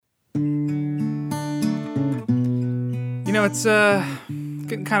You know, it's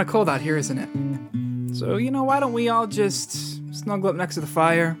getting kind of cold out here, isn't it? So, why don't we all just snuggle up next to the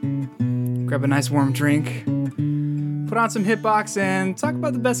fire, grab a nice warm drink, put on some Hitbox, and talk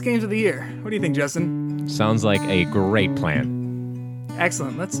about the best games of the year. What do you think, Justin? Sounds like a great plan.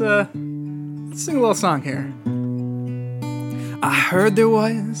 Excellent. Let's sing a little song here. I heard there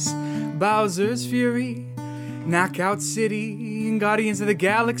was Bowser's Fury, Knockout City, and Guardians of the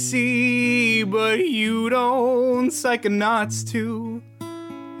Galaxy, but you don't Psychonauts 2,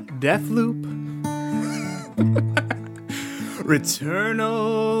 Deathloop,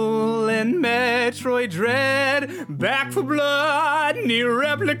 Returnal, and Metroid Dread, Back for Blood, Near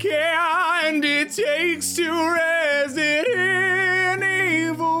Replica, and It Takes Two, Resident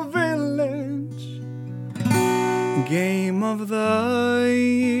Evil Village. Game of the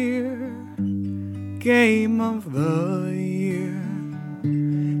Year. Game of the Year.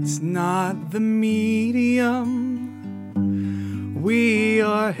 It's not the medium. We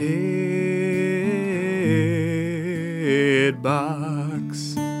are Hitbox.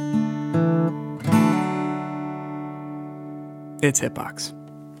 It's Hitbox.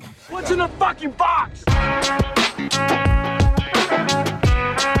 What's in the fucking box?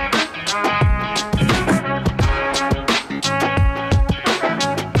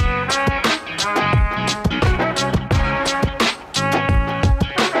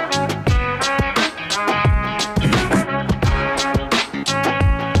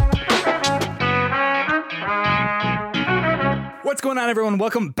 What's going on, everyone?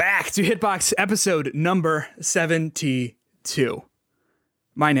 Welcome back to Hitbox episode number 72.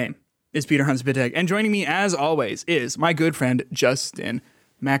 My name is Peter Huntsbiteg, and joining me, as always, is my good friend, Justin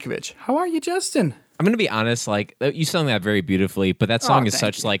Makovich. How are you, Justin? I'm gonna be honest, like you sung that very beautifully, but that song is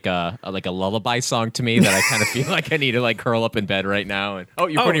such you. like a lullaby song to me that I kind of feel like I need to like curl up in bed right now. And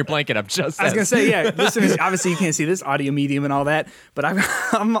you're putting your blanket up just. I was gonna say, yeah. Listeners, obviously you can't see this audio medium and all that, but I'm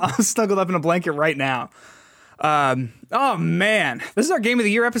snuggled up in a blanket right now. Oh man, this is our Game of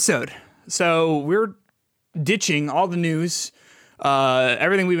the Year episode. So we're ditching all the news,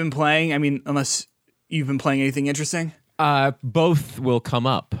 everything we've been playing. I mean, unless you've been playing anything interesting. Both will come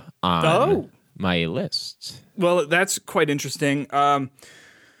up on my list. Well, that's quite interesting. A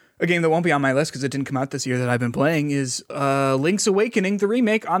game that won't be on my list because it didn't come out this year that I've been playing is Link's Awakening, the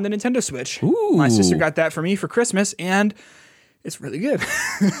remake on the Nintendo Switch. Ooh. My sister got that for me for Christmas, and it's really good.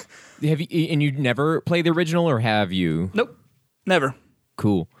 Have you? And you never played the original, or have you? Nope, never.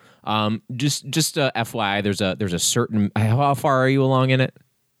 Cool. Just FYI, there's a certain. How far are you along in it?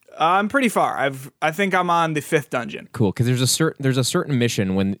 I'm pretty far. I think I'm on the 5th dungeon. Cool, because there's a certain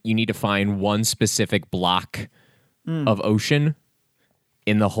mission when you need to find one specific block of ocean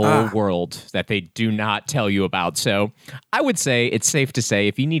in the whole world that they do not tell you about. So I would say it's safe to say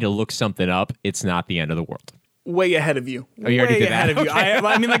if you need to look something up, it's not the end of the world. Way ahead of you. Oh, you already did that? Way ahead of you.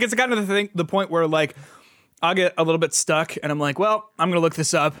 I mean, like, it's kind of the point where, like, I'll get a little bit stuck, and I'm like, well, I'm going to look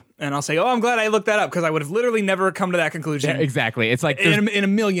this up, and I'll say, oh, I'm glad I looked that up, because I would have literally never come to that conclusion. Yeah, exactly. It's like in a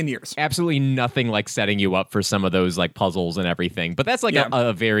million years. Absolutely nothing like setting you up for some of those, like, puzzles and everything. But that's, like,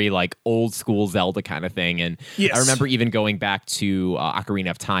 a very, like, old-school Zelda kind of thing, and yes. I remember even going back to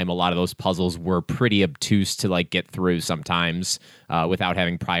Ocarina of Time, a lot of those puzzles were pretty obtuse to, like, get through sometimes without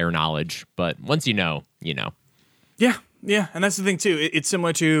having prior knowledge. But once you know, you know. Yeah, and that's the thing, too. It's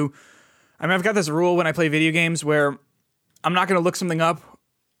similar to... I mean, I've got this rule when I play video games where I'm not going to look something up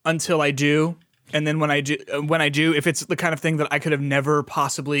until I do, and then when I do, if it's the kind of thing that I could have never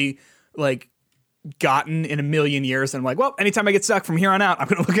possibly, like, gotten in a million years, then I'm like, well, anytime I get stuck from here on out, I'm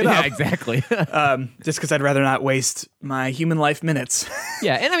going to look it up. Yeah, exactly. Just because I'd rather not waste my human life minutes.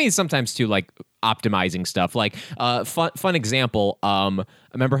 Yeah, and I mean, sometimes, too, like, optimizing stuff. Like, fun example, I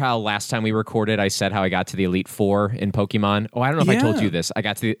remember how last time we recorded, I said how I got to the Elite Four in Pokemon. Oh, I don't know if I told you this. I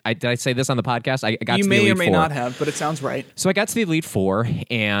got to did I say this on the podcast? I got to the Elite Four. You may or may not have, but it sounds right. So I got to the Elite Four,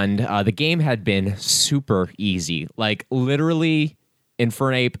 and the game had been super easy. Like, literally...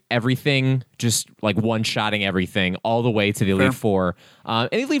 Infernape, everything, just like one-shotting everything all the way to the Elite Four. And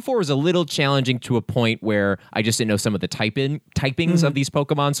the Elite Four was a little challenging to a point where I just didn't know some of the typings of these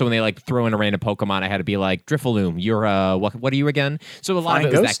Pokemon. So when they like throw in a random Pokemon, I had to be like, Drifloon, you're what are you again? So a lot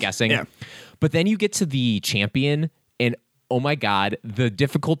of it was that guessing. Yeah. But then you get to the champion, and oh my god, the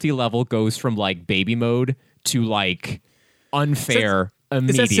difficulty level goes from like baby mode to like unfair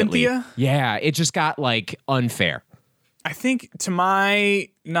immediately. Is that Cynthia? Yeah, it just got like unfair. I think, to my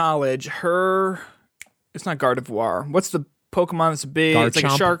knowledge, it's not Gardevoir. What's the Pokemon that's big? Garchomp? It's like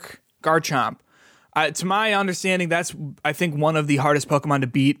a shark. Garchomp. To my understanding, that's, I think, one of the hardest Pokemon to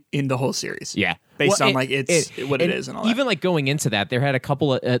beat in the whole series. Yeah. based on like what it is and all that. Even like going into that, there had a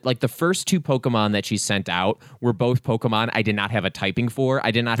couple of like the first 2 Pokemon that she sent out were both Pokemon I did not have a typing for.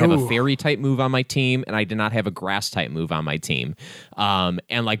 I did not have a fairy type move on my team, and I did not have a grass type move on my team.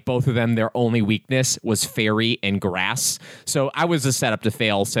 And like both of them, their only weakness was fairy and grass. So I was a setup to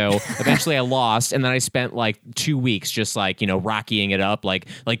fail. So eventually I lost, and then I spent like 2 weeks just like, Rockying it up, like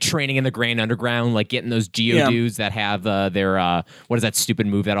training in the Grand Underground, like getting those Geodudes that have their what is that stupid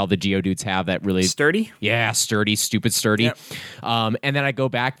move that all the Geodudes have that really Sturdy? Yeah, sturdy, stupid sturdy. Yep. And then I go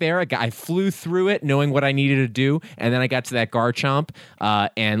back there. I flew through it knowing what I needed to do, and then I got to that Garchomp.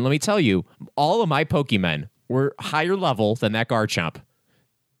 And let me tell you, all of my Pokemon were higher level than that Garchomp.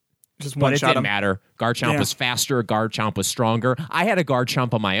 Just But one it shot didn't him. matter. Garchomp was faster. Garchomp was stronger. I had a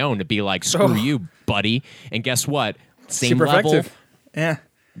Garchomp on my own to be like, screw you, buddy. And guess what? Same Super level. effective. Yeah.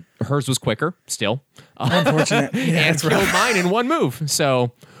 Hers was quicker, still. Unfortunate. Yeah, and that's killed rough. mine in one move.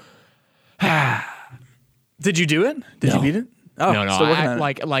 So Did you do it? Did you beat it? Oh, no. still working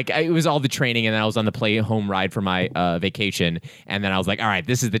on it. It was all the training, and then I was on the play home ride for my vacation, and then I was like, all right,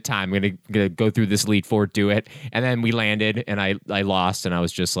 this is the time. I'm gonna go through this Elite Four, do it, and then we landed, and I lost, and I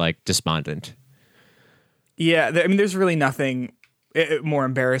was just like despondent. Yeah, there's really nothing more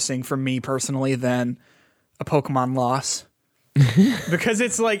embarrassing for me personally than a Pokemon loss. Because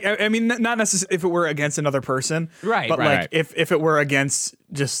it's like, not necessarily if it were against another person, Right, but right. if it were against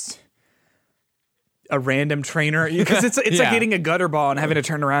just a random trainer, because it's like Yeah. hitting a gutter ball and having to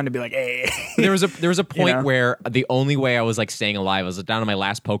turn around and be like, hey. There was a point know? where the only way I was like staying alive, I was down to my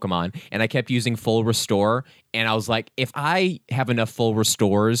last Pokemon, and I kept using full restore, and I was like, if I have enough full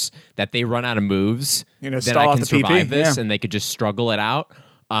restores that they run out of moves, then stall I out can the survive PP, this, yeah. and they could just struggle it out.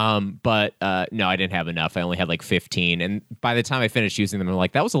 But no, I didn't have enough. I only had like 15, and by the time I finished using them, I'm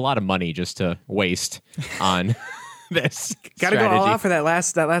like, that was a lot of money just to waste on this. Gotta go all strategy. out for that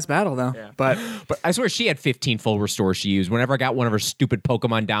last battle though. But But I swear she had 15 full restores she used. Whenever I got one of her stupid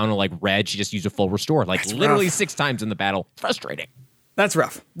Pokemon down to like red, she just used a full restore. Like literally rough. 6 times in the battle. Frustrating. that's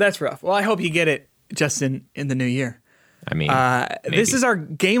rough. Well, I hope you get it, Justin, in the new year. I mean, This is our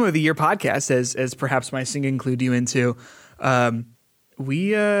Game of the Year podcast, as perhaps my singing clued you into.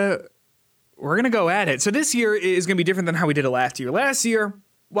 We're gonna go at it. So this year is gonna be different than how we did it last year. Last year,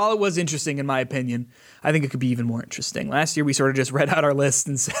 while it was interesting in my opinion, I think it could be even more interesting. Last year we sort of just read out our list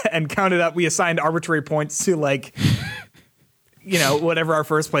and counted up. We assigned arbitrary points to like, whatever our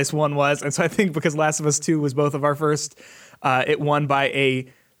first place one was. And so I think because Last of Us 2 was both of our first, it won by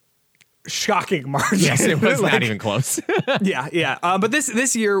a shocking margin. yes, it was Like, not even close. yeah. But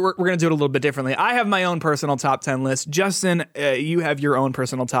this year we're going to do it a little bit differently. I have my own personal top 10 list. Justin, you have your own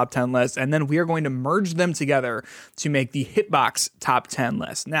personal top 10 list, and then we are going to merge them together to make the Hitbox top 10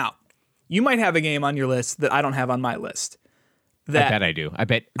 list. Now, you might have a game on your list that I don't have on my list. I That bet I do. I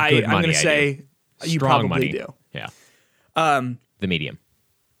bet good I'm money going to I say do. you Strong probably money. do. Yeah. The medium.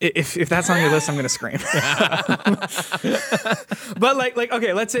 If that's on your list, I'm going to scream. But like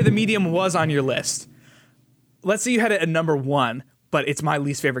okay, let's say the medium was on your list. Let's say you had it at number 1, but it's my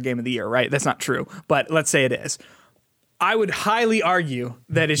least favorite game of the year, right? That's not true, but let's say it is. I would highly argue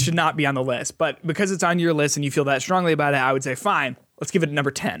that it should not be on the list, but because it's on your list and you feel that strongly about it, I would say fine, let's give it a number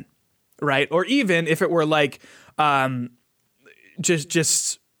 10, right? Or even if it were like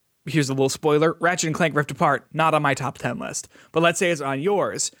just here's a little spoiler, Ratchet and Clank Rift Apart, not on my top 10 list. But let's say it's on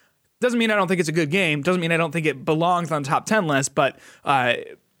yours. Doesn't mean I don't think it's a good game. Doesn't mean I don't think it belongs on the top 10 list, but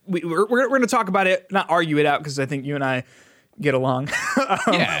we're going to talk about it, not argue it out, because I think you and I get along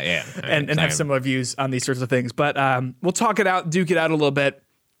Yeah. and have similar views on these sorts of things. But we'll talk it out, duke it out a little bit,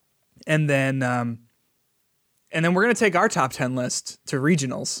 and then we're going to take our top 10 list to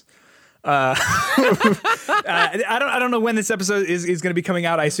regionals. I don't know when this episode is going to be coming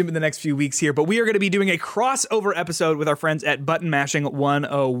out. I assume in the next few weeks here, but we are going to be doing a crossover episode with our friends at Button Mashing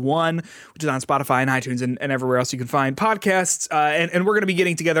 101, which is on Spotify and iTunes and everywhere else you can find podcasts. And we're going to be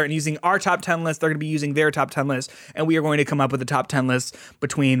getting together and using our top 10 list. They're going to be using their top 10 list, and we are going to come up with a top 10 list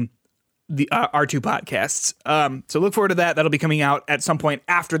between our two podcasts. So look forward to that. That'll be coming out at some point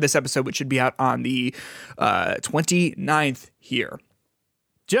after this episode, which should be out on the 29th here.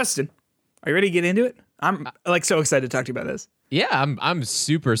 Justin, are you ready to get into it? I'm so excited to talk to you about this. Yeah, I'm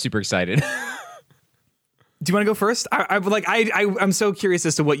super excited. Do you want to go first? I'm so curious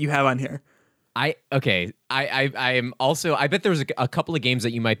as to what you have on here. I am also, I bet there's a couple of games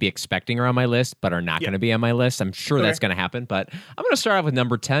that you might be expecting are on my list, but are not going to be on my list. I'm sure that's going to happen, but I'm going to start off with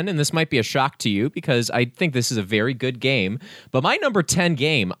number 10, and this might be a shock to you because I think this is a very good game. But my number 10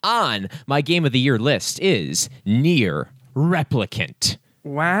 game on my Game of the Year list is Nier Replicant.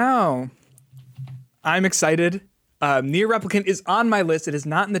 Wow. I'm excited. Nier Replicant is on my list. It is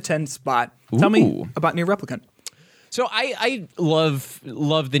not in the 10 spot. Tell me about Nier Replicant. So I love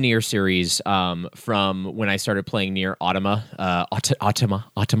the Nier series from when I started playing Nier Automata. Automata.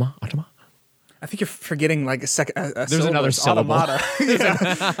 I think you're forgetting like a second. There's another syllable.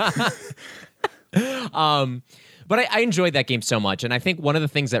 But I enjoyed that game so much, and I think one of the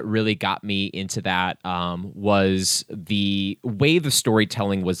things that really got me into that was the way the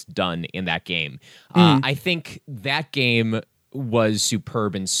storytelling was done in that game. I think that game was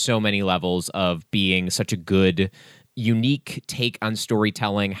superb in so many levels of being such a good, unique take on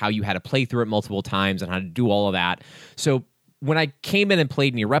storytelling, how you had to play through it multiple times and how to do all of that. So when I came in and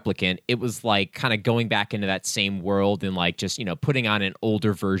played Nier Replicant, it was like kind of going back into that same world and like just, putting on an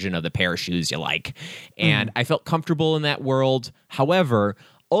older version of the pair of shoes you like. And I felt comfortable in that world. However,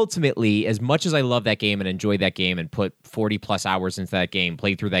 ultimately, as much as I love that game and enjoyed that game and put 40 plus hours into that game,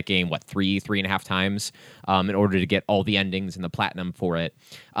 played through that game, three and a half times in order to get all the endings and the platinum for it.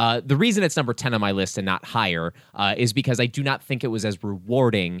 The reason it's number 10 on my list and not higher is because I do not think it was as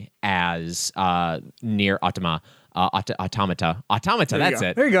rewarding as Nier Automata. That's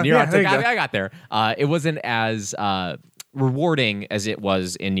it. There you go. Nier there you go. I got there. It wasn't as rewarding as it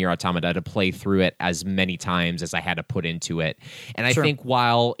was in Nier Automata to play through it as many times as I had to put into it. And I think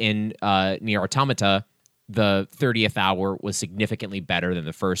while in Nier Automata, the 30th hour was significantly better than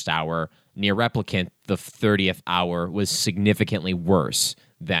the first hour, Nier Replicant, the 30th hour was significantly worse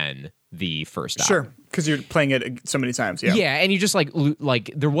than the first hour. Sure, because you're playing it so many times. Yeah, and you just like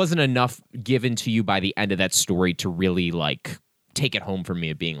there wasn't enough given to you by the end of that story to really like take it home from me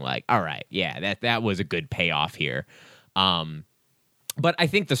of being like, all right, yeah, that was a good payoff here. But I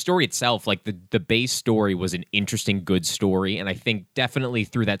think the story itself, like the base story, was an interesting, good story, and I think definitely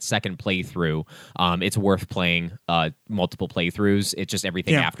through that second playthrough, it's worth playing multiple playthroughs. It's just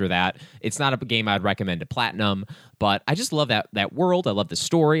everything after that. It's not a game I'd recommend to platinum, but I just love that world. I love the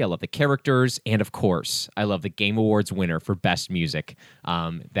story. I love the characters, and of course, I love the Game Awards winner for best music.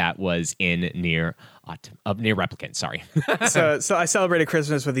 That was in Nier Replicant. Sorry. So I celebrated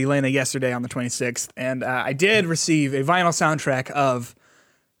Christmas with Elena yesterday on the 26th, and I did receive a vinyl soundtrack of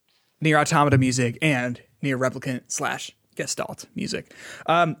Nier Automata music and Nier Replicant / Gestalt music.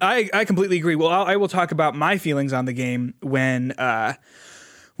 I completely agree. Well, I will talk about my feelings on the game when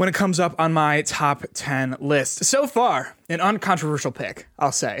it comes up on my top 10 list. So far, an uncontroversial pick,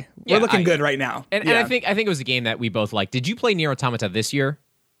 I'll say. We're looking good right now. And I think it was a game that we both liked. Did you play Nier Automata this year?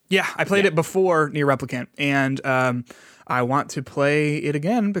 Yeah, I played it before Nier Replicant, and I want to play it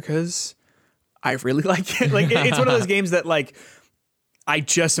again because I really like it. Like it's one of those games that like I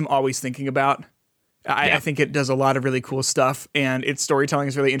just am always thinking about. I think it does a lot of really cool stuff, and its storytelling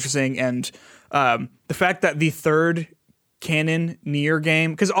is really interesting. And the fact that the third canon Nier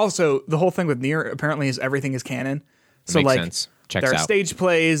game, because also the whole thing with Nier apparently is everything is canon. So Makes like sense. Checks there are out. stage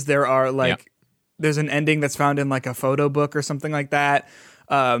plays, there are like there's an ending that's found in like a photo book or something like that.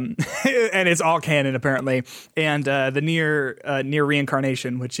 And it's all canon apparently. And the Nier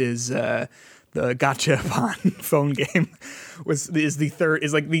Reincarnation, which is the Gachapon phone game,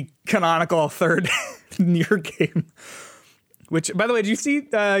 is like the canonical third Nier game. Which, by the way, did you see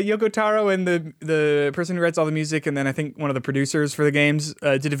Yoko Taro and the person who writes all the music, and then I think one of the producers for the games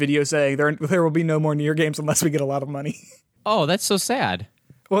did a video saying there will be no more Nier games unless we get a lot of money. Oh, that's so sad.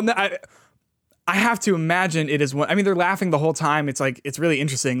 Well, no, I have to imagine it is one. I mean, they're laughing the whole time. It's like it's really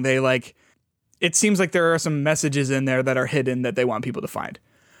interesting. It seems like there are some messages in there that are hidden that they want people to find.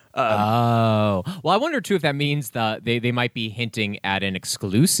 Well, I wonder too if that means that they might be hinting at an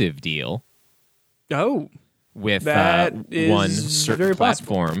exclusive deal. Oh. With That is one certain very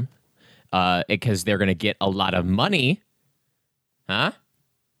platform, because they're going to get a lot of money, huh?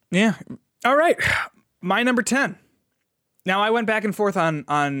 Yeah. All right. My number 10. Now I went back and forth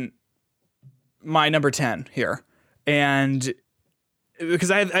on my number 10 here, and because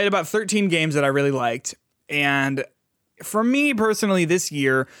I had about 13 games that I really liked, and for me personally, this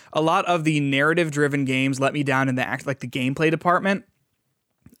year a lot of the narrative-driven games let me down in the gameplay department.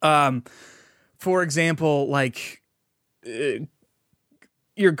 For example, like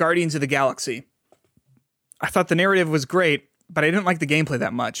your Guardians of the Galaxy. I thought the narrative was great, but I didn't like the gameplay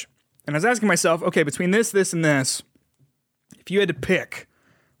that much. And I was asking myself, okay, between this, and this, if you had to pick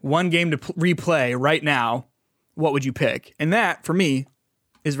one game to replay right now, what would you pick? And that, for me,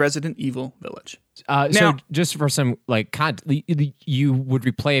 is Resident Evil Village. So just for some you would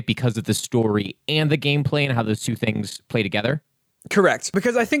replay it because of the story and the gameplay and how those two things play together? Correct.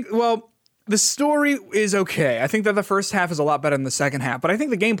 Because I think, the story is okay. I think that the first half is a lot better than the second half, but I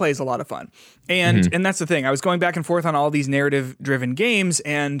think the gameplay is a lot of fun. And and that's the thing. I was going back and forth on all these narrative-driven games,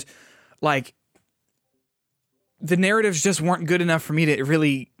 and like the narratives just weren't good enough for me to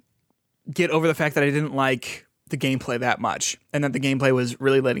really get over the fact that I didn't like the gameplay that much, and that the gameplay was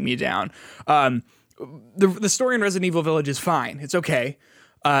really letting me down. The story in Resident Evil Village is fine. It's okay.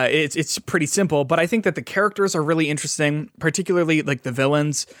 It's pretty simple, but I think that the characters are really interesting, particularly like the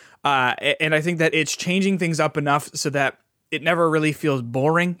villains. And I think that it's changing things up enough so that it never really feels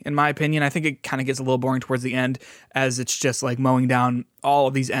boring, in my opinion. I think it kind of gets a little boring towards the end as it's just like mowing down all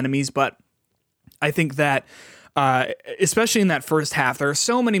of these enemies. But I think that, especially in that first half, there are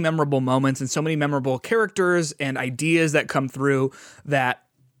so many memorable moments and so many memorable characters and ideas that come through that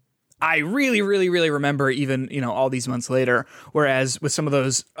I really, really, really remember even, all these months later. Whereas with some of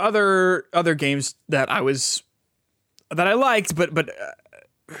those other games that I liked, but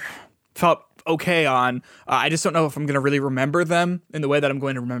felt okay on, I just don't know if I'm going to really remember them in the way that I'm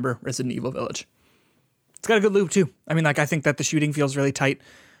going to remember Resident Evil Village. It's got a good loop too. I mean, I think that the shooting feels really tight,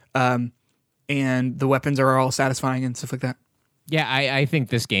 and the weapons are all satisfying and stuff like that. Yeah, I think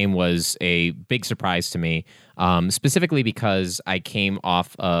this game was a big surprise to me, specifically because I came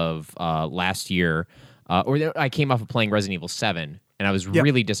off of last year, or I came off of playing Resident Evil 7, and I was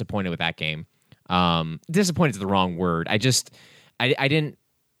really disappointed with that game. Disappointed is the wrong word. I didn't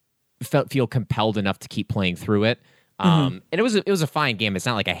feel compelled enough to keep playing through it. And it was a fine game. It's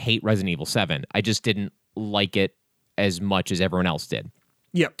not like I hate Resident Evil 7. I just didn't like it as much as everyone else did.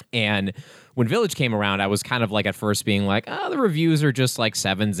 Yep. And when Village came around, I was kind of like at first being like, the reviews are just like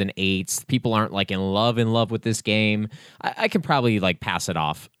 7s and 8s. People aren't like in love with this game. I could probably like pass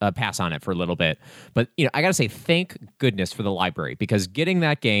on it for a little bit. But, I got to say, thank goodness for the library, because getting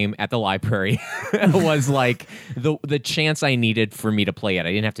that game at the library was like the chance I needed for me to play it. I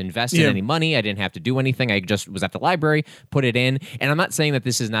didn't have to invest in any money. I didn't have to do anything. I just was at the library, put it in. And I'm not saying that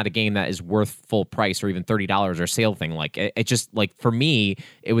this is not a game that is worth full price or even $30 or sale thing. Like, it just, like, for me,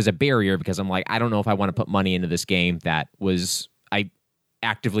 it was a barrier because I'm like, I don't know if I want to put money into this game I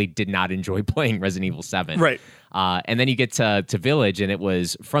actively did not enjoy playing Resident Evil 7. Right. And then you get to Village, and it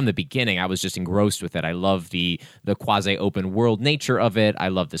was, from the beginning, I was just engrossed with it. I love the quasi-open world nature of it. I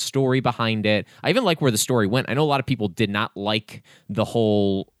love the story behind it. I even like where the story went. I know a lot of people did not like the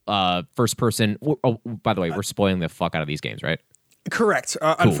whole first person. Oh, by the way, we're spoiling the fuck out of these games, right? Correct.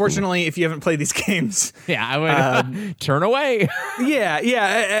 Unfortunately, if you haven't played these games, I would turn away.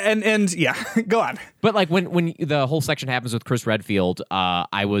 and go on. But like when the whole section happens with Chris Redfield,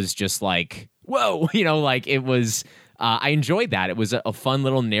 I was just like, whoa, like it was. I enjoyed that. It was a fun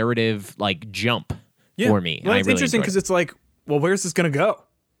little narrative like jump for me. Well, it's really interesting because it's like, well, where's this going to go?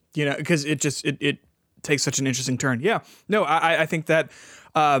 Because it just it takes such an interesting turn. Yeah. No, I think that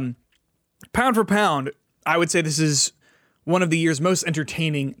pound for pound, I would say this is one of the year's most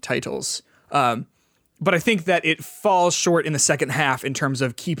entertaining titles. But I think that it falls short in the second half in terms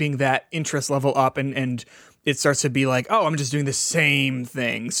of keeping that interest level up, and it starts to be like, oh, I'm just doing the same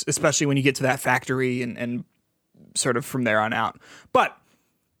things, especially when you get to that factory and sort of from there on out. But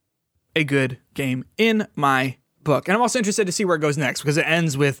a good game in my book. And I'm also interested to see where it goes next, because it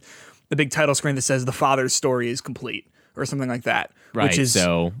ends with the big title screen that says the father's story is complete, or something like that. Right, which is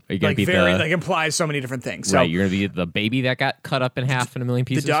so you're gonna like be very like implies so many different things. So, right, you're gonna be the baby that got cut up in half in a million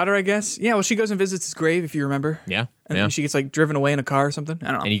pieces. The daughter, I guess. Yeah, well, she goes and visits his grave, if you remember. Yeah, and she gets like driven away in a car or something.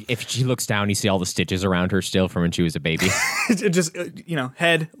 I don't know. And if she looks down, you see all the stitches around her still from when she was a baby. It just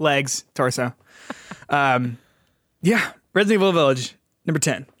head, legs, torso. Resident Evil Village, number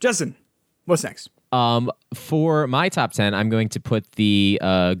 10. Justin, what's next? For my top 10, I'm going to put the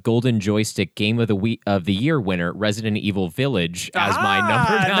Golden Joystick Game of the Year winner, Resident Evil Village, as my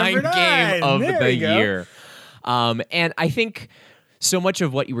number 9 game of the year. And I think so much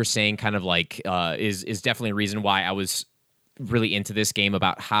of what you were saying kind of like is definitely a reason why I was really into this game,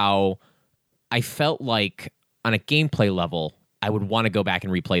 about how I felt like on a gameplay level, I would want to go back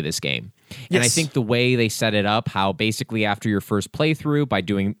and replay this game. Yes. And I think the way they set it up, how basically after your first playthrough, by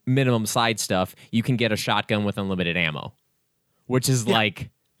doing minimum side stuff, you can get a shotgun with unlimited ammo, which is like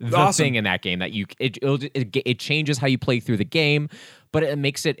the awesome thing in that game, that it changes how you play through the game, but it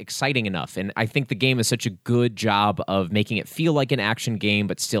makes it exciting enough. And I think the game is such a good job of making it feel like an action game,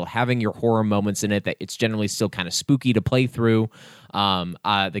 but still having your horror moments in it, that it's generally still kind of spooky to play through.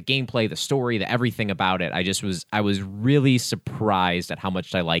 The gameplay, the story, the everything about it, I was really surprised at how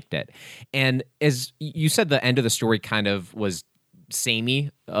much I liked it. And as you said, the end of the story kind of was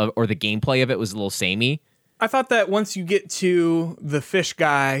samey, or the gameplay of it was a little samey. I thought that once you get to the fish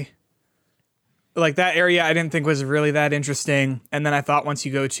guy, like that area, I didn't think was really that interesting. And then I thought once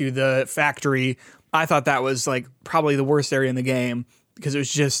you go to the factory, I thought that was like probably the worst area in the game, because it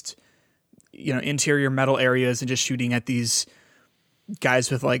was just, interior metal areas and just shooting at these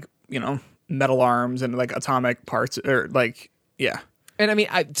guys with like, metal arms and like atomic parts, or like, yeah. And I mean,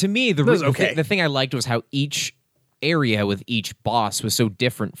 to me, okay. the thing I liked was how each area with each boss was so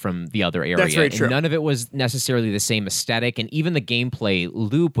different from the other area. That's very true. And none of it was necessarily the same aesthetic, and even the gameplay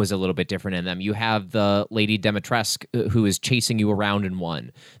loop was a little bit different in them. You have the Lady Dimitrescu who is chasing you around in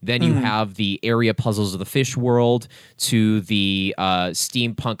one. Then you have the area puzzles of the fish world, to the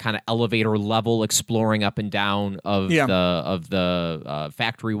steampunk kind of elevator level exploring up and down of the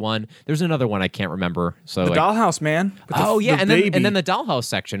factory one. There's another one I can't remember. So The dollhouse, man. And then the dollhouse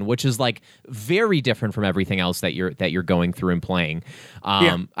section, which is like very different from everything else that you're going through and playing.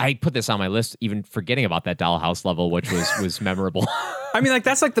 I put this on my list, even forgetting about that dollhouse level, which was memorable. I mean, like,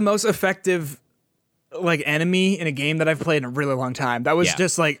 that's like the most effective like enemy in a game that I've played in a really long time. That was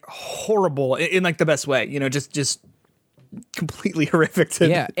just like horrible in like the best way, you know, just completely horrific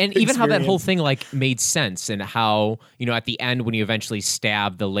to and even how that whole thing like made sense, and how, you know, at the end when you eventually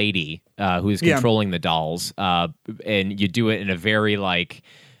stab the lady who's controlling the dolls, and you do it in a very like,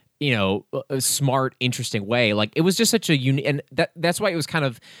 you know, a smart, interesting way. Like, it was just such a unique, and that's why it was kind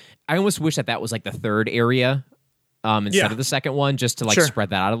of, I almost wish that was like the third area instead of the second one, just to like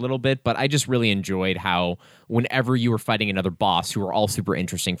spread that out a little bit. But I just really enjoyed how whenever you were fighting another boss who were all super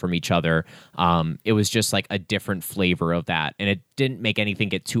interesting from each other, it was just like a different flavor of that. And it didn't make anything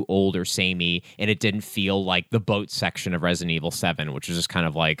get too old or samey, and it didn't feel like the boat section of Resident Evil 7, which was just kind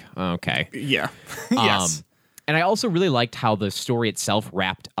of like, okay. Yeah. Yes. And I also really liked how the story itself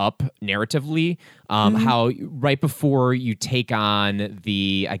wrapped up narratively. How right before you take on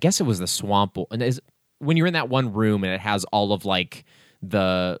I guess it was the swamp, and when you're in that one room and it has all of like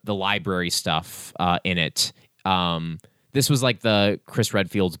the library stuff in it. This was like the Chris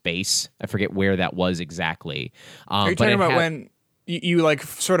Redfield's base. I forget where that was exactly. Are you talking about when you like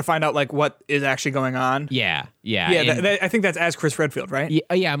sort of find out like what is actually going on? Yeah. I think that's as Chris Redfield, right?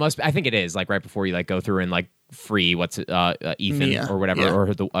 Yeah. I think it is like right before you like go through and like free Ethan or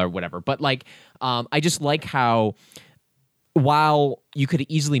whatever or whatever. But like, I just like how, while you could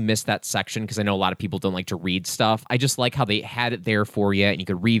easily miss that section, because I know a lot of people don't like to read stuff, I just like how they had it there for you, and you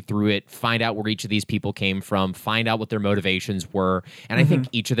could read through it, find out where each of these people came from, find out what their motivations were. And I think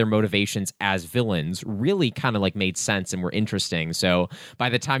each of their motivations as villains really kind of like made sense and were interesting. So by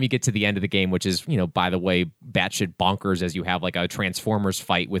the time you get to the end of the game, which is, you know, by the way, batshit bonkers, as you have like a Transformers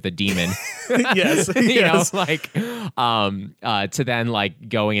fight with a demon. Yes. You know, like to then like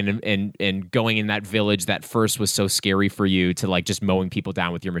going in and going in that village that first was so scary for you, to like just mowing people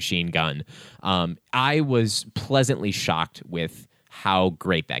down with your machine gun. I was pleasantly shocked with how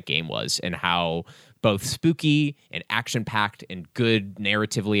great that game was, and how both spooky and action-packed and good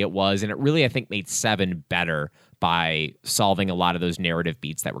narratively it was. And it really, I think, made 7 better by solving a lot of those narrative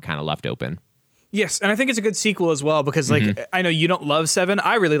beats that were kind of left open. Yes, and I think it's a good sequel as well, because like I know you don't love 7.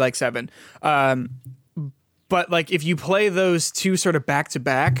 I really like 7. But like if you play those two sort of back to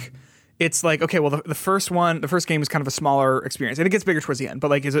back, it's like, okay, well the first game is kind of a smaller experience, and it gets bigger towards the end. But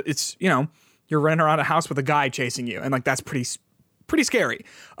like it's you know, you're running around a house with a guy chasing you, and like that's pretty scary.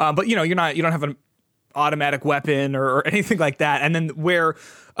 But you know, you don't have an automatic weapon or anything like that. And then where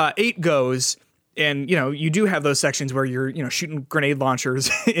 8 goes, and you know, you do have those sections where you're, you know, shooting grenade launchers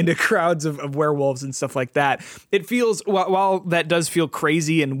into crowds of werewolves and stuff like that. It feels, while that does feel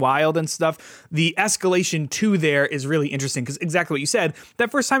crazy and wild and stuff, the escalation to there is really interesting, because exactly what you said,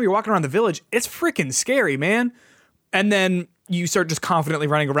 that first time you're walking around the village, it's freaking scary, man. And then you start just confidently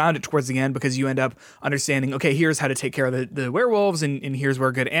running around it towards the end, because you end up understanding, okay, here's how to take care of the werewolves, and here's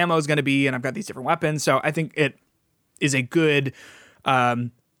where good ammo is going to be, and I've got these different weapons. So I think it is a good...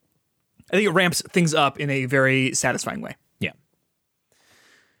 I think it ramps things up in a very satisfying way. Yeah.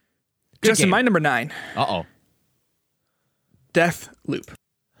 Good Justin, game. My number 9. Uh-oh. Death Loop.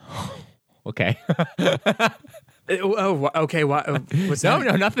 Okay. Okay. What's that?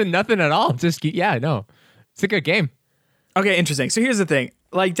 No, nothing at all. Just, no. It's a good game. Okay, interesting. So here's the thing.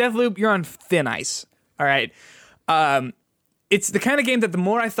 Like, Death Loop, you're on thin ice. All right. It's the kind of game that the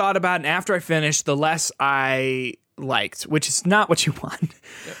more I thought about and after I finished, the less I liked, which is not what you want.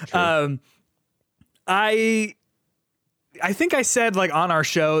 Yeah, I think I said like on our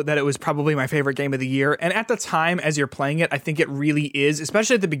show that it was probably my favorite game of the year, and at the time as you're playing it, I think it really is,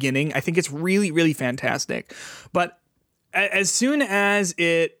 especially at the beginning. I think it's really, really fantastic. But as soon as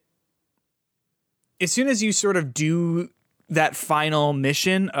you sort of do that final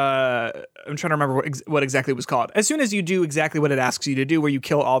mission, I'm trying to remember what exactly it was called. As soon as you do exactly what it asks you to do, where you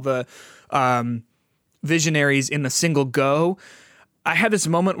kill all the visionaries in a single go, I had this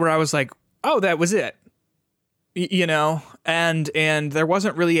moment where I was like, oh, that was it. You know, and there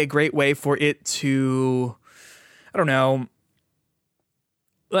wasn't really a great way for it to, I don't know,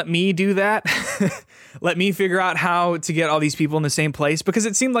 let me do that. Let me figure out how to get all these people in the same place, because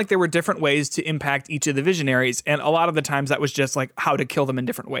it seemed like there were different ways to impact each of the visionaries. And a lot of the times that was just like how to kill them in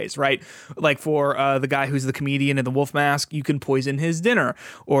different ways, right? Like for the guy who's the comedian in the wolf mask, you can poison his dinner,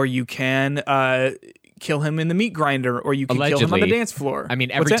 or you can kill him in the meat grinder, or you can kill him on the dance floor. I mean,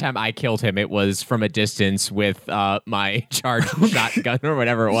 every time I killed him, it was from a distance with my charged shotgun or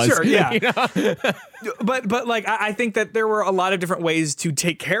whatever it was. Sure, yeah. You know? But like, I think that there were a lot of different ways to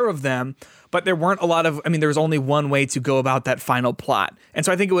take care of them, but there weren't a lot of, I mean, there was only one way to go about that final plot. And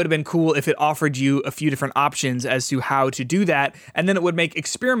so I think it would have been cool if it offered you a few different options as to how to do that. And then it would make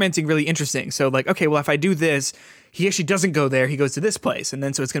experimenting really interesting. So like, okay, well, if I do this, he actually doesn't go there. He goes to this place. And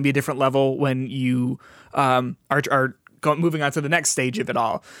then so it's going to be a different level when you moving on to the next stage of it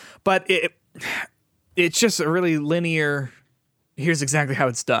all. But it's just a really linear, here's exactly how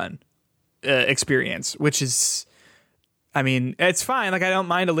it's done experience, which is, I mean, it's fine. Like, I don't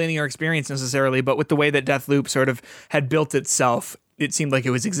mind a linear experience necessarily, but with the way that Deathloop sort of had built itself, it seemed like it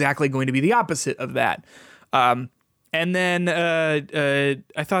was exactly going to be the opposite of that. And then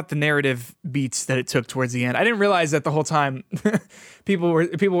I thought the narrative beats that it took towards the end, I didn't realize that the whole time people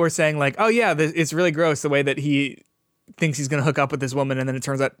were saying like, oh yeah, it's really gross the way that he thinks he's going to hook up with this woman and then it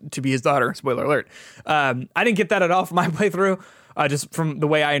turns out to be his daughter. Spoiler alert. I didn't get that at all from my playthrough, just from the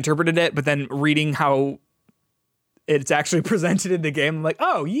way I interpreted it. But then reading how it's actually presented in the game, I'm like,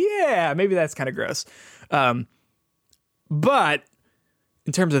 oh yeah, maybe that's kind of gross. But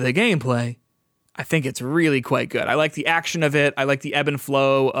in terms of the gameplay, I think it's really quite good. I like the action of it. I like the ebb and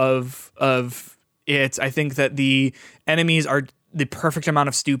flow of it. I think that the enemies are the perfect amount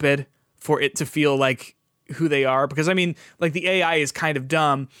of stupid for it to feel like who they are. Because I mean, like, the AI is kind of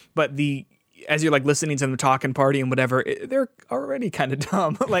dumb, but as you're like listening to them talk and party and whatever, they're already kind of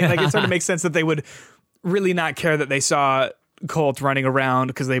dumb. like it sort of makes sense that they would really not care that they saw Colt running around,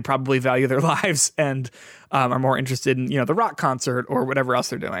 because they probably value their lives and are more interested in, the rock concert or whatever else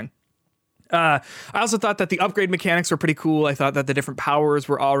they're doing. I also thought that the upgrade mechanics were pretty cool. I thought that the different powers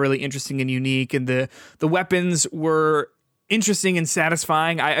were all really interesting and unique, and the weapons were interesting and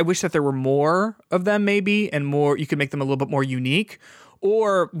satisfying. I wish that there were more of them, maybe, and more, you could make them a little bit more unique,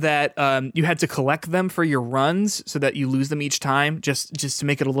 or that you had to collect them for your runs so that you lose them each time, just to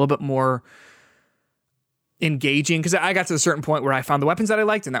make it a little bit more engaging. Because I got to a certain point where I found the weapons that I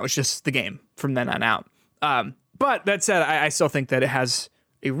liked, and that was just the game from then on out. But that said, I still think that it has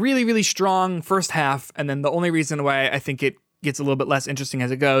a really, really strong first half, and then the only reason why I think it gets a little bit less interesting as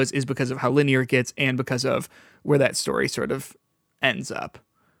it goes is because of how linear it gets and because of where that story sort of ends up.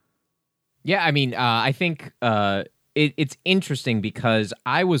 Yeah, I mean, I think it's interesting because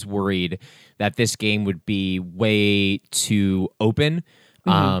I was worried that this game would be way too open,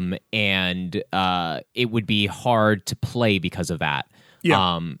 and it would be hard to play because of that.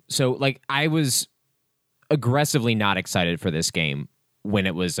 Yeah. So, like, I was aggressively not excited for this game when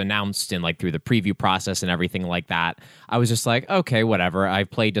it was announced and like through the preview process and everything like that. I was just like, okay, whatever. I've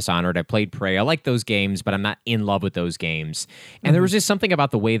played Dishonored, I played Prey. I like those games, but I'm not in love with those games. And there was just something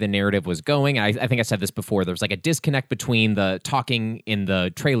about the way the narrative was going. I think I said this before. There was like a disconnect between the talking in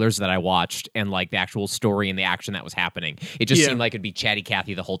the trailers that I watched and like the actual story and the action that was happening. It just seemed like it'd be chatty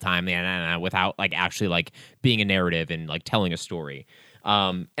Cathy the whole time, without like actually like being a narrative and like telling a story.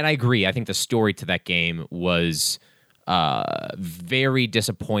 And I agree. I think the story to that game was very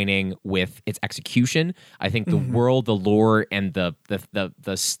disappointing with its execution. I think the world, the lore, and the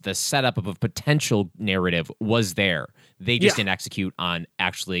setup of a potential narrative was there. They just didn't execute on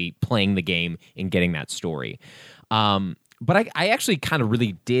actually playing the game and getting that story. But I actually kind of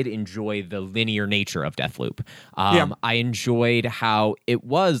really did enjoy the linear nature of Deathloop. I enjoyed how it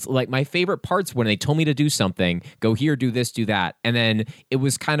was like my favorite parts when they told me to do something, go here, do this, do that. And then it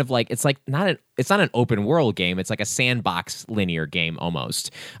was kind of like, it's not an open world game. It's like a sandbox linear game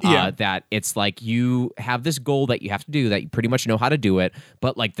almost. That it's like you have this goal that you have to do that you pretty much know how to do it,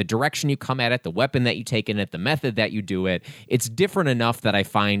 but like the direction you come at it, the weapon that you take in it, the method that you do it, it's different enough that I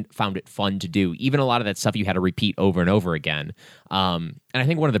found it fun to do. Even a lot of that stuff you had to repeat over and over again. And I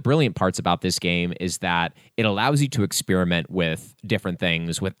think one of the brilliant parts about this game is that it allows you to experiment with different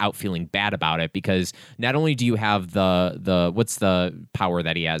things without feeling bad about it, because not only do you have the what's the power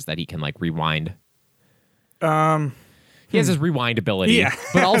that he has that he can like rewind? He has his rewind ability,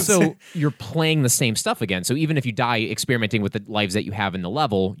 but also you're playing the same stuff again. So even if you die experimenting with the lives that you have in the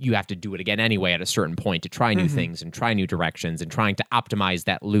level, you have to do it again anyway at a certain point to try new things and try new directions and trying to optimize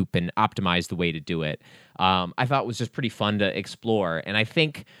that loop and optimize the way to do it. I thought it was just pretty fun to explore. And I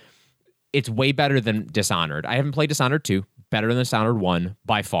think it's way better than Dishonored. I haven't played Dishonored 2. Better than Dishonored 1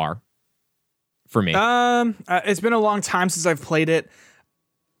 by far for me. It's been a long time since I've played it.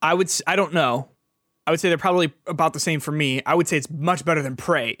 I don't know. I would say they're probably about the same for me. I would say it's much better than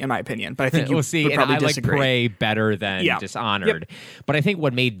Prey, in my opinion. But I think you Well, see, would and probably I disagree. like Prey better than Dishonored. But I think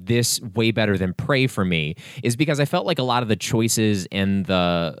what made this way better than Prey for me is because I felt like a lot of the choices and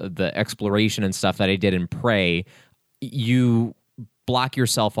the exploration and stuff that I did in Prey, you block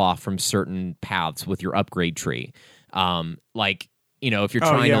yourself off from certain paths with your upgrade tree. Like, you know, if you're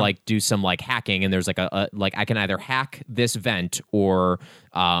trying to like do some like hacking and there's like a like I can either hack this vent or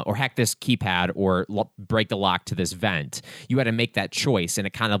hack this keypad or break the lock to this vent, you had to make that choice, and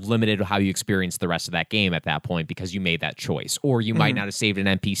it kind of limited how you experienced the rest of that game at that point because you made that choice. Or you might not have saved an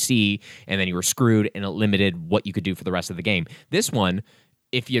NPC and then you were screwed, and it limited what you could do for the rest of the game. This one,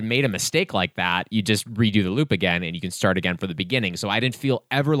 if you made a mistake like that, you just redo the loop again and you can start again from the beginning. So I didn't feel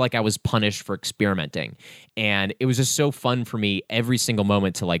ever like I was punished for experimenting. And it was just so fun for me every single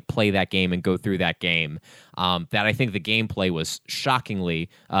moment to like play that game and go through that game, that I think the gameplay was shockingly,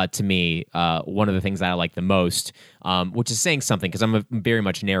 to me, one of the things that I like the most, which is saying something because I'm a very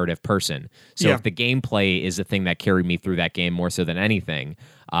much narrative person. So if the gameplay is the thing that carried me through that game more so than anything,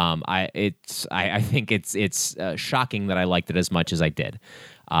 I think it's shocking that I liked it as much as I did.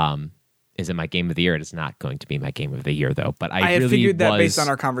 Is it my game of the year? It is not going to be my game of the year, though. But I had really figured that was, based on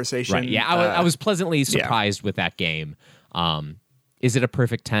our conversation. Right? Yeah, I was pleasantly surprised with that game. Is it a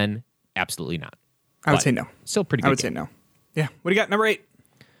perfect 10? Absolutely not. I would say no. Still pretty good. I would say no. Yeah. What do you got? Number 8.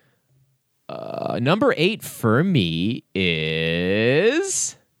 Number 8 for me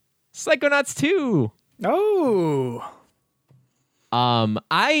is Psychonauts 2. Oh.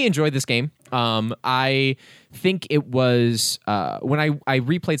 I enjoyed this game. I think it was when I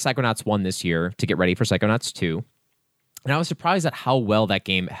replayed Psychonauts 1 this year to get ready for Psychonauts 2, and I was surprised at how well that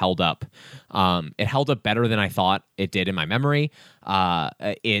game held up. It held up better than I thought it did in my memory.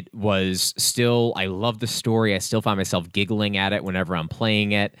 It was still, I love the story. I still find myself giggling at it whenever I'm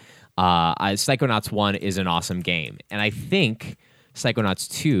playing it. Psychonauts 1 is an awesome game, and I think Psychonauts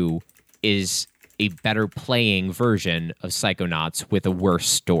 2 is a better playing version of Psychonauts with a worse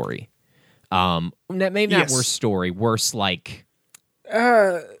story. Maybe not worse story, worse like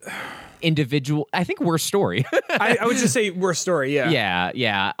individual. I think worse story. I would just say worse story. Yeah.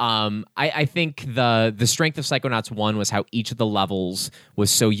 Yeah. I think the strength of Psychonauts 1 was how each of the levels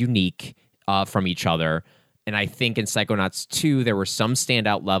was so unique from each other. And I think in Psychonauts 2, there were some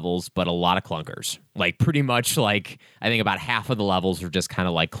standout levels, but a lot of clunkers. Like, pretty much, like, I think about half of the levels were just kind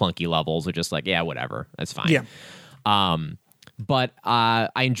of like clunky levels, or just like, yeah, whatever, that's fine. Yeah. But I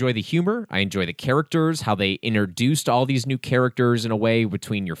enjoy the humor. I enjoy the characters, how they introduced all these new characters in a way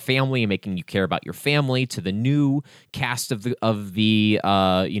between your family and making you care about your family, to the new cast of the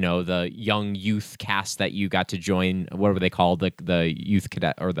the young youth cast that you got to join. What were they called? The youth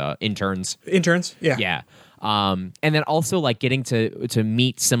cadet or the interns? Interns. Yeah. Yeah. And then also like getting to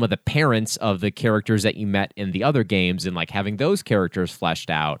meet some of the parents of the characters that you met in the other games, and like having those characters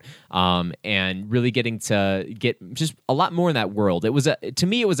fleshed out, and really getting to get just a lot more in that world. To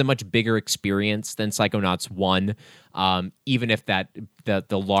me, it was a much bigger experience than Psychonauts 1, even if the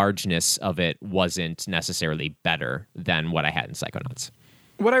largeness of it wasn't necessarily better than what I had in Psychonauts.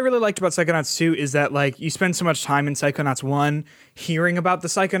 What I really liked about Psychonauts 2 is that, like, you spend so much time in Psychonauts 1 hearing about the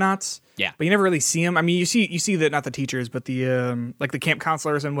Psychonauts. Yeah. But you never really see them. I mean, you see the, not the teachers, but the, like, the camp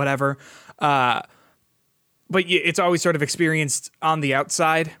counselors and whatever. But it's always sort of experienced on the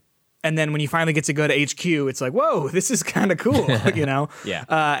outside. And then when you finally get to go to HQ, it's like, whoa, this is kind of cool, you know? Yeah.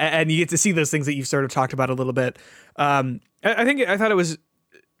 And you get to see those things that you've sort of talked about a little bit. I thought it was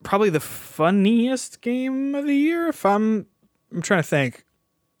probably the funniest game of the year. I'm trying to think.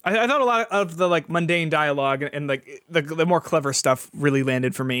 I thought a lot of the like mundane dialogue and like the more clever stuff really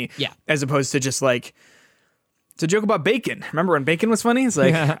landed for me. Yeah. As opposed to just like, it's a joke about bacon. Remember when bacon was funny? It's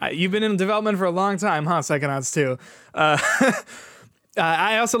like, you've been in development for a long time, huh? Psychonauts 2.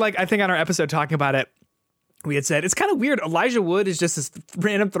 I also I think on our episode talking about it, we had said, it's kind of weird. Elijah Wood is just this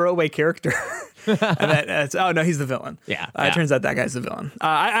random throwaway character. Oh, no, he's the villain. Yeah. It turns out that guy's the villain.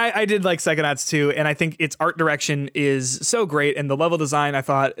 I did like Psychonauts 2, and I think its art direction is so great, and the level design, I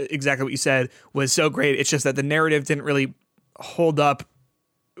thought exactly what you said, was so great. It's just that the narrative didn't really hold up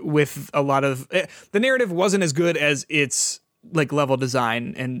with a lot of... the narrative wasn't as good as its like level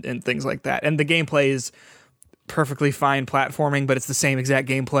design and things like that. And the gameplay is perfectly fine platforming, but it's the same exact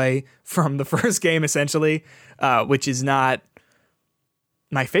gameplay from the first game, essentially, which is not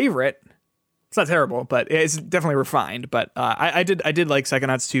my favorite. It's not terrible, but it's definitely refined. But I did like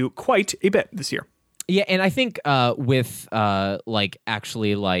Psychonauts 2 quite a bit this year. Yeah, and I think with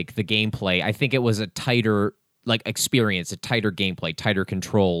actually the gameplay, I think it was a tighter experience, a tighter gameplay, tighter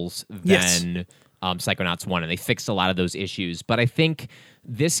controls than Psychonauts 1, and they fixed a lot of those issues. But I think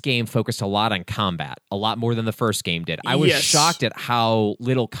this game focused a lot on combat, a lot more than the first game did. I was Yes. shocked at how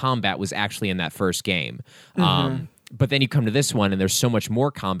little combat was actually in that first game. But then you come to this one and there's so much more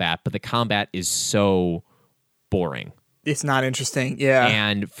combat, but the combat is so boring. It's not interesting. Yeah.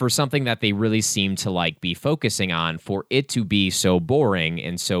 And for something that they really seem to like be focusing on, for it to be so boring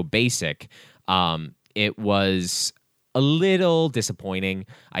and so basic, it was a little disappointing,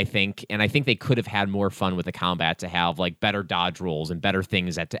 I think. And I think they could have had more fun with the combat to have like better dodge rolls and better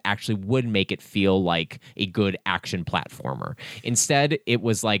things that to actually would make it feel like a good action platformer. Instead, it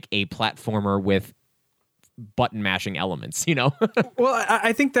was like a platformer with button mashing elements, you know? Well,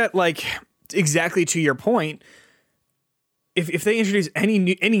 I think that, like, exactly to your point, if they introduce any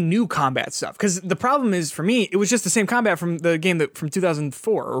new combat stuff, because the problem is, for me, it was just the same combat from the game that from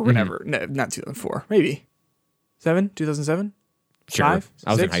 2004 or whatever. No, not 2004, maybe 2007, Sure. 5,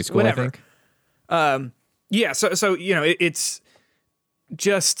 I was in 6, high school, whatever. I think. Yeah, so you know, it's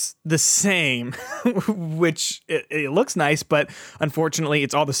just the same, which it looks nice, but unfortunately,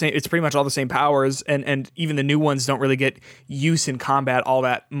 it's all the same. It's pretty much all the same powers, and even the new ones don't really get use in combat all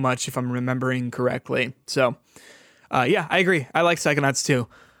that much, if I'm remembering correctly. So, yeah, I agree. I like Psychonauts too.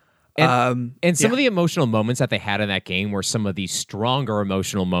 And some of the emotional moments that they had in that game were some of the stronger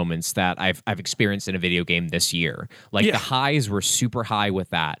emotional moments that I've experienced in a video game this year. Like the highs were super high with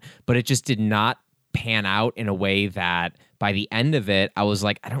that, but it just did not pan out in a way that by the end of it, I was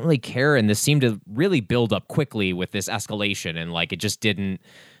like, I don't really care. And this seemed to really build up quickly with this escalation, and like it just didn't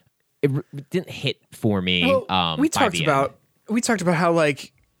hit for me. Well, we talked about how,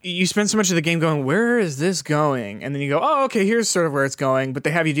 like, you spend so much of the game going, where is this going? And then you go, oh, okay, here's sort of where it's going. But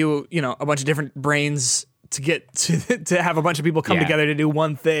they have you do, you know, a bunch of different brains to get to have a bunch of people come together to do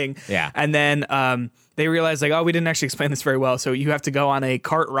one thing. Yeah. And then they realize, like, oh, we didn't actually explain this very well. So you have to go on a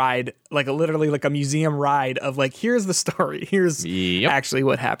cart ride, like literally like a museum ride of like, here's the story. Here's actually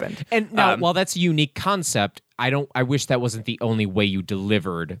what happened. And now, while that's a unique concept, I wish that wasn't the only way you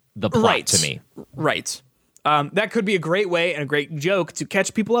delivered the plot to me. Right. That could be a great way and a great joke to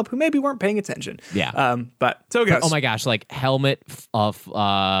catch people up who maybe weren't paying attention. Yeah. But so it goes. Oh my gosh, like Helmet of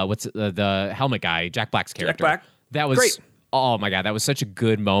what's the Helmet guy, Jack Black's character. Jack Black. That was great. Oh my god, that was such a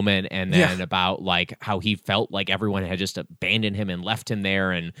good moment. And then about like how he felt like everyone had just abandoned him and left him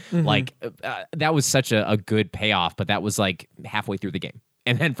there, and like that was such a good payoff. But that was like halfway through the game,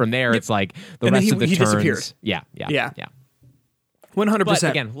 and then from there it's like the rest of the he turns. disappeared. Yeah. 100%. But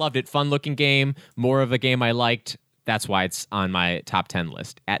again, loved it. Fun looking game. More of a game I liked. That's why it's on my top 10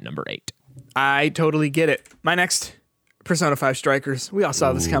 list at number 8. I totally get it. My next, Persona 5 Strikers. We all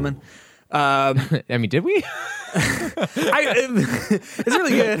saw this coming. I mean, did we? It's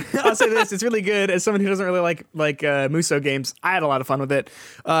really good. I'll say this: it's really good. As someone who doesn't really like Musou games, I had a lot of fun with it.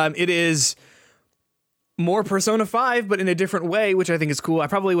 It is more Persona 5, but in a different way, which I think is cool. I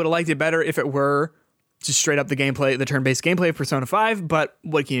probably would have liked it better if it were just straight up the gameplay, the turn-based gameplay of Persona 5, but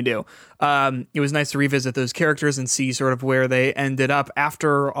what can you do? It was nice to revisit those characters and see sort of where they ended up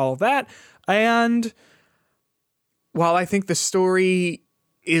after all of that. And while I think the story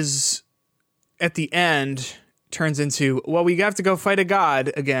is, at the end, turns into, well, we have to go fight a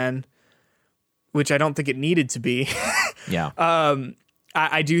god again, which I don't think it needed to be. Yeah.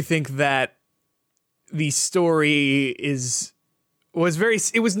 I do think that the story was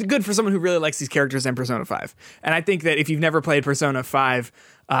good for someone who really likes these characters in Persona 5. And I think that if you've never played Persona 5,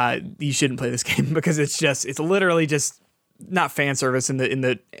 you shouldn't play this game because it's literally just not fan service in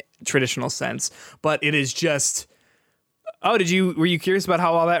the traditional sense, but it is just, were you curious about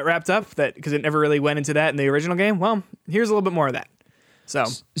how all that wrapped up? That because it never really went into that in the original game? Well, here's a little bit more of that.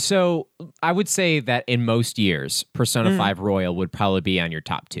 So I would say that in most years, Persona 5 Royal would probably be on your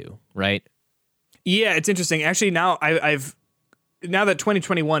top 2, right? Yeah, it's interesting. Actually, now now that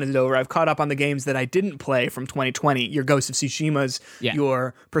 2021 is over, I've caught up on the games that I didn't play from 2020. Your Ghost of Tsushima's,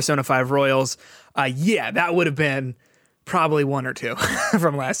 your Persona 5 Royals. That would have been probably 1 or 2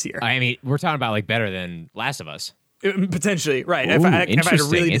 from last year. I mean, we're talking about like better than Last of Us. Potentially, right. Ooh, if I had to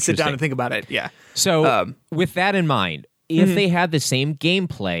really interesting. sit down and think about it, yeah. So with that in mind, if they had the same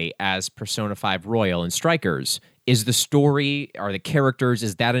gameplay as Persona 5 Royal and Strikers, is the story or the characters,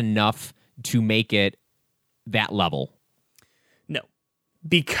 is that enough to make it that level? No,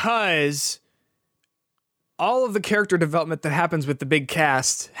 because all of the character development that happens with the big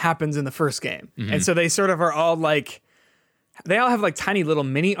cast happens in the first game. And so they sort of are all like, they all have like tiny little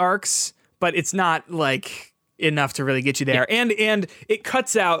mini arcs, but it's not like enough to really get you there. Yeah. And it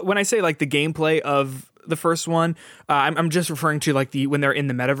cuts out, when I say like the gameplay of the first one, I'm just referring to like when they're in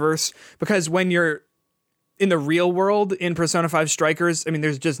the metaverse, because when you're in the real world in Persona 5 Strikers, I mean,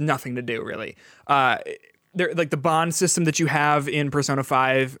 there's just nothing to do really. like the bond system that you have in Persona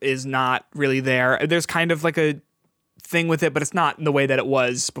 5 is not really there. There's kind of like a thing with it, but it's not in the way that it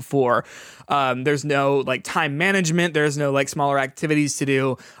was before. There's no like time management. There's no like smaller activities to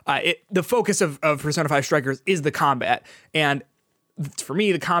do. The focus of Persona 5 Strikers is the combat. And for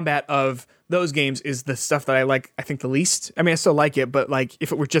me, the combat of those games is the stuff that I like, I think, the least. I mean, I still like it, but like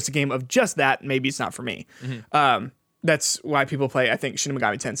if it were just a game of just that, maybe it's not for me. That's why people play, I think, Shin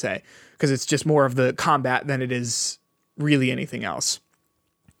Megami Tensei, because it's just more of the combat than it is really anything else.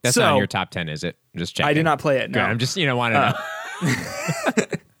 That's not in your top 10, is it? I'm just checking. I did not play it, no. Good. I'm just, want to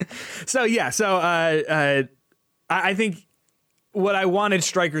know. So I think what I wanted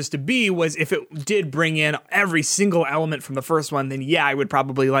Strikers to be was if it did bring in every single element from the first one, then yeah, I would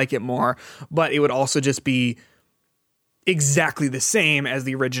probably like it more. But it would also just be exactly the same as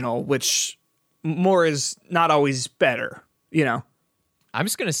the original, which more is not always better, I'm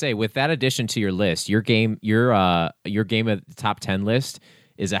just gonna say, with that addition to your list, your game of the top 10 list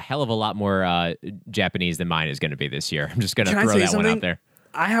is a hell of a lot more Japanese than mine is going to be this year. I'm just gonna throw that one out there.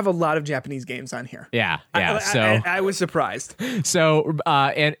 I have a lot of Japanese games on here. Yeah. I was surprised. So,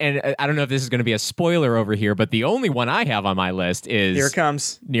 and I don't know if this is going to be a spoiler over here, but the only one I have on my list is Here it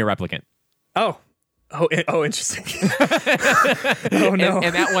comes. Nier Replicant. Oh, interesting. Oh no,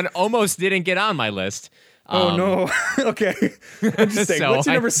 and that one almost didn't get on my list. Oh no. Okay. Interesting. So what's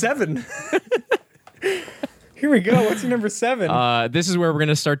your number 7? Here we go. What's your number 7? This is where we're going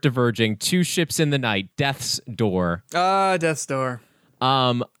to start diverging. Two Ships in the Night, Death's Door. Death's Door.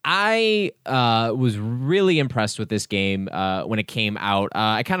 I was really impressed with this game when it came out.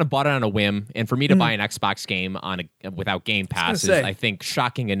 I kind of bought it on a whim, and for me to buy an Xbox game without Game Pass is, I think,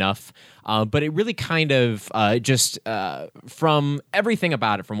 shocking enough. But it really kind of just from everything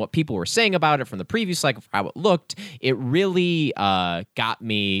about it, from what people were saying about it, from the preview cycle, how it looked, it really got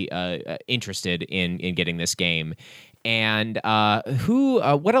me interested in getting this game. And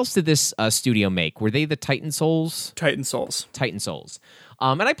what else did this studio make? Were they the Titan Souls? Titan Souls.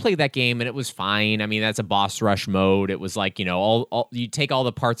 And I played that game and it was fine. I mean, that's a boss rush mode. It was like, all you take all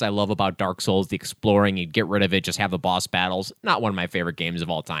the parts I love about Dark Souls, the exploring, you get rid of it, just have the boss battles. Not one of my favorite games of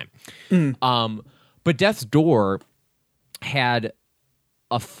all time. But Death's Door had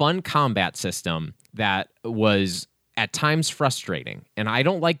a fun combat system that was at times frustrating, and I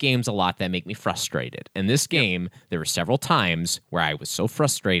don't like games a lot that make me frustrated. In this game, there were several times where I was so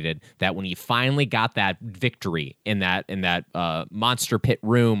frustrated that when you finally got that victory in that monster pit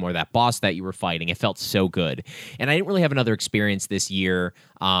room or that boss that you were fighting, it felt so good. And I didn't really have another experience this year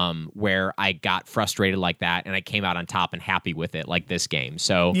where I got frustrated like that and I came out on top and happy with it like this game.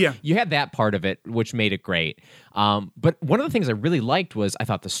 So you had that part of it, which made it great. But one of the things I really liked was I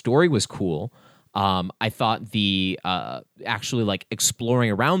thought the story was cool. I thought the actually like exploring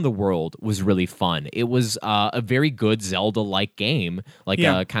around the world was really fun. It was a very good Zelda-like game, like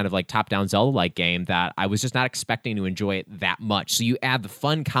a kind of like top-down Zelda-like game that I was just not expecting to enjoy it that much. So you add the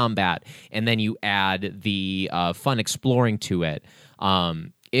fun combat and then you add the fun exploring to it.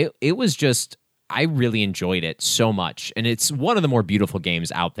 It was just, I really enjoyed it so much, and it's one of the more beautiful games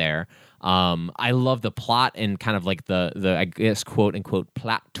out there. I love the plot and kind of like the I guess quote unquote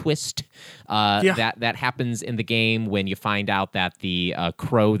plot twist that happens in the game when you find out that the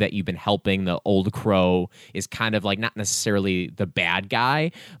crow that you've been helping, the old crow, is kind of like not necessarily the bad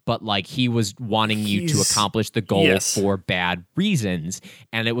guy, but like he was wanting you to accomplish the goal for bad reasons.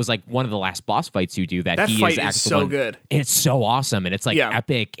 And it was like one of the last boss fights you do that he fight is so good. It's so awesome, and it's like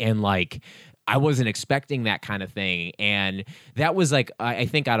epic, and like I wasn't expecting that kind of thing. And that was like, I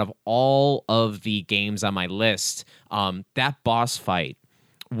think out of all of the games on my list, that boss fight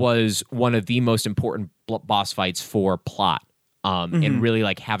was one of the most important boss fights for plot. And really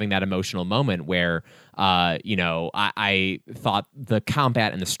like having that emotional moment where, I thought the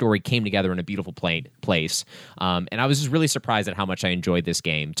combat and the story came together in a beautiful place. And I was just really surprised at how much I enjoyed this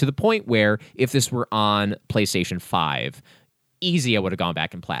game, to the point where if this were on PlayStation 5, easy, I would have gone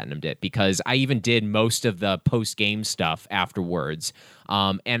back and platinumed it, because I even did most of the post-game stuff afterwards.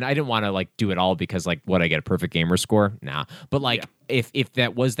 And I didn't want to like do it all because like, what, I get a perfect gamer score? Nah. But like if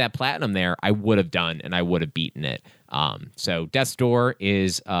that was that platinum there, I would have done, and I would have beaten it. So Death's Door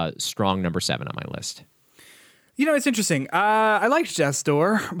is strong number 7 on my list. It's interesting. I liked Death's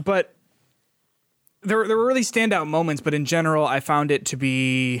Door, but there were really standout moments, but in general, I found it to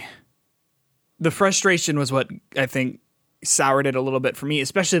be, the frustration was what I think soured it a little bit for me,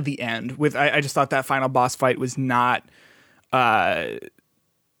 especially at the end. I just thought that final boss fight was not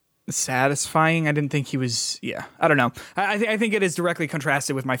satisfying. I didn't think he was. I don't know. I think it is directly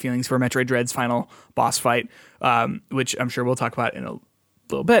contrasted with my feelings for Metroid Dread's final boss fight, which I'm sure we'll talk about in a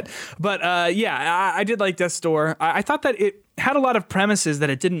little bit. But I did like Death's Door. I thought that it had a lot of premises that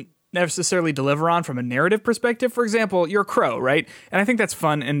it didn't necessarily deliver on from a narrative perspective. For example, you're a crow, right? And I think that's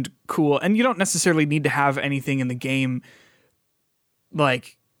fun and cool. And you don't necessarily need to have anything in the game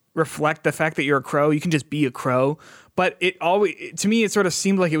like reflect the fact that you're a crow. You can just be a crow. But it always, to me, it sort of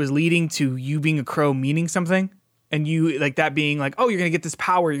seemed like it was leading to you being a crow meaning something. And you like that being like, oh, you're going to get this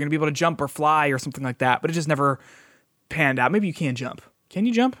power. You're going to be able to jump or fly or something like that. But it just never panned out. Maybe you can jump. Can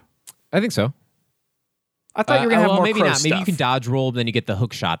you jump? I think so. I thought you were going to have more maybe crow not. stuff. Maybe you can dodge roll, then you get the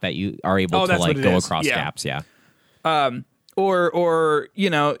hook shot that you are able to like go across gaps. Yeah. Or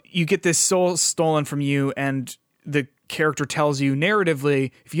you get this soul stolen from you, and the character tells you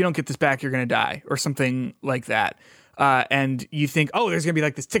narratively, if you don't get this back, you're going to die, or something like that. And you think, oh, there's going to be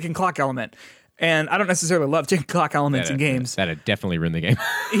like this ticking clock element. And I don't necessarily love ticking clock elements in games. That'd definitely ruin the game.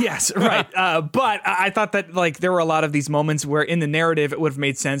 Yes, right. But I thought that like there were a lot of these moments where in the narrative it would have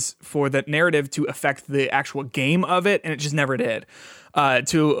made sense for the narrative to affect the actual game of it, and it just never did.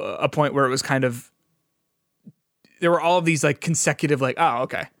 To a point where it was kind of, there were all of these like consecutive like, oh,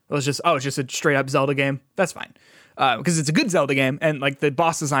 okay, it's just a straight up Zelda game. That's fine, because it's a good Zelda game, and like the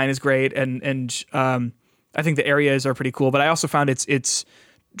boss design is great, and I think the areas are pretty cool. But I also found its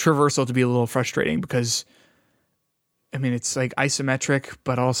traversal to be a little frustrating because, I mean, it's like isometric,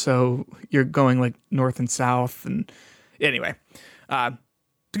 but also you're going like north and south. And anyway, it's a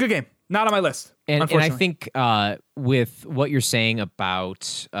good game. Not on my list. And I think with what you're saying about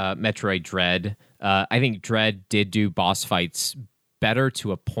Metroid Dread, I think Dread did do boss fights better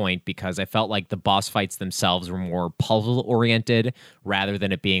to a point, because I felt like the boss fights themselves were more puzzle oriented rather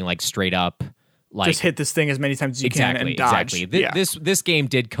than it being like straight up. Like, just hit this thing as many times as you can and dodge. Exactly. This game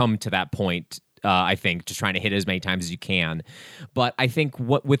did come to that point, I think, just trying to hit it as many times as you can. But I think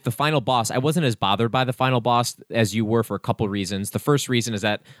with the final boss, I wasn't as bothered by the final boss as you were for a couple reasons. The first reason is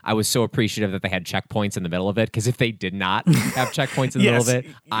that I was so appreciative that they had checkpoints in the middle of it, because if they did not have checkpoints in the middle of it,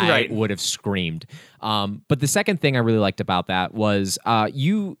 I would have screamed. But the second thing I really liked about that was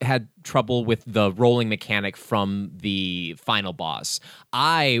you had trouble with the rolling mechanic from the final boss.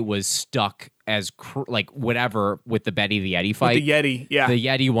 I was stuck as whatever with the Betty the Yeti fight. With the Yeti, yeah. The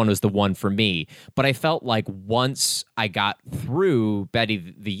Yeti one was the one for me. But I felt like once I got through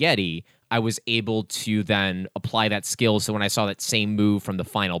Betty the Yeti, I was able to then apply that skill. So when I saw that same move from the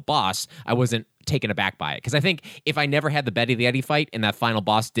final boss, I wasn't taken aback by it. Because I think if I never had the Betty the Yeti fight and that final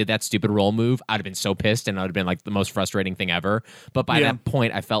boss did that stupid roll move, I'd have been so pissed, and it would have been like the most frustrating thing ever. But by that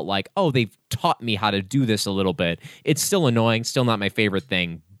point, I felt like, oh, they've taught me how to do this a little bit. It's still annoying, still not my favorite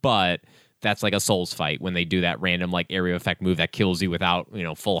thing, but that's like a Souls fight when they do that random like area effect move that kills you without,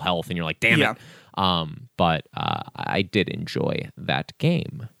 full health, and you're like, damn it. But I did enjoy that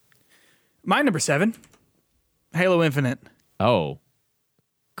game. My number 7, Halo Infinite. Oh,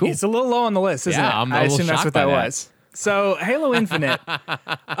 cool. It's a little low on the list, isn't it? I assume that's what that was. So Halo Infinite,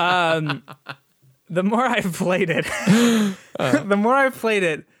 the more I've played it,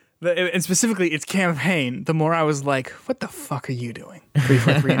 and specifically its campaign, the more I was like, what the fuck are you doing?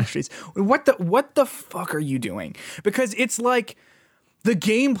 343 Industries. What the fuck are you doing? Because it's like the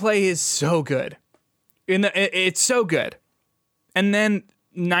gameplay is so good. It's so good. And then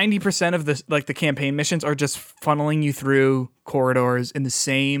 90% of the campaign missions are just funneling you through corridors in the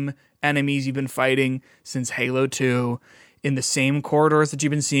same enemies you've been fighting since Halo 2, in the same corridors that you've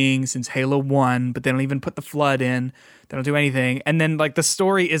been seeing since Halo 1, but they don't even put the flood in. They don't do anything. And then like the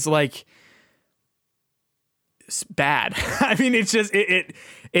story is like it's bad. I mean, it's just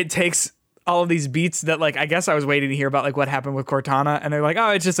it takes all of these beats that like I guess I was waiting to hear about like what happened with Cortana, and they're like,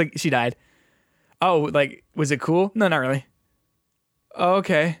 oh, it's just like she died. Oh, like was it cool? No, not really. Oh,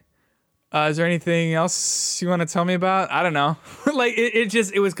 okay. Is there anything else you want to tell me about? I don't know. Like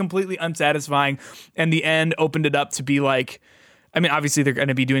it was completely unsatisfying, and the end opened it up to be like, I mean, obviously they're going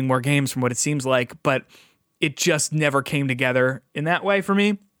to be doing more games from what it seems like, but it just never came together in that way for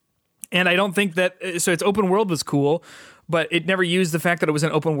me. And I don't think that, so its open world was cool, but it never used the fact that it was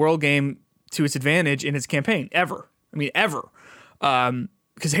an open world game to its advantage in its campaign, ever. I mean, ever.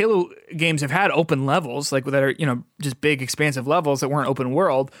 Because Halo games have had open levels, like that are, just big, expansive levels that weren't open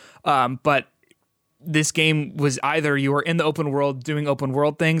world. But this game was either you were in the open world doing open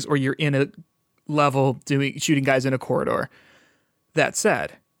world things, or you're in a level shooting guys in a corridor. That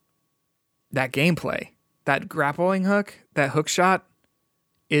said, that gameplay, that grappling hook, that hook shot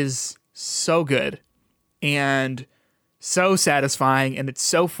is so good and so satisfying, and it's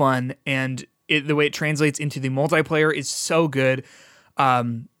so fun, and the way it translates into the multiplayer is so good.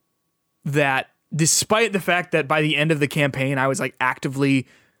 That despite the fact that by the end of the campaign, I was like actively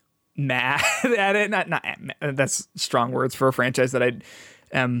mad at it, not that's strong words for a franchise that I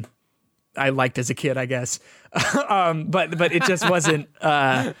I liked as a kid, I guess. But it just wasn't.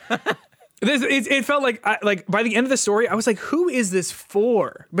 It felt like by the end of the story, I was like, who is this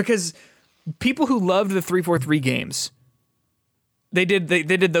for? Because people who loved the 343 games, they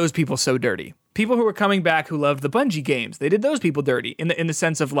did those people so dirty. People who were coming back who loved the Bungie games, they did those people dirty in the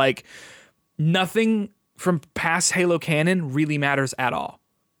sense of like nothing from past Halo canon really matters at all.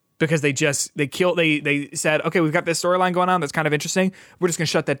 Because they said, okay, we've got this storyline going on that's kind of interesting. We're just gonna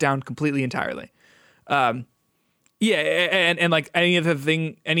shut that down completely entirely. And like any of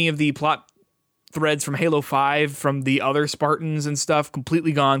the plot threads from Halo 5, from the other Spartans and stuff,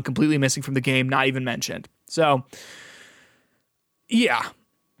 completely gone, completely missing from the game, not even mentioned. So, yeah.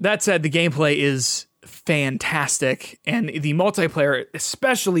 That said, the gameplay is fantastic, and the multiplayer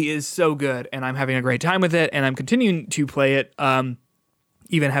especially is so good, and I'm having a great time with it, and I'm continuing to play it,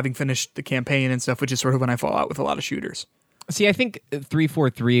 even having finished the campaign and stuff, which is sort of when I fall out with a lot of shooters. See, I think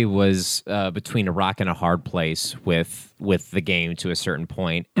 343 was between a rock and a hard place with the game to a certain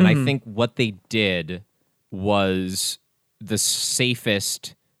point. And I think what they did was the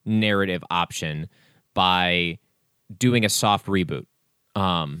safest narrative option by doing a soft reboot.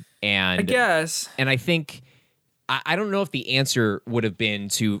 And I guess. And I think, I don't know if the answer would have been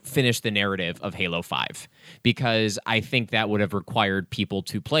to finish the narrative of Halo 5, because I think that would have required people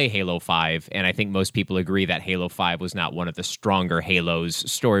to play Halo 5, and I think most people agree that Halo 5 was not one of the stronger Halos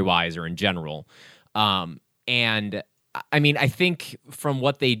story-wise or in general. And I mean, I think from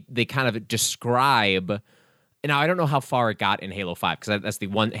what they kind of describe, now I don't know how far it got in Halo 5, because that's the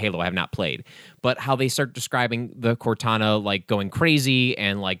one Halo I have not played, but how they start describing the Cortana like going crazy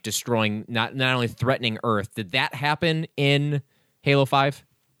and like destroying, not only threatening Earth. Did that happen in Halo 5?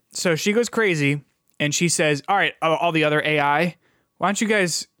 So she goes crazy and she says, all right, all the other AI, why don't you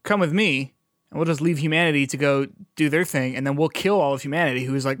guys come with me and we'll just leave humanity to go do their thing, and then we'll kill all of humanity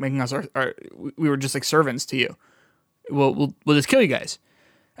who is like making us we were just like servants to you. We'll just kill you guys.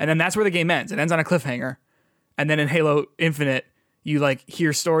 And then that's where the game ends. It ends on a cliffhanger. And then in Halo Infinite, you like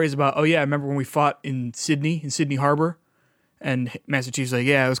hear stories about, oh yeah, remember when we fought in Sydney Harbor? And Master Chief's like,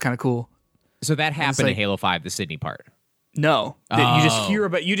 yeah, it was kind of cool. So that happened like, in Halo 5, the Sydney part. No,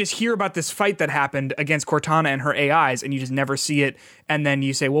 you just hear about this fight that happened against Cortana and her AIs, and you just never see it. And then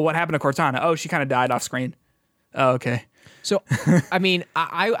you say, well, what happened to Cortana? Oh, she kind of died off screen. Oh, okay. So, I mean,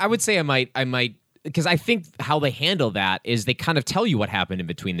 I would say I might. Because I think how they handle that is they kind of tell you what happened in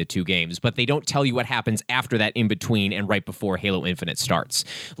between the two games, but they don't tell you what happens after that in between and right before Halo Infinite starts.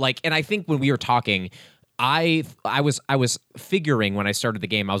 Like, and I think when we were talking, I was figuring when I started the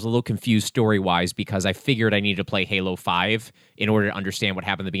game, I was a little confused story-wise because I figured I needed to play Halo 5 in order to understand what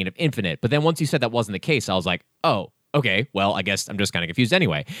happened at the beginning of Infinite. But then once you said that wasn't the case, I was like, oh, okay, well, I guess I'm just kind of confused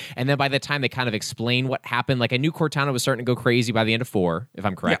anyway. And then by the time they kind of explain what happened, like I knew Cortana was starting to go crazy by the end of 4, if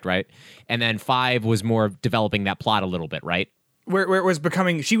I'm correct, right? And then 5 was more of developing that plot a little bit, right? Where it was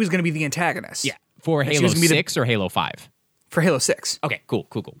becoming, she was going to be the antagonist. Yeah. For Halo 6 or Halo 5? For Halo 6. Okay, cool.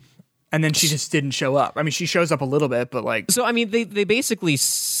 And then she just didn't show up. I mean, she shows up a little bit, but like... So, I mean, they basically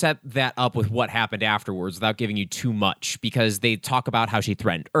set that up with what happened afterwards without giving you too much, because they talk about how she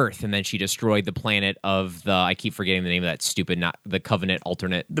threatened Earth, and then she destroyed the planet of the... I keep forgetting the name of that stupid... Not the Covenant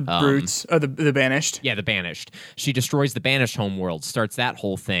alternate... The Brutes. The Banished. Yeah, the Banished. She destroys the Banished homeworld, starts that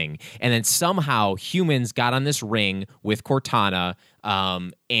whole thing, and then somehow humans got on this ring with Cortana,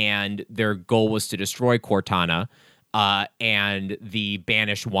 and their goal was to destroy Cortana. And the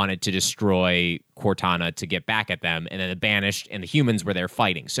Banished wanted to destroy Cortana to get back at them, and then the Banished and the humans were there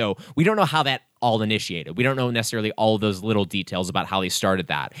fighting. So we don't know how that all initiated. We don't know necessarily all of those little details about how they started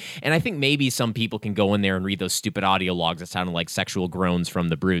that. And I think maybe some people can go in there and read those stupid audio logs that sounded like sexual groans from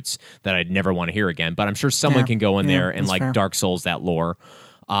the Brutes that I'd never want to hear again. But I'm sure someone can go in there and like fair. Dark Souls that lore.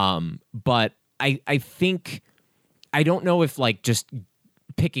 But I think, I don't know if like just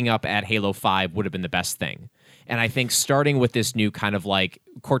picking up at Halo 5 would have been the best thing. And I think starting with this new kind of like,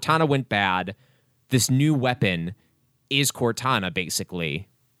 Cortana went bad, this new weapon is Cortana, basically,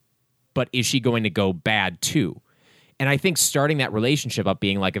 but is she going to go bad too? And I think starting that relationship up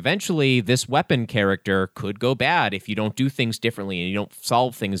being like, eventually this weapon character could go bad if you don't do things differently and you don't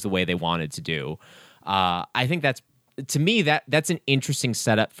solve things the way they wanted to do. I think that's, to me, that's an interesting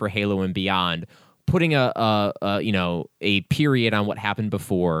setup for Halo and Beyond, putting a period on what happened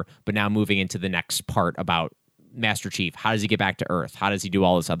before, but now moving into the next part about Master Chief. How does he get back to Earth? How does he do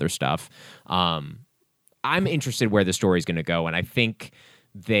all this other stuff? I'm interested where the story is going to go, and I think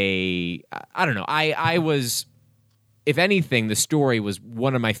I don't know. I was, if anything, the story was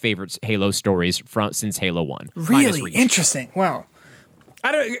one of my favorite Halo stories since Halo 1. Really? Interesting. Wow.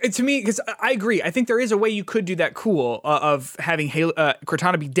 I don't. To me, because I agree. I think there is a way you could do that cool of having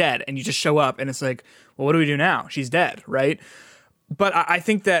Cortana be dead, and you just show up, and it's like, well, what do we do now? She's dead, right? But I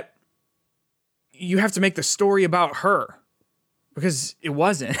think that you have to make the story about her, because it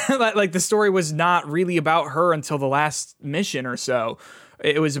wasn't. Like the story was not really about her until the last mission or so.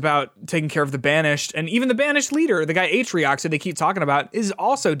 It was about taking care of the Banished, and even the Banished leader, the guy Atriox that they keep talking about, is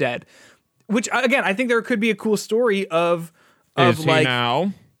also dead. Which again, I think there could be a cool story of Is like he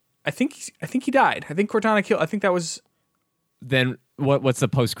now? I think he died. I think Cortana killed. I think that was. Then what's the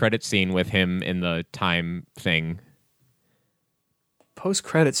post-credit scene with him in the time thing?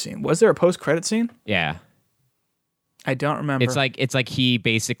 Post-credit scene. Was there a post-credit scene? Yeah. I don't remember. It's like he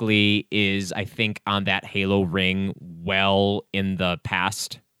basically is, I think, on that Halo ring well in the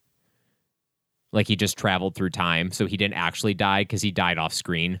past. Like he just traveled through time, so he didn't actually die because he died off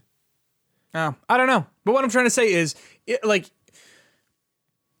screen. Oh, I don't know. But what I'm trying to say is,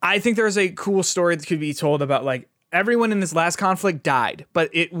 I think there's a cool story that could be told about like everyone in this last conflict died,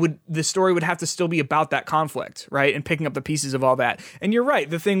 but the story would have to still be about that conflict, right? And picking up the pieces of all that. And you're right.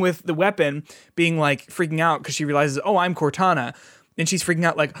 The thing with the weapon being like freaking out because she realizes, oh, I'm Cortana. And she's freaking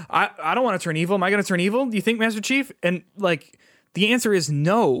out like, I don't want to turn evil. Am I going to turn evil? Do you think, Master Chief? And like, the answer is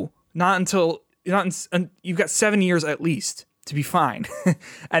no, not until you've got 7 years at least to be fine.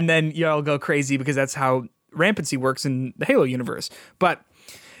 And then you'll go crazy because that's how rampancy works in the Halo universe. But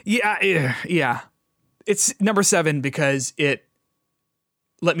yeah. It's number 7 because it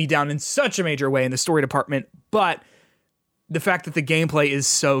let me down in such a major way in the story department. But the fact that the gameplay is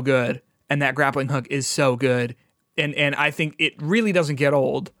so good and that grappling hook is so good, and I think it really doesn't get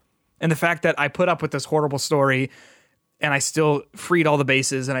old. And the fact that I put up with this horrible story and I still freed all the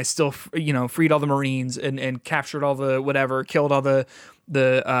bases and I still, freed all the Marines and captured all the whatever, killed all the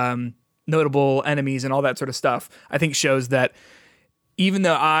notable enemies and all that sort of stuff, I think shows that even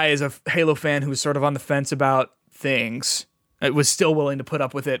though I, as a Halo fan who was sort of on the fence about things, I was still willing to put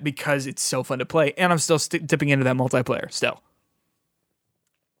up with it because it's so fun to play, and I'm still dipping into that multiplayer still.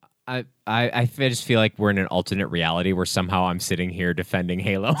 I just feel like we're in an alternate reality where somehow I'm sitting here defending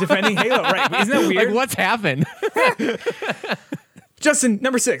Halo. Defending Halo, right? Isn't that weird? Like, what's happened? Justin,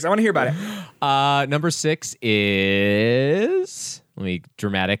 number 6. I want to hear about it. Number 6 is... Let me...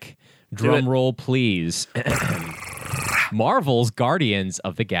 Dramatic. Drum roll, please. Marvel's Guardians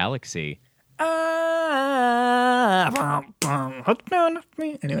of the Galaxy.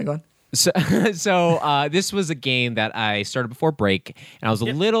 Anyway, go on. So this was a game that I started before break, and I was a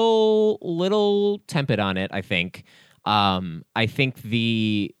little tepid on it, I think. I think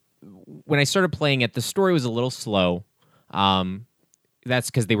when I started playing it, the story was a little slow. That's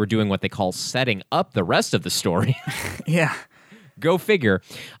because they were doing what they call setting up the rest of the story. Yeah. Go figure.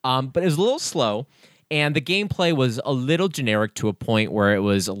 But it was a little slow, and the gameplay was a little generic to a point where it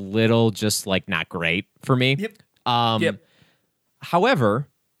was a little just like not great for me. Yep. However,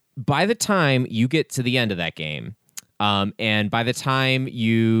 by the time you get to the end of that game, and by the time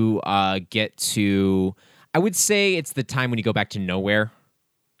you get to, I would say it's the time when you go back to nowhere,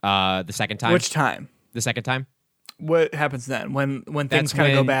 the second time. Which time? The second time. What happens then? When things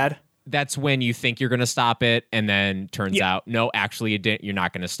kind of go bad? That's when you think you're going to stop it, and then turns out, no, actually, you're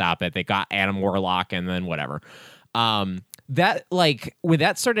not going to stop it. They got Adam Warlock, and then whatever. When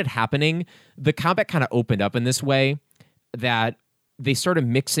that started happening, the combat kind of opened up in this way that they started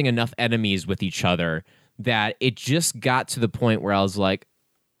mixing enough enemies with each other that it just got to the point where I was like,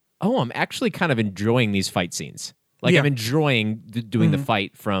 oh, I'm actually kind of enjoying these fight scenes. Like, I'm enjoying doing the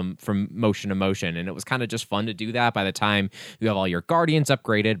fight from motion to motion, and it was kind of just fun to do that. By the time you have all your Guardians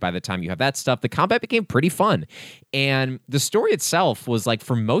upgraded, by the time you have that stuff, the combat became pretty fun. And the story itself was like,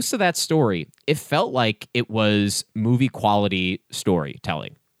 for most of that story, it felt like it was movie quality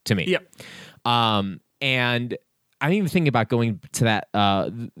storytelling to me. Yep. And I'm even thinking about going to that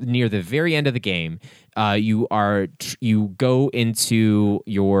near the very end of the game. You go into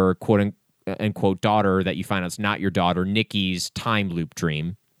your quote unquote daughter that you find out's not your daughter, Nikki's time loop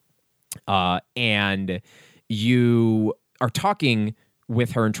dream, and you are talking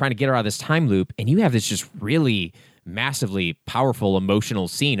with her and trying to get her out of this time loop, and you have this just really massively powerful emotional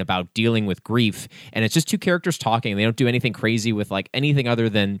scene about dealing with grief, and it's just two characters talking. They don't do anything crazy with like anything other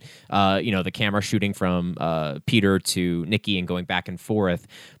than the camera shooting from Peter to Nikki and going back and forth.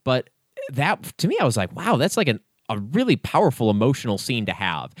 But that, to me, I was like, wow, that's like a really powerful emotional scene to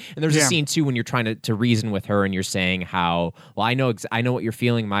have. And there's a scene too when you're trying to reason with her and you're saying how, well, I know what you're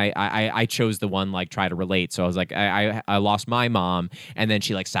feeling. I chose the one, like, try to relate. So I was like, I lost my mom, and then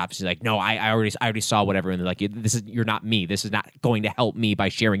she like stops. She's like, no, I already saw whatever. And they're like, you're not me. This is not going to help me by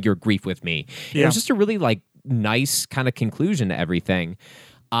sharing your grief with me. Yeah. It was just a really like nice kind of conclusion to everything.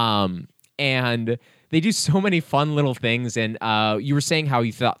 And they do so many fun little things. And you were saying how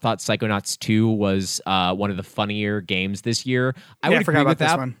you thought Psychonauts 2 was one of the funnier games this year. I would agree with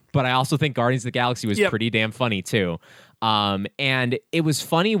that, but I also think Guardians of the Galaxy was pretty damn funny too. And it was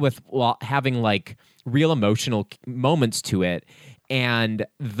funny with having like real emotional moments to it. And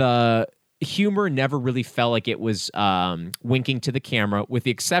the humor never really felt like it was winking to the camera, with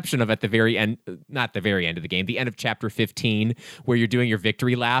the exception of at the very end, not the very end of the game, the end of chapter 15, where you're doing your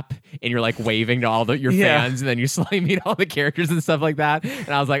victory lap and you're like waving to all your fans, and then you slowly meet all the characters and stuff like that. And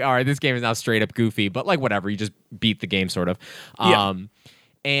I was like, all right, this game is now straight up goofy, but like whatever, you just beat the game sort of.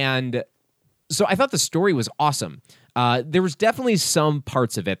 And so I thought the story was awesome. There was definitely some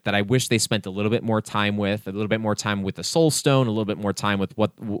parts of it that I wish they spent a little bit more time with, a little bit more time with the Soul Stone, a little bit more time with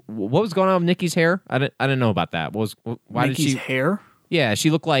what was going on with Nikki's hair. I didn't know about that. Why Nikki's did she hair? Yeah, she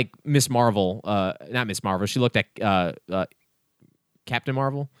looked like Miss Marvel. Not Miss Marvel. She looked like Captain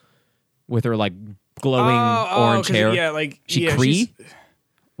Marvel with her like glowing orange hair. Yeah, like she Kree.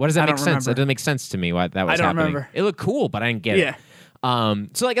 What does that make sense? Remember. That doesn't make sense to me. Why that was I don't happening. remember. It looked cool, but I didn't get it.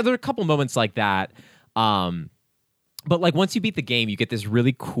 So like there were a couple moments like that. But like once you beat the game, you get this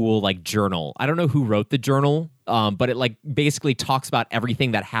really cool like journal. I don't know who wrote the journal, but it like basically talks about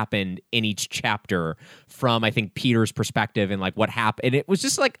everything that happened in each chapter from I think Peter's perspective and like what happened. And it was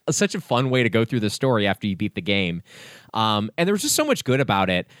just like such a fun way to go through the story after you beat the game. And there was just so much good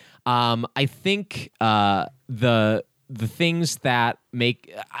about it. I think the things that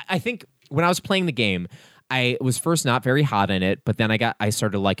make I think when I was playing the game, I was first not very hot in it, but then I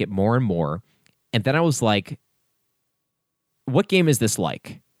started to like it more and more. And then I was like, what game is this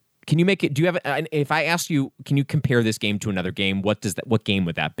like? Can you make it? Do you have? If I asked you, can you compare this game to another game? What game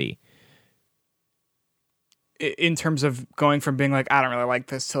would that be? In terms of going from being like, I don't really like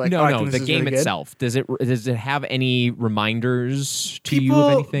this to like, no, the game really itself. Does it have any reminders to you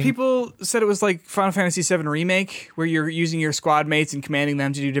of anything? People said it was like Final Fantasy VII Remake, where you're using your squad mates and commanding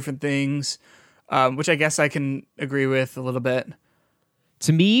them to do different things, which I guess I can agree with a little bit.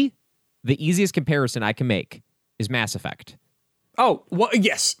 To me, the easiest comparison I can make is Mass Effect. Oh, well,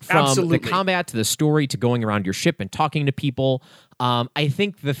 yes, From absolutely. the combat to the story to going around your ship and talking to people. I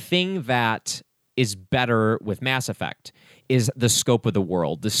think the thing that is better with Mass Effect is the scope of the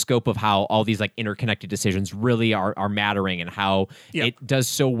world, the scope of how all these like interconnected decisions really are mattering, and how it does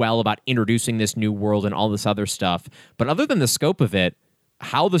so well about introducing this new world and all this other stuff. But other than the scope of it,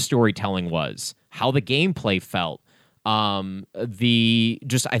 how the storytelling was, how the gameplay felt, the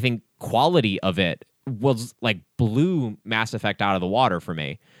just I think quality of it was like blew Mass Effect out of the water for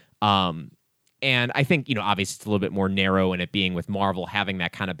me. And I think, obviously it's a little bit more narrow in it being with Marvel having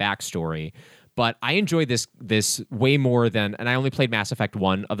that kind of backstory, but I enjoyed this way more than, and I only played Mass Effect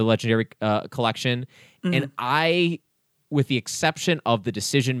 1 of the Legendary Collection. And I, with the exception of the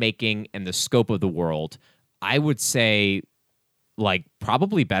decision-making and the scope of the world, I would say like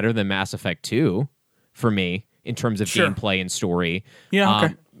probably better than Mass Effect 2 for me in terms of gameplay and story. Yeah,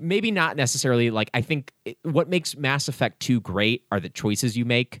 okay. Maybe not necessarily like I think what makes Mass Effect 2 great are the choices you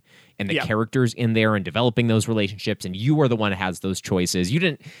make and the characters in there and developing those relationships, and you are the one who has those choices.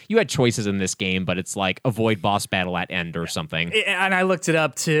 You had choices in this game, but it's like avoid boss battle at end or something. And I looked it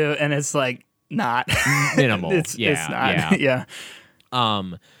up too, and it's like not minimal. It's not. Yeah.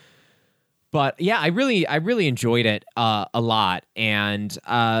 But yeah, I really enjoyed it a lot, and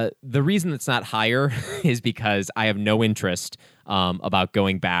the reason it's not higher is because I have no interest about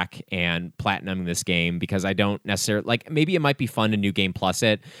going back and platinuming this game, because I don't necessarily like. Maybe it might be fun to New Game Plus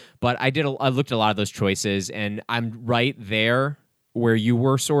it, but I looked at a lot of those choices, and I'm right there where you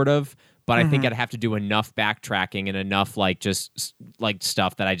were sort of. But I think I'd have to do enough backtracking and enough like just like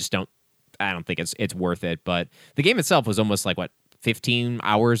stuff that I don't think it's worth it. But the game itself was almost like 15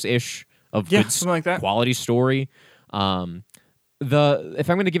 hours ish. Of good something like that. Quality story. If I'm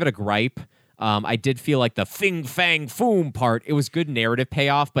going to give it a gripe, I did feel like the Fing Fang Foom part, it was good narrative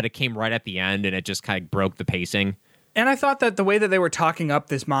payoff, but it came right at the end and it just kind of broke the pacing. And I thought that the way that they were talking up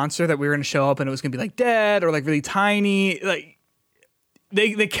this monster that we were going to show up and it was going to be like dead or like really tiny, like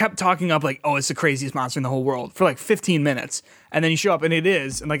they kept talking up like, oh, it's the craziest monster in the whole world for like 15 minutes. And then you show up and it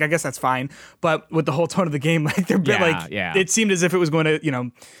is. And like, I guess that's fine. But with the whole tone of the game, like it seemed as if it was going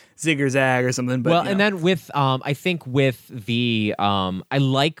to, zig or zag or something. But, and then with, I think with the, I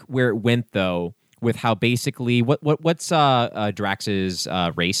like where it went though, with how basically, what's Drax's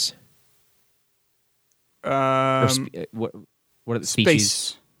race? What are the species?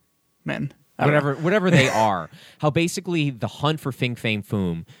 Space men. Whatever they are, how basically the hunt for Fing Fang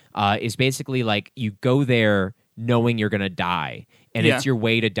Foom is basically like you go there knowing you're going to die, and it's your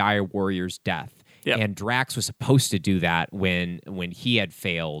way to die a warrior's death. Yep. And Drax was supposed to do that when he had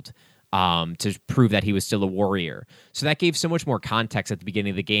failed. To prove that he was still a warrior. So that gave so much more context at the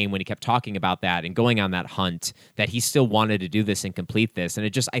beginning of the game when he kept talking about that and going on that hunt, that he still wanted to do this and complete this. And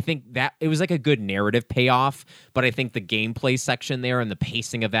I think that it was like a good narrative payoff, but I think the gameplay section there and the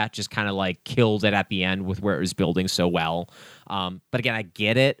pacing of that just kind of like killed it at the end with where it was building so well. But again, I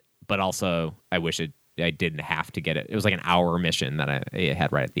get it, but also I wish I didn't have to get it. It was like an hour mission that I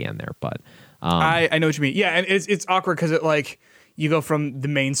had right at the end there. But I know what you mean. Yeah, and it's awkward because it like, you go from the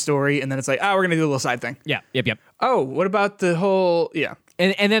main story, and then it's like, we're going to do a little side thing. Yeah, yep. Oh, what about the whole, yeah.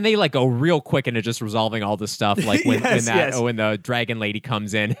 And then they like go real quick into just resolving all this stuff, like when the dragon lady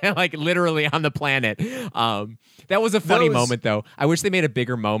comes in, like literally on the planet. That was a funny moment, though. I wish they made a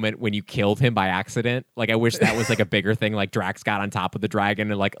bigger moment when you killed him by accident. Like I wish that was like a bigger thing. Like Drax got on top of the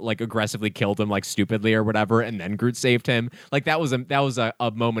dragon and like aggressively killed him like stupidly or whatever, and then Groot saved him. Like that was a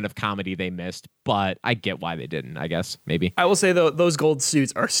moment of comedy they missed, but I get why they didn't. I guess maybe I will say though, those gold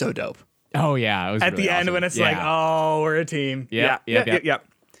suits are so dope. Oh yeah, it was at really the end awesome. when it's like, oh, we're a team. Yeah.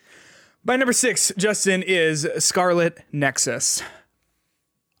 My number 6, Justin, is Scarlet Nexus.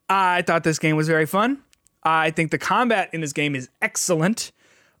 I thought this game was very fun. I think the combat in this game is excellent.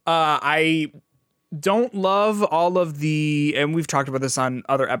 I don't love all of the, and we've talked about this on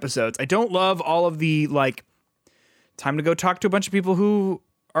other episodes, I don't love all of the like time to go talk to a bunch of people who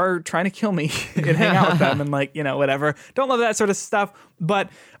are trying to kill me and hang out with them and like, whatever. Don't love that sort of stuff. But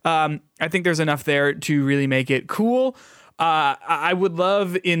I think there's enough there to really make it cool. I would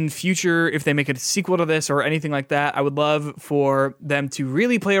love in future, if they make a sequel to this or anything like that, I would love for them to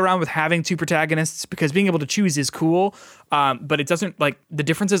really play around with having 2 protagonists, because being able to choose is cool. But it doesn't, like, the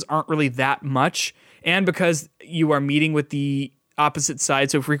differences aren't really that much. And because you are meeting with the opposite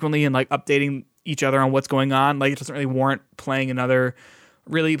side so frequently and like updating each other on what's going on, like it doesn't really warrant playing another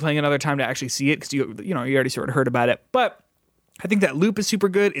time to actually see it, because you already sort of heard about it. But I think that loop is super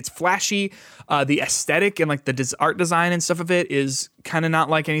good. It's flashy. The aesthetic and like the art design and stuff of it is kind of not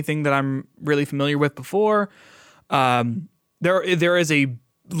like anything that I'm really familiar with before. There is a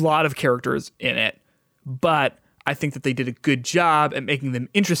lot of characters in it, but I think that they did a good job at making them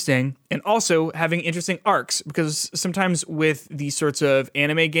interesting and also having interesting arcs, because sometimes with these sorts of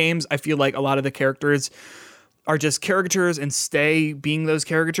anime games, I feel like a lot of the characters are just caricatures and stay being those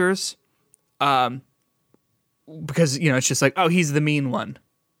caricatures. Because, it's just like, oh, he's the mean one.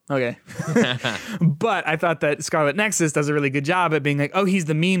 Okay. But I thought that Scarlet Nexus does a really good job at being like, oh, he's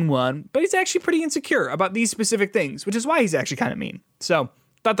the mean one, but he's actually pretty insecure about these specific things, which is why he's actually kind of mean. So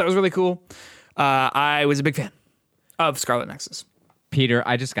thought that was really cool. I was a big fan of Scarlet Nexus. Peter,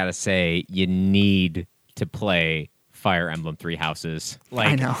 I just got to say, you need to play Fire Emblem Three Houses. Like,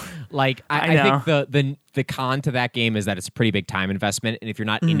 I know. Like, I think the con to that game is that it's a pretty big time investment, and if you're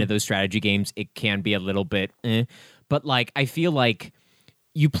not into those strategy games, it can be a little bit But, like, I feel like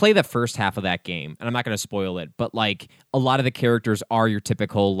you play the first half of that game, and I'm not going to spoil it, but, like, a lot of the characters are your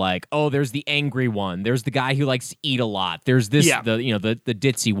typical, like, oh, there's the angry one. There's the guy who likes to eat a lot. There's this, the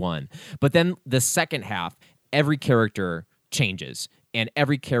ditzy one. But then the second half, every character changes. And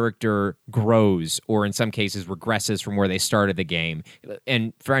every character grows, or in some cases regresses from where they started the game.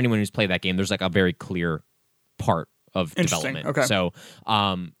 And for anyone who's played that game, there's like a very clear part of development. Okay. So,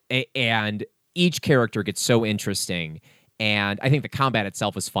 and each character gets so interesting. And I think the combat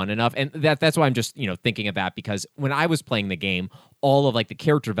itself is fun enough. And that's why I'm just, thinking of that, because when I was playing the game, all of like the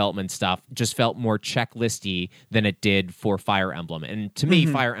character development stuff just felt more checklisty than it did for Fire Emblem. And to me,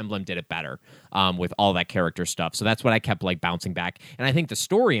 Fire Emblem did it better with all that character stuff. So that's what I kept like bouncing back. And I think the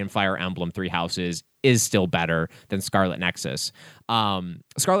story in Fire Emblem Three Houses is still better than Scarlet Nexus.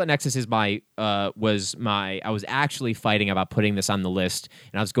 Scarlet Nexus is I was actually fighting about putting this on the list,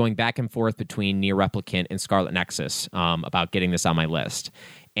 and I was going back and forth between Nier Replicant and Scarlet Nexus about getting this on my list.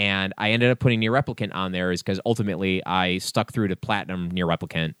 And I ended up putting Nier Replicant on there is because ultimately I stuck through to Platinum Nier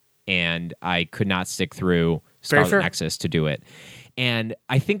Replicant, and I could not stick through Scarlet Nexus to do it. And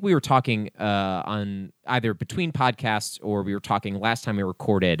I think we were talking on either between podcasts, or we were talking last time we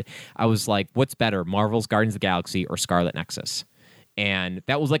recorded. I was like, what's better, Marvel's Guardians of the Galaxy or Scarlet Nexus? And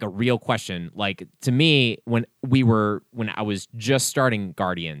that was like a real question. Like, to me, when I was just starting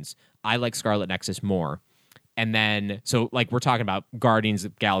Guardians, I like Scarlet Nexus more. And then, so like we're talking about Guardians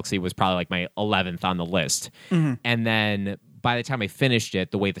of the Galaxy was probably like my 11th on the list. And then, by the time I finished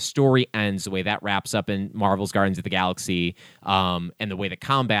it, the way the story ends, the way that wraps up in Marvel's Guardians of the Galaxy, and the way the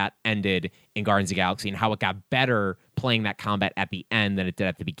combat ended in Guardians of the Galaxy, and how it got better playing that combat at the end than it did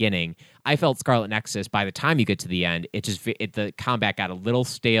at the beginning. I felt Scarlet Nexus, by the time you get to the end, the combat got a little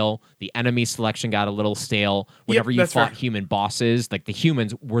stale. The enemy selection got a little stale. Whenever you fought human bosses, like the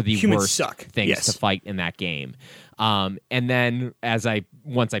humans were the worst things to fight in that game. And then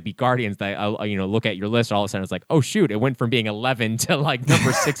once I beat Guardians, I look at your list, all of a sudden it's like, oh shoot, it went from being 11 to like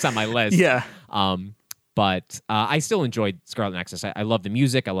number 6 on my list. Yeah. But I still enjoyed Scarlet Nexus. I love the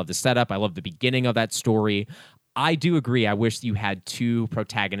music. I love the setup. I love the beginning of that story. I do agree. I wish you had 2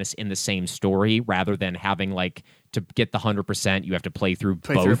 protagonists in the same story rather than having like to get the 100%. You have to play through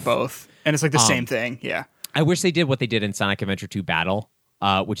both. And it's like the same thing. Yeah. I wish they did what they did in Sonic Adventure 2 Battle,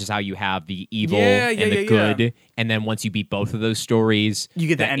 which is how you have the evil and the good. And then once you beat both of those stories, you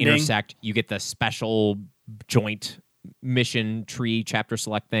get the ending. Intersect, you get the special joint mission tree chapter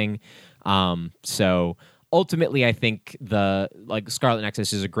select thing. So ultimately, I think the Scarlet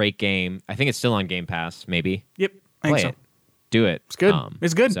Nexus is a great game. I think it's still on Game Pass, maybe. Yep, I think so. It. Do it. It's good.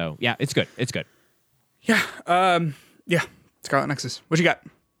 It's good. So yeah, it's good. It's good. Yeah. Yeah. Scarlet Nexus. What you got?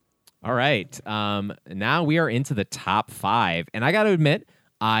 All right. Now we are into the top 5, and I got to admit,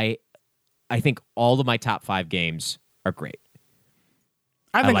 I think all of my top 5 games are great.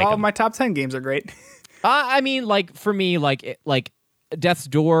 I think all of my top 10 games are great. I mean, like for me, like Death's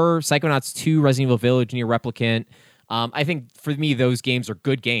Door, Psychonauts 2, Resident Evil Village, Nier Replicant. I think for me, those games are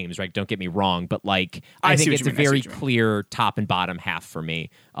good games, right? Don't get me wrong, but like I think it's a very clear top and bottom half for me.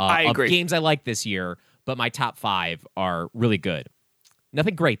 I agree. Of games I like this year, but my top 5 are really good.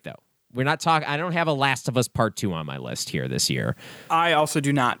 Nothing great though. We're not talking. I don't have a Last of Us Part 2 on my list here this year. I also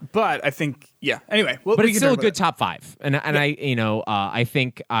do not, but I think Anyway, but it's still a good top 5, and I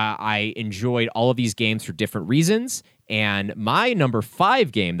think I enjoyed all of these games for different reasons. And my number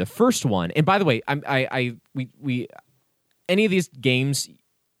 5 game, the first one, and by the way, we any of these games,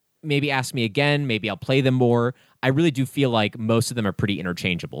 maybe ask me again, maybe I'll play them more. I really do feel like most of them are pretty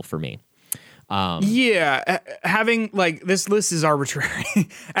interchangeable for me. Having like this list is arbitrary,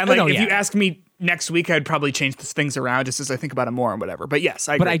 and if you ask me next week, I'd probably change things around just as I think about it more and whatever. But yes,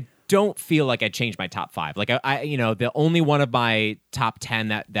 I agree. But I don't feel like I changed my top 5. Like I the only one of my top 10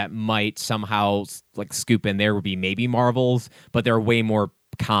 that might somehow like scoop in there would be maybe Marvel's, but there are way more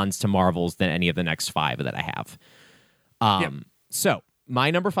cons to Marvel's than any of the next 5 that I have. So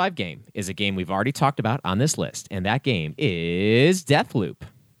my number 5 game is a game we've already talked about on this list, and that game is Deathloop.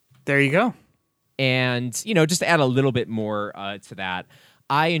 There you go. And, just to add a little bit more to that,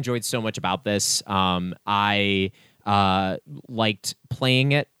 I enjoyed so much about this. I liked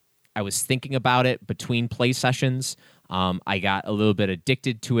playing it. I was thinking about it between play sessions. I got a little bit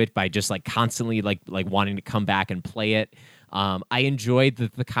addicted to it by just like constantly like wanting to come back and play it. I enjoyed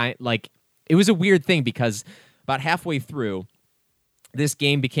the kind, like, it was a weird thing because about halfway through, this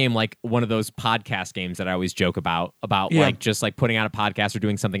game became like one of those podcast games that I always joke about like just like putting out a podcast or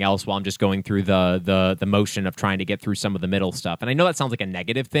doing something else while I'm just going through the motion of trying to get through some of the middle stuff. And I know that sounds like a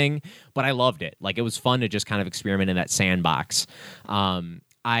negative thing, but I loved it. Like it was fun to just kind of experiment in that sandbox.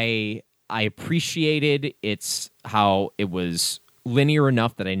 I appreciated how it was linear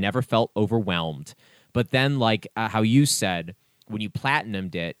enough that I never felt overwhelmed. But then like how you said, when you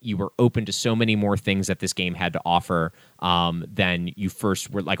platinumed it, you were open to so many more things that this game had to offer than you first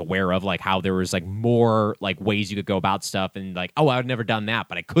were like aware of, like how there was like more like ways you could go about stuff and like, oh, I would never done that,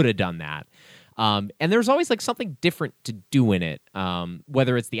 but I could have done that. And there's always like something different to do in it,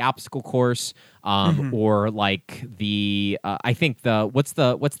 whether it's the obstacle course or like the I think what's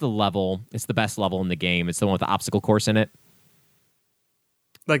the level? It's the best level in the game. It's the one with the obstacle course in it,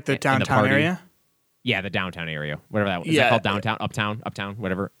 like the downtown area. Yeah, the downtown area, whatever that was. Is that called downtown, uptown,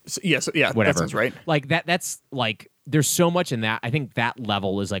 whatever? Whatever. That sounds right. Like that's like, there's so much in that. I think that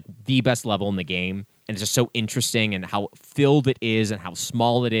level is like the best level in the game, and it's just so interesting and how filled it is and how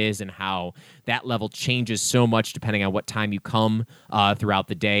small it is and how that level changes so much depending on what time you come throughout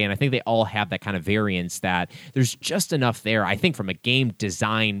the day. And I think they all have that kind of variance that there's just enough there. I think from a game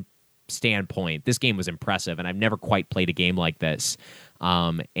design standpoint, this game was impressive, and I've never quite played a game like this.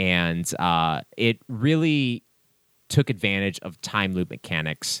 It really took advantage of time loop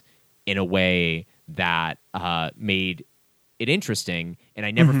mechanics in a way that made it interesting, and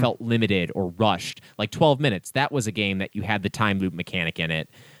I never felt limited or rushed. Like 12 minutes, that was a game that you had the time loop mechanic in it,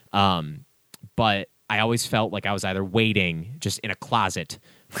 but I always felt like I was either waiting just in a closet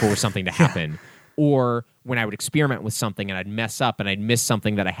for something to happen, or when I would experiment with something and I'd mess up and I'd miss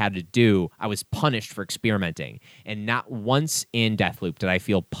something that I had to do, I was punished for experimenting. And not once in Deathloop did I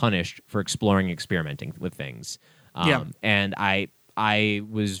feel punished for exploring and experimenting with things. And I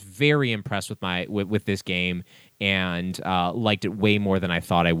was very impressed with this game and liked it way more than I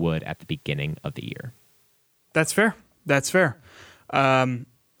thought I would at the beginning of the year. That's fair. I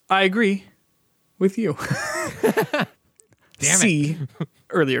agree with you. Damn C,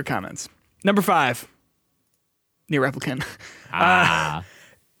 earlier comments. Number 5, Nier Replicant.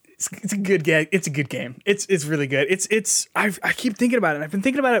 It's a good game. It's a good game. It's really good. I keep thinking about it. I've been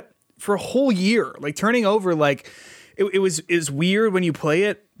thinking about it for a whole year. Like turning over, like it was weird when you play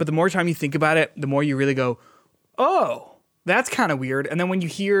it, but the more time you think about it, the more you really go, oh, that's kind of weird. And then when you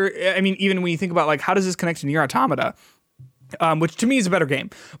hear, I mean, even when you think about like how does this connect to Nier Automata, which to me is a better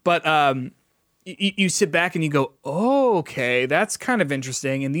game, but you sit back and you go, oh, okay, that's kind of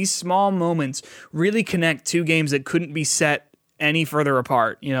interesting. And these small moments really connect two games that couldn't be set any further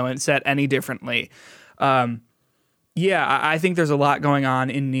apart, and set any differently. I think there's a lot going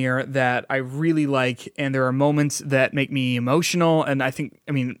on in Nier that I really like, and there are moments that make me emotional. And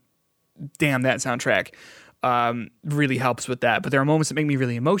damn, that soundtrack really helps with that. But there are moments that make me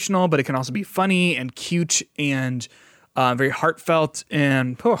really emotional, but it can also be funny and cute and very heartfelt,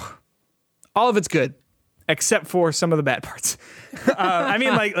 and all of it's good, except for some of the bad parts.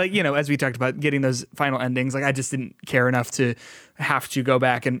 As we talked about, getting those final endings, like I just didn't care enough to have to go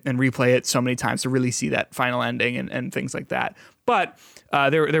back and replay it so many times to really see that final ending and things like that. But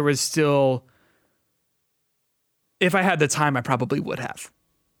there was still, if I had the time, I probably would have,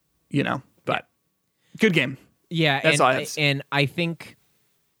 but good game. Yeah. That's all I have. And I think,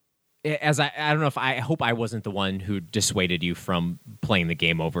 I don't know if I hope I wasn't the one who dissuaded you from playing the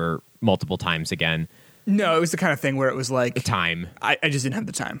game over multiple times again. No, it was the kind of thing where it was like time. I just didn't have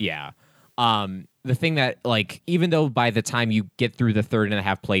the time. Yeah. The thing that, like, even though by the time you get through the 3.5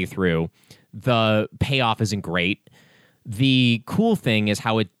 playthrough, the payoff isn't great, the cool thing is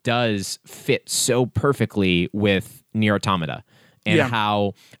how it does fit so perfectly with Nier Automata. And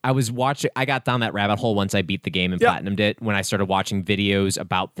how I got down that rabbit hole once I beat the game and platinumed it, when I started watching videos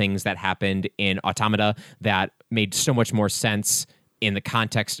about things that happened in Automata that made so much more sense in the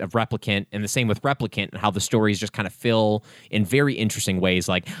context of Replicant, and the same with Replicant, and how the stories just kind of fill in very interesting ways.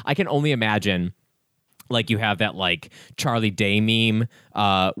 Like, I can only imagine, like, you have that, like, Charlie Day meme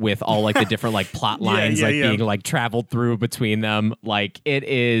with all, like, the different, like, plot lines being, like, traveled through between them. Like, it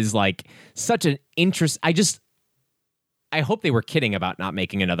is, like, such an interest. I hope they were kidding about not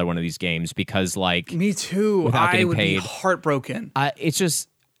making another one of these games, because, like, me too. I would be heartbroken. It's just,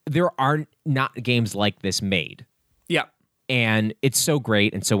 there are not games like this made. Yeah. And it's so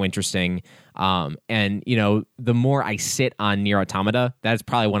great and so interesting. And, the more I sit on Nier Automata, that is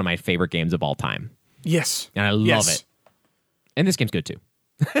probably one of my favorite games of all time. Yes. And I love it. And this game's good too.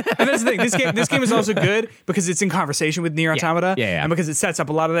 And that's the thing. This game is also good because it's in conversation with Nier Automata. Yeah. And because it sets up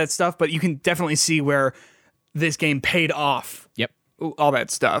a lot of that stuff, but you can definitely see where this game paid off. Yep. All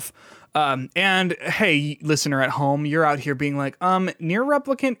that stuff. And hey, listener at home, you're out here being like, Nier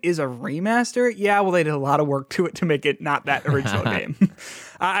Replicant is a remaster? Yeah, well, they did a lot of work to it to make it not that original game.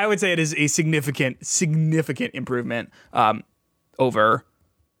 I would say it is a significant improvement over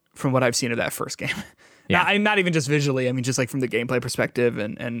from what I've seen of that first game. Yeah. Not even just visually, I mean, just like from the gameplay perspective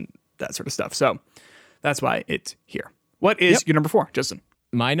and that sort of stuff. So that's why it's here. What is your number 4, Justin?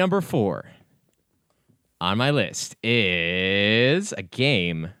 My number 4 on my list is a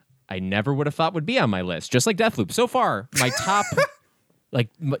game I never would have thought would be on my list, just like Deathloop. So far, my top, like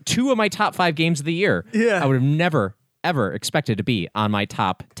 2 of my top 5 games of the year, I would have never, ever expected to be on my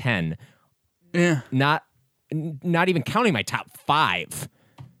top 10. Yeah. Not even counting my top 5.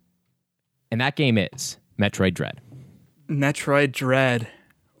 And that game is Metroid Dread. Metroid Dread,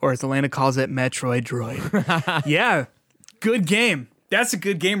 or as Elena calls it, Metroid Droid. Yeah, good game. That's a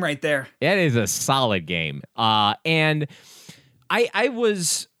good game right there. It is a solid game. And I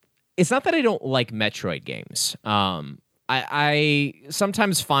was... It's not that I don't like Metroid games. I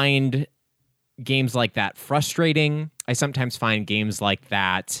sometimes find games like that frustrating. I sometimes find games like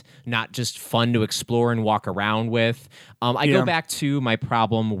that not just fun to explore and walk around with. I go back to my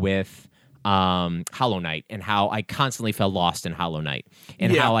problem with Hollow Knight and how I constantly felt lost in Hollow Knight,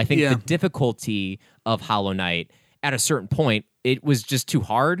 and how I think the difficulty of Hollow Knight at a certain point, it was just too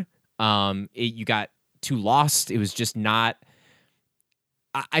hard. You got too lost. It was just not...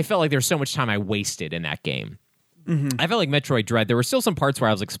 I felt like there was so much time I wasted in that game. I felt like Metroid Dread, there were still some parts where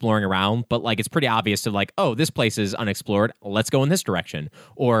I was exploring around, but like it's pretty obvious to like, oh, this place is unexplored. Let's go in this direction.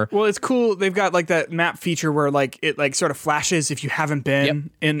 Or Well, it's cool. They've got like that map feature where like it like sort of flashes if you haven't been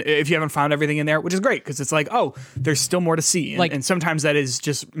if you haven't found everything in there, which is great because it's like, oh, there's still more to see. And sometimes that is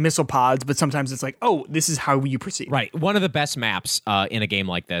just missile pods, but sometimes it's like, oh, this is how you proceed. right, one of the best maps in a game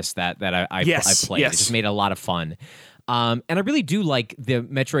like this that I've played. Yes. It just made it a lot of fun. And I really do like the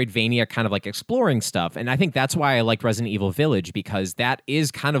Metroidvania kind of like exploring stuff. And I think that's why I liked Resident Evil Village, because that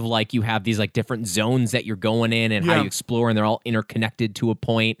is kind of like you have these like different zones that you're going in and how you explore, and they're all interconnected to a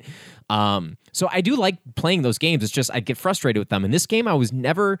point. So I do like playing those games. It's just I'd get frustrated with them. In this game, I was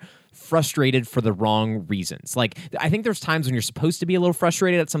never frustrated for the wrong reasons. Like, I think there's times when you're supposed to be a little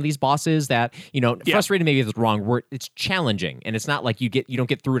frustrated at some of these bosses that, frustrated maybe is the wrong word. It's challenging, and it's not like you don't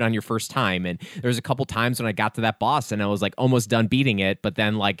get through it on your first time. And there's a couple times when I got to that boss and I was like almost done beating it, but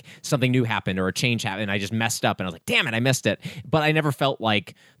then like something new happened or a change happened and I just messed up and I was like, damn it, I missed it. But I never felt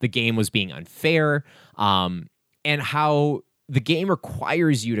like the game was being unfair. And how the game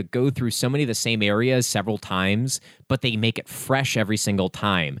requires you to go through so many of the same areas several times, but they make it fresh every single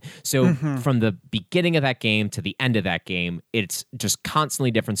time. So from the beginning of that game to the end of that game, it's just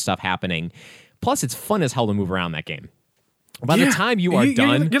constantly different stuff happening. Plus, it's fun as hell to move around that game. By the time you are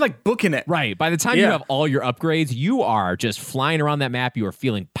done... You're like booking it. Right. By the time you have all your upgrades, you are just flying around that map. You are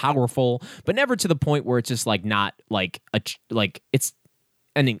feeling powerful, but never to the point where it's just like not like... it's...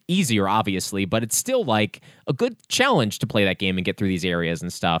 ending easier, obviously, but it's still like a good challenge to play that game and get through these areas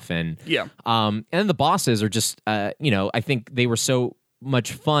and stuff. And and the bosses are just, I think they were so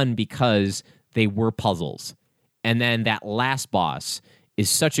much fun because they were puzzles. And then that last boss is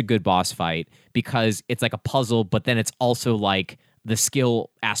such a good boss fight because it's like a puzzle, but then it's also like the skill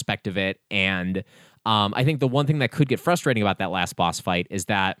aspect of it. And I think the one thing that could get frustrating about that last boss fight is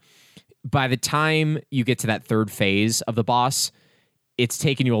that by the time you get to that third phase of the boss, it's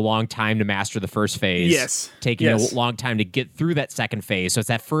taken you a long time to master the first phase. Yes. Taking you a long time to get through that second phase. So it's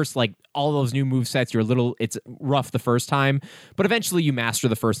that first, like, all those new movesets, it's rough the first time, but eventually you master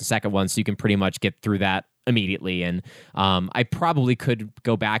the first and second one, so you can pretty much get through that immediately. And I probably could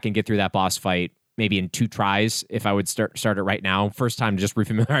go back and get through that boss fight maybe in 2 tries if I would start it right now. First time to just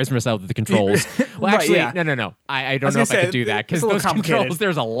refamiliarize myself with the controls. Well, actually, no. I don't know if I could do that because those controls,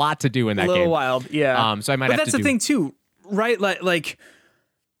 there's a lot to do in that game. A little wild, yeah. So I might but have that's to the thing too, right? Like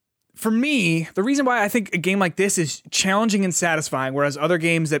for me, the reason why I think a game like this is challenging and satisfying, whereas other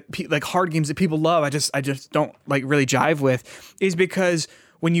games that like hard games that people love, I just don't like really jive with, is because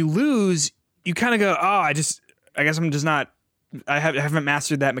when you lose, you kind of go, oh, I guess I'm just not. I haven't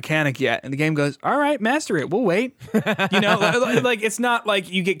mastered that mechanic yet, and the game goes, all right, master it. We'll wait. Like it's not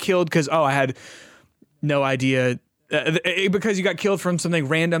like you get killed because I had no idea. Because you got killed from something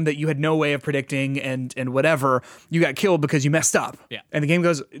random that you had no way of predicting and whatever, you got killed because you messed up. Yeah. And the game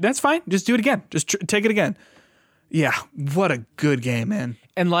goes, that's fine. Just do it again. Just take it again. Yeah. What a good game, man.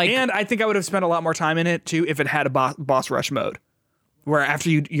 And I think I would have spent a lot more time in it too if it had a boss rush mode, where after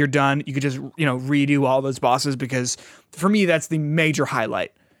you're done, you could just redo all those bosses, because for me that's the major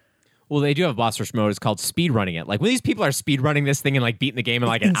highlight. Well, they do have a boss rush mode. It's called speed running it. Like when these people are speed running this thing and like beating the game in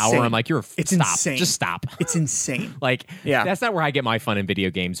like an hour, I'm like, it's insane. Just stop. It's insane. That's not where I get my fun in video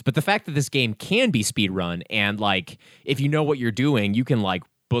games. But the fact that this game can be speed run, and like if you know what you're doing, you can like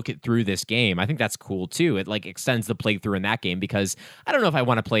book it through this game. I think that's cool too. It like extends the playthrough in that game, because I don't know if I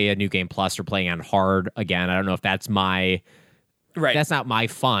want to play a new game plus or playing on hard again. I don't know if that's my That's not my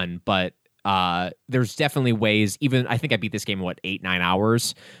fun, but there's definitely ways. Even I think I beat this game in 8-9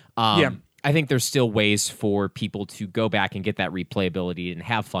 hours. I think there's still ways for people to go back and get that replayability and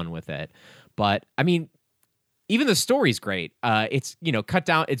have fun with it. But I mean, even the story's great. It's cut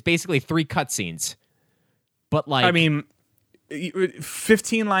down. It's basically 3 cutscenes, but like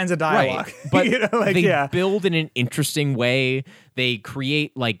 15 lines of dialogue. Right. But they build in an interesting way. They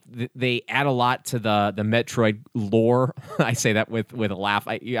create they add a lot to the Metroid lore. I say that with a laugh.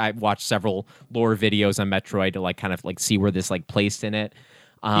 I watched several lore videos on Metroid to kind of see where this placed in it.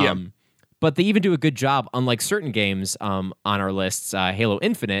 But they even do a good job, unlike certain games on our lists, Halo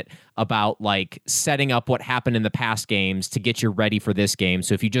Infinite, about setting up what happened in the past games to get you ready for this game.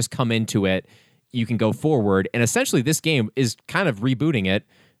 So if you just come into it, you can go forward. And essentially this game is kind of rebooting it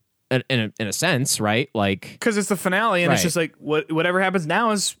in a sense, right? Because it's the finale, and it's just whatever happens now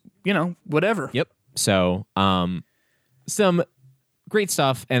is, whatever. Yep. So some great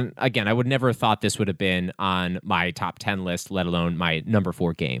stuff. And again, I would never have thought this would have been on my top 10 list, let alone my number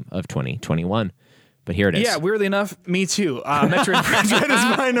 4 game of 2021. But here it is. Yeah, weirdly enough, me too. Metroid Dread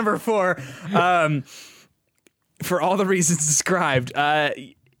is my number 4. For all the reasons described.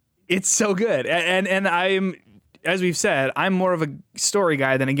 It's so good. And I'm as we've said, I'm more of a story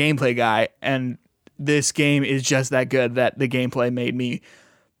guy than a gameplay guy, and this game is just that good that the gameplay made me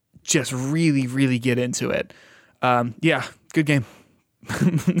just really, really get into it. Yeah, good game.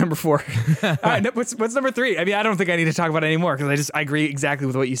 Number 4. All right, what's number 3? I mean, I don't think I need to talk about it anymore because I agree exactly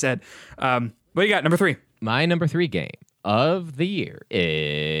with what you said. What do you got? Number 3. My number 3 game of the year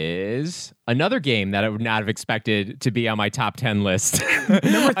is another game that I would not have expected to be on my top 10 list. Number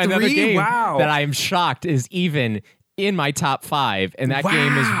 3? Another game Wow. that I am shocked is even in my top 5, and that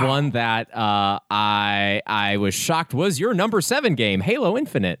game is one that I was shocked was your number 7 game, Halo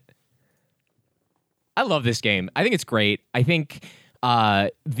Infinite. I love this game. I think it's great. I think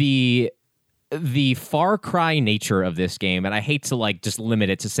the Far Cry nature of this game, and I hate to like just limit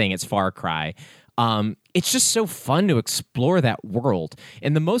it to saying it's Far Cry. It's just so fun to explore that world.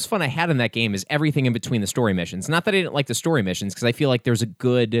 And the most fun I had in that game is everything in between the story missions. Not that I didn't like the story missions, because I feel like there's a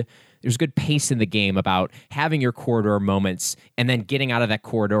good pace in the game about having your corridor moments and then getting out of that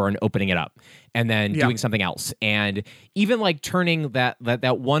corridor and opening it up and then doing something else. And even like turning that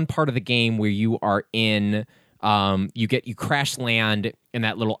one part of the game where you are in, you crash land in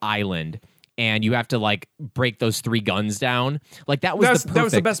that little island, and you have to like break those 3 guns down. Like that was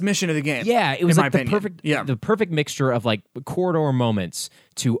the best mission of the game. Yeah, it was like the opinion. the perfect mixture of like corridor moments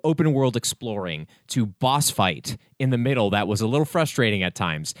to open world exploring to boss fight in the middle that was a little frustrating at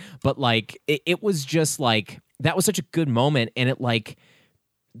times. But like it was just like that was such a good moment, and it like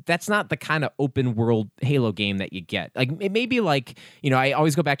that's not the kind of open world Halo game that you get. Like it may be like, I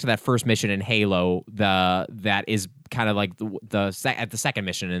always go back to that first mission in Halo, that is kind of like the second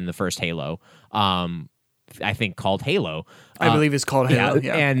mission in the first Halo. I think called Halo. I believe it's called Halo.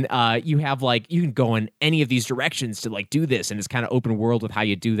 Yeah. And you have like, you can go in any of these directions to like do this, and it's kind of open world with how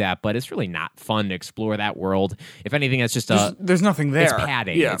you do that, but it's really not fun to explore that world. If anything, it's just there's nothing there. It's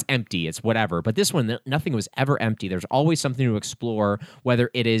padding. Yeah. It's empty. It's whatever. But this one, nothing was ever empty. There's always something to explore, whether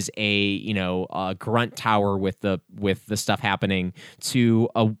it is a grunt tower with the stuff happening to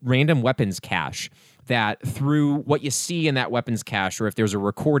a random weapons cache. That through what you see in that weapons cache, or if there's a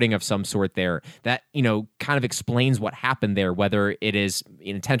recording of some sort there, that kind of explains what happened there, whether it is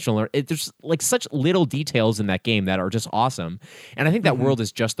intentional or there's like such little details in that game that are just awesome. And I think that world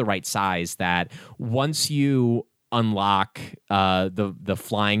is just the right size that once you unlock the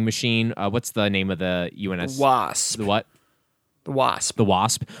flying machine, what's the name of the UNS? Wasp. The what? The Wasp. The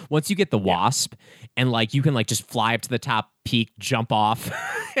Wasp. Once you get the Wasp, and like you can like just fly up to the top peak, jump off,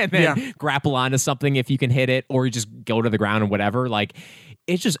 and then grapple onto something if you can hit it, or you just go to the ground and whatever. Like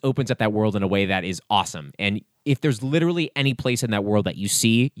it just opens up that world in a way that is awesome. And if there's literally any place in that world that you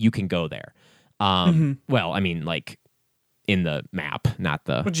see, you can go there. Well, I mean, like in the map, not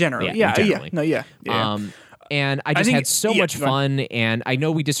the generally. Generally. And I just had so much fun, and I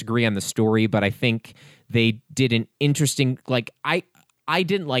know we disagree on the story, but I think they did an interesting, like, I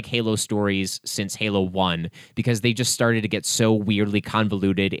didn't like Halo stories since Halo 1 because they just started to get so weirdly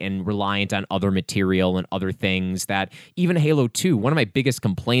convoluted and reliant on other material and other things that even Halo 2, one of my biggest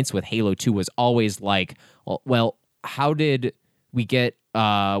complaints with Halo 2 was always like, well, how did we get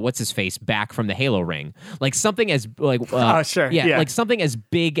what's his face back from the Halo ring? Like something as like like something as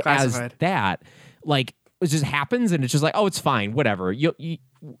big Classified. As that, like it just happens and it's just like, oh, it's fine, whatever.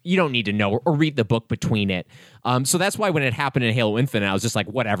 You don't need to know or read the book between it. So that's why when it happened in Halo Infinite, I was just like,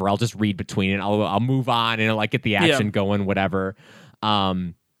 whatever, I'll just read between it. I'll move on and like get the action going, whatever.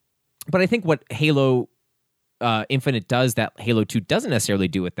 But I think what Halo Infinite does that Halo 2 doesn't necessarily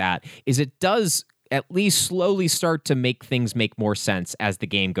do with that is it does at least slowly start to make things make more sense as the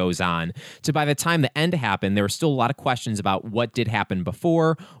game goes on. So by the time the end happened, there were still a lot of questions about what did happen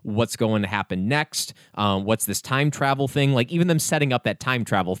before, what's going to happen next, what's this time travel thing. Like even them setting up that time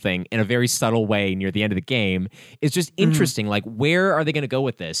travel thing in a very subtle way near the end of the game is just interesting. Like where are they going to go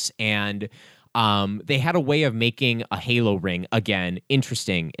with this? And they had a way of making a Halo ring, again,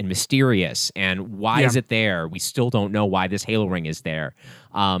 interesting and mysterious. And why is it there? We still don't know why this Halo ring is there.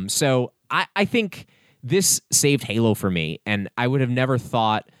 So I think this saved Halo for me, and I would have never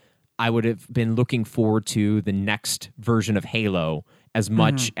thought I would have been looking forward to the next version of Halo as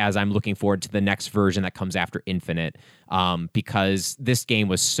much as I'm looking forward to the next version that comes after Infinite, because this game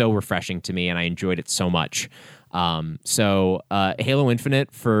was so refreshing to me, and I enjoyed it so much. So Halo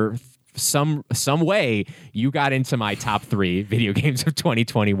Infinite, for some way, you got into my top 3 video games of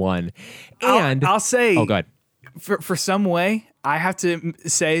 2021. And I'll say, oh, go ahead. For some way, I have to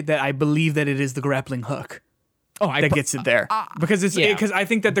say that I believe that it is the grappling hook that gets it there, because I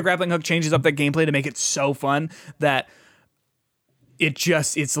think that the grappling hook changes up that gameplay to make it so fun that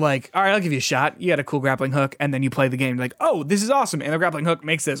it's like, all right, I'll give you a shot. You got a cool grappling hook, and then you play the game like, oh, this is awesome, and the grappling hook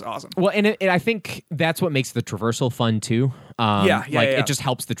makes this awesome. Well, and I think that's what makes the traversal fun too. It just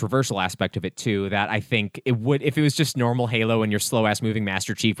helps the traversal aspect of it too. That I think it would, if it was just normal Halo and your slow ass moving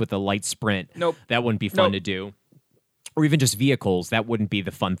Master Chief with a light sprint. Nope. That wouldn't be fun to do. Or even just vehicles, that wouldn't be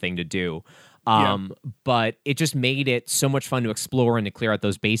the fun thing to do. But it just made it so much fun to explore and to clear out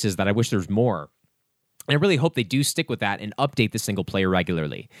those bases that I wish there was more. And I really hope they do stick with that and update the single player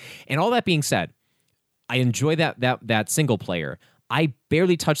regularly. And all that being said, I enjoy that single player. I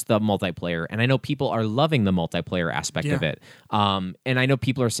barely touched the multiplayer, and I know people are loving the multiplayer aspect of it. And I know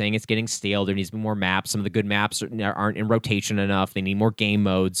people are saying it's getting stale. There needs to be more maps. Some of the good maps aren't in rotation enough. They need more game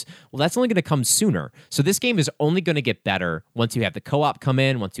modes. Well, that's only going to come sooner. So this game is only going to get better once you have the co-op come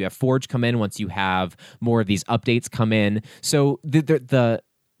in, once you have Forge come in, once you have more of these updates come in. So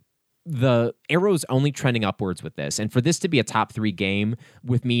the arrow's only trending upwards with this. And for this to be a top 3 game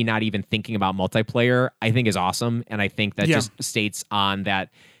with me not even thinking about multiplayer, I think is awesome. And I think that just states on that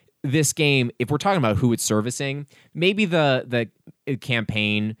this game, if we're talking about who it's servicing, maybe the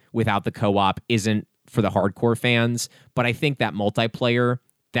campaign without the co-op isn't for the hardcore fans, but I think that multiplayer,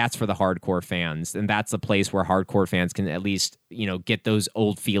 that's for the hardcore fans. And that's a place where hardcore fans can at least, get those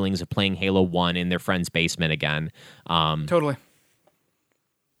old feelings of playing Halo 1 in their friend's basement again. Totally.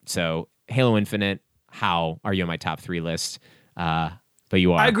 So Halo Infinite, how are you on my top 3 list? But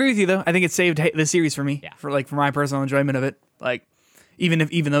you are. I agree with you though. I think it saved the series for me. For my personal enjoyment of it. Like even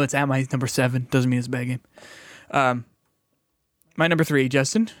though it's at my number 7, doesn't mean it's a bad game. My number 3,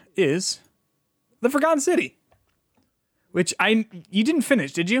 Justin, is The Forgotten City, which you didn't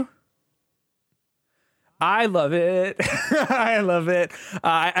finish, did you? I love it. I love it.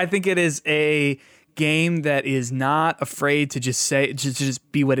 I think it is a game that is not afraid to just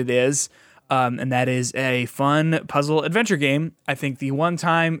be what it is, and that is a fun puzzle adventure game. I think the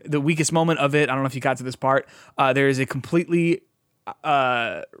weakest moment of it, I don't know if you got to this part, there is a completely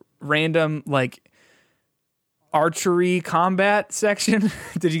random like archery combat section.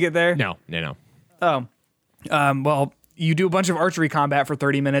 Did you get there? No. Oh, well, you do a bunch of archery combat for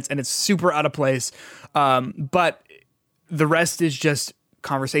 30 minutes and it's super out of place, but the rest is just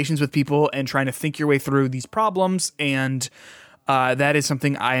conversations with people and trying to think your way through these problems, and that is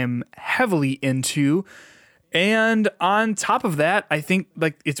something I am heavily into. And on top of that, I think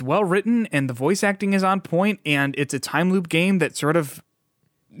like it's well written and the voice acting is on point, and it's a time loop game that sort of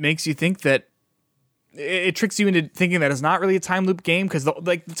makes you think that it tricks you into thinking that it's not really a time loop game, because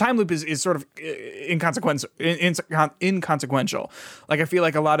the time loop is sort of inconsequential. Like I feel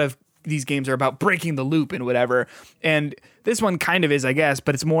like a lot of these games are about breaking the loop and whatever. And this one kind of is, I guess,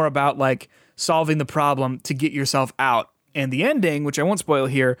 but it's more about like solving the problem to get yourself out. And the ending, which I won't spoil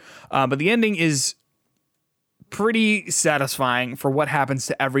here, but the ending is pretty satisfying for what happens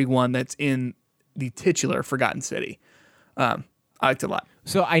to everyone that's in the titular Forgotten City. I liked it a lot.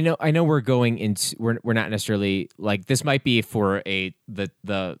 So I know we're going into, we're not necessarily like, this might be for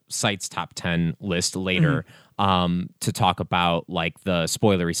the site's top 10 list later, to talk about like the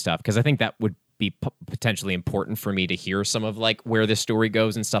spoilery stuff, because I think that would be potentially important for me to hear some of like where this story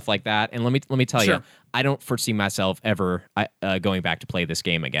goes and stuff like that. And let me tell you, I don't foresee myself ever going back to play this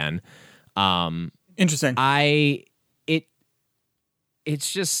game again. Interesting.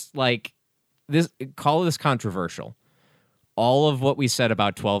 It's just like this. Call this controversial. All of what we said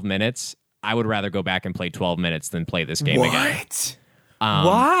about 12 minutes, I would rather go back and play 12 minutes than play this game again. What?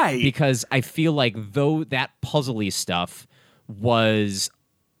 Why? Because I feel like though that puzzly stuff was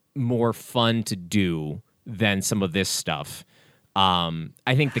more fun to do than some of this stuff. I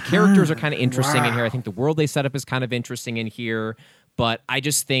think the characters are kind of interesting in here. I think the world they set up is kind of interesting in here. But I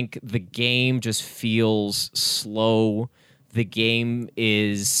just think the game just feels slow. The game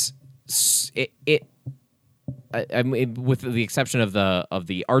is I mean, with the exception of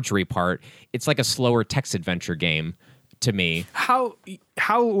the archery part, it's like a slower text adventure game to me. How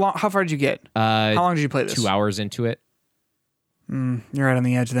far did you get? How long did you play this? 2 hours into it. You're right on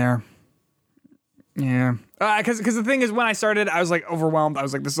the edge there. Yeah. Because the thing is, when I started, I was like overwhelmed. I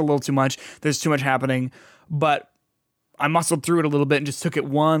was like, this is a little too much. There's too much happening. But I muscled through it a little bit and just took it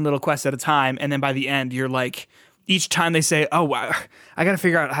one little quest at a time. And then by the end, you're like, each time they say, oh, wow, I got to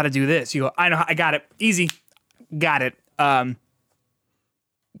figure out how to do this. You go, I know, I got it. Easy. Got it. I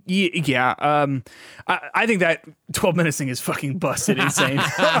think that 12 minutes thing is fucking busted insane.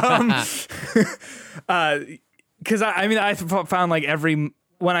 Because I found like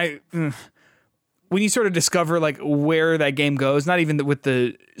when you sort of discover like where that game goes, not even with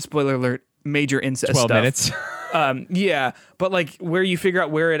the spoiler alert, major incest 12 stuff. minutes. Yeah, but like where you figure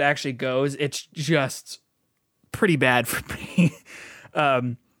out where it actually goes, it's just pretty bad for me.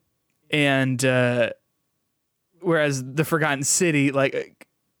 And whereas the Forgotten City, like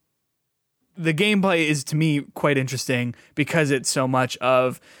the gameplay is to me quite interesting because it's so much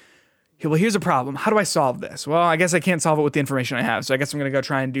of, well, here's a problem. How do I solve this? Well, I guess I can't solve it with the information I have. So I guess I'm going to go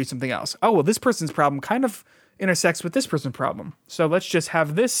try and do something else. Oh, well, this person's problem kind of intersects with this person's problem. So let's just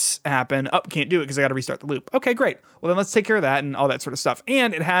have this happen. Oh, can't do it because I got to restart the loop. Okay, great. Well, then let's take care of that and all that sort of stuff.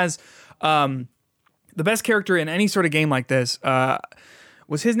 And it has the best character in any sort of game like this.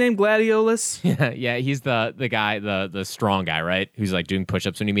 Was his name Gladiolus? Yeah, he's the guy, the strong guy, right? Who's like doing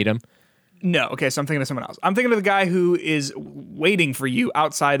push-ups when you meet him. No, okay, so I'm thinking of someone else. I'm thinking of the guy who is waiting for you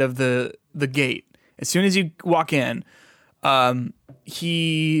outside of the gate. As soon as you walk in,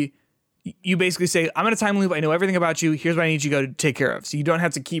 you basically say, I'm in a time loop, I know everything about you, here's what I need you to go take care of. So you don't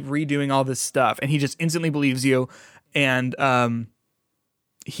have to keep redoing all this stuff. And he just instantly believes you, and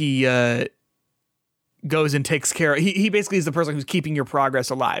he goes and takes care of, he basically is the person who's keeping your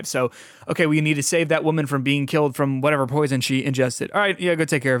progress alive. So, okay, we need to save that woman from being killed from whatever poison she ingested. All right, yeah, go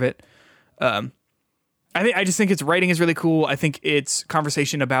take care of it. I just think its writing is really cool. I think its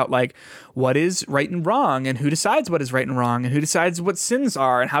conversation about like what is right and wrong and who decides what is right and wrong and who decides what sins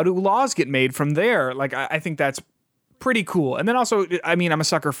are and how do laws get made from there. Like, I think that's pretty cool. And then also, I mean, I'm a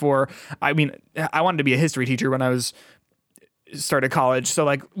sucker for, I wanted to be a history teacher when I started college. So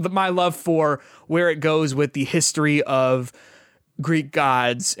like my love for where it goes with the history of Greek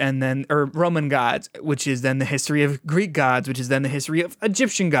gods or Roman gods, which is then the history of Greek gods, which is then the history of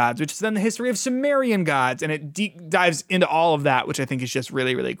Egyptian gods, which is then the history of Sumerian gods. And it deep dives into all of that, which I think is just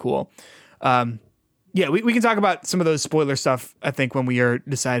really, really cool. Yeah, we can talk about some of those spoiler stuff, I think, when we are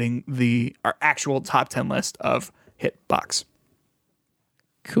deciding our actual top 10 list of Hitbox.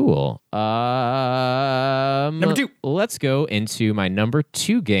 Cool. Number 2. Let's go into my number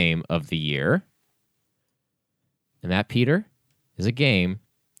 2 game of the year. And that, Peter, is a game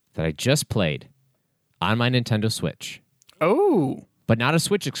that I just played on my Nintendo Switch. Oh. But not a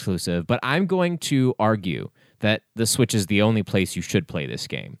Switch exclusive, but I'm going to argue that the Switch is the only place you should play this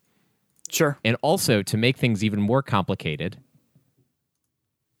game. Sure. And also, to make things even more complicated,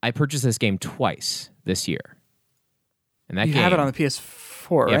 I purchased this game twice this year. And that you game, have it on the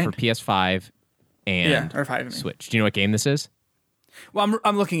PS4, right? Yeah, for PS5 and or 5, Switch. Do you know what game this is? Well,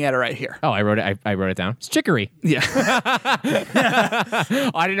 I'm looking at it right here. Oh, I wrote it. I wrote it down. It's Chicory. Yeah. Oh,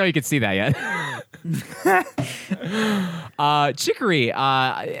 I didn't know you could see that yet. Chicory.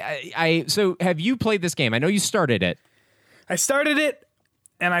 So have you played this game? I know you started it. I started it,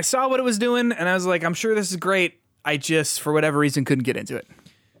 and I saw what it was doing, and I was like, I'm sure this is great. I just, for whatever reason, couldn't get into it.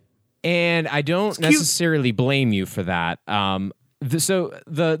 And I don't necessarily blame you for that. So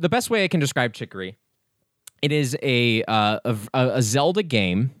the best way I can describe Chicory, it is a Zelda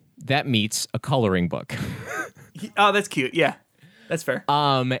game that meets a coloring book. Oh, that's cute. Yeah, that's fair.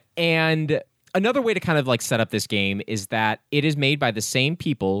 And another way to kind of like set up this game is that it is made by the same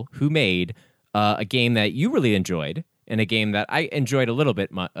people who made a game that you really enjoyed and a game that I enjoyed a little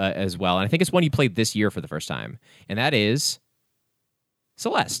bit as well. And I think it's one you played this year for the first time, and that is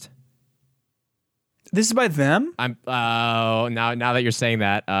Celeste. This is by them? Now that you're saying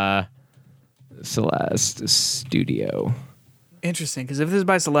that, Celeste Studio. Interesting, because if this is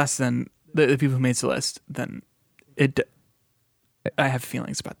by Celeste, then the people who made Celeste, then I have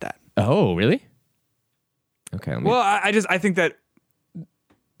feelings about that. Oh, really? Okay. Well, I think that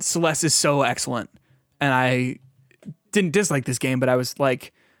Celeste is so excellent, and I didn't dislike this game, but I was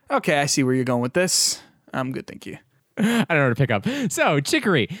like, okay, I see where you're going with this. I'm good, thank you. I don't know where to pick up. So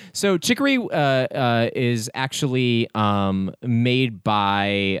Chicory. Is actually made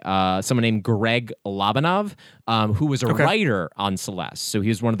by someone named Greg Lobanov, who was a writer on Celeste. So he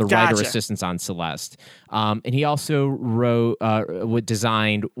was one of the writer assistants on Celeste. And he also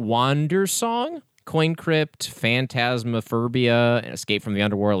designed Wandersong, Coin Crypt, Phantasmaphobia, and Escape from the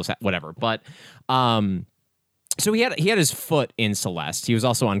Underworld, whatever. But so he had his foot in Celeste. He was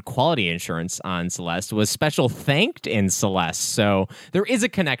also on quality insurance on Celeste, was special thanked in Celeste. So there is a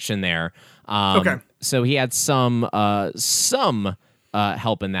connection there. Okay. So he had some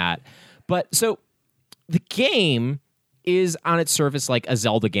help in that. But so the game is on its surface like a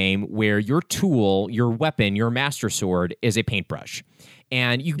Zelda game where your tool, your weapon, your Master Sword is a paintbrush.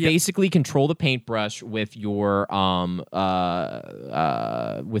 And you basically control the paintbrush with your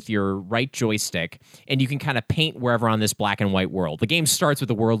right joystick, and you can kind of paint wherever on this black and white world. The game starts with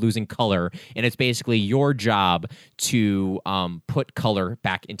the world losing color, and it's basically your job to put color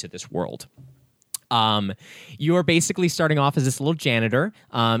back into this world. You're basically starting off as this little janitor,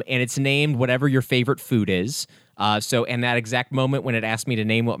 and it's named whatever your favorite food is. So in that exact moment when it asked me to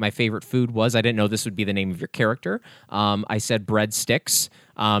name what my favorite food was, I didn't know this would be the name of your character. I said breadsticks,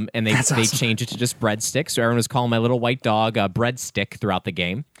 and they changed it to just breadsticks. So everyone was calling my little white dog Breadstick throughout the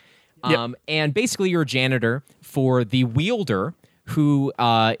game. And basically you're a janitor for the wielder, who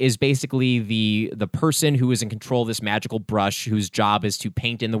is basically the person who is in control of this magical brush, whose job is to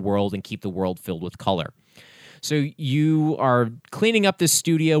paint in the world and keep the world filled with color. So you are cleaning up this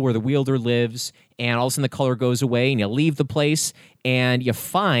studio where the wielder lives, and all of a sudden the color goes away, and you leave the place, and you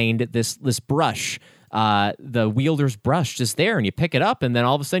find this brush, the wielder's brush, just there, and you pick it up, and then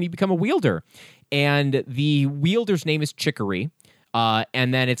all of a sudden you become a wielder. And the wielder's name is Chicory,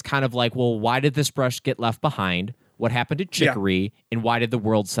 and then it's kind of like, well, why did this brush get left behind? What happened to Chicory, and why did the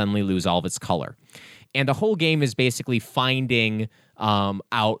world suddenly lose all of its color? And the whole game is basically finding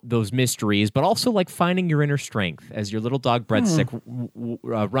out those mysteries, but also like finding your inner strength as your little dog Breadstick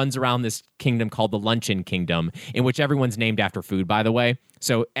runs around this kingdom called the Luncheon Kingdom, in which everyone's named after food, by the way.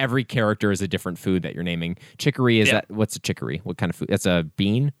 So every character is a different food that you're naming. Chicory is what's a chicory? What kind of food? That's a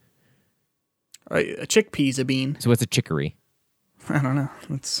bean? A chickpea's a bean. So what's a chicory? I don't know.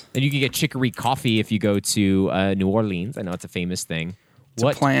 And you can get chicory coffee if you go to New Orleans. I know it's a famous thing. It's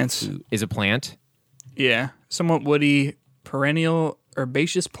a plant. Is a plant? Yeah. Somewhat woody, perennial,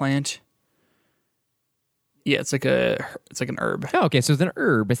 herbaceous plant. Yeah, it's like an herb. Oh, okay, so it's an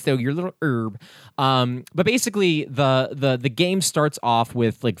herb. So your little herb. But basically, the game starts off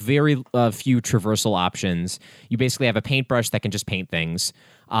with like very few traversal options. You basically have a paintbrush that can just paint things.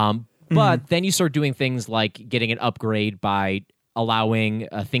 But then you start doing things like getting an upgrade by allowing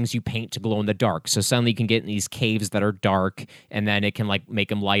things you paint to glow in the dark. So suddenly you can get in these caves that are dark, and then it can like make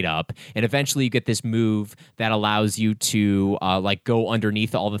them light up. And eventually you get this move that allows you to like go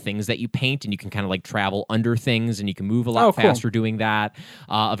underneath all the things that you paint, and you can kind of like travel under things, and you can move a lot faster doing that.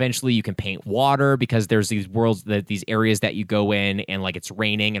 Eventually you can paint water, because there's these these areas that you go in, and like it's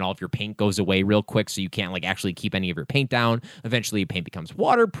raining and all of your paint goes away real quick, so you can't like actually keep any of your paint down. Eventually your paint becomes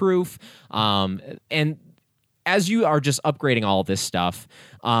waterproof. And as you are just upgrading all of this stuff,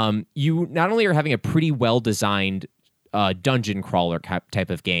 you not only are having a pretty well-designed dungeon crawler type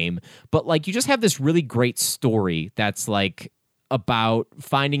of game, but like you just have this really great story that's like about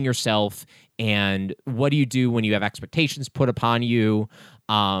finding yourself and what do you do when you have expectations put upon you.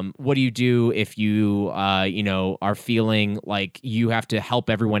 What do you do if you, are feeling like you have to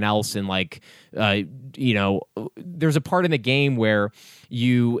help everyone else? And like, there's a part in the game where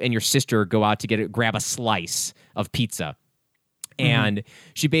you and your sister go out to grab a slice of pizza. And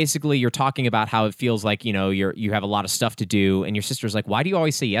she basically, you're talking about how it feels like, you have a lot of stuff to do. And your sister's like, why do you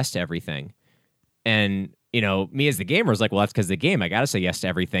always say yes to everything? And me as the gamer is like, well, that's because the game, I got to say yes to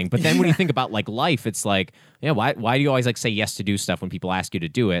everything. But then when you think about like life, it's like, why do you always like say yes to do stuff when people ask you to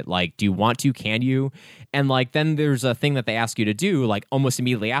do it? Like, do you want to? Can you? And like, then there's a thing that they ask you to do like almost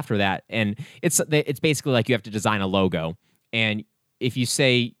immediately after that. And it's basically like you have to design a logo. And if you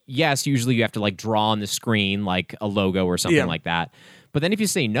say yes, usually you have to like draw on the screen like a logo or something like that. But then if you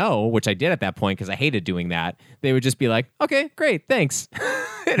say no, which I did at that point because I hated doing that, they would just be like, okay, great, thanks.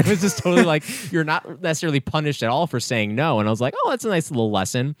 And it was just totally like, you're not necessarily punished at all for saying no. And I was like, oh, that's a nice little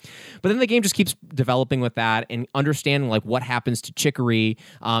lesson. But then the game just keeps developing with that and understanding like what happens to Chicory.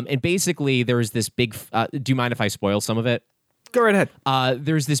 And basically there's this big, do you mind if I spoil some of it? Go right ahead.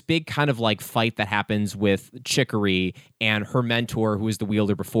 There's this big kind of like fight that happens with Chicory and her mentor, who is the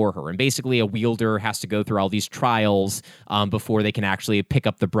wielder before her. And basically a wielder has to go through all these trials before they can actually pick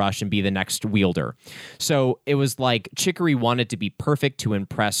up the brush and be the next wielder. So it was like Chicory wanted to be perfect to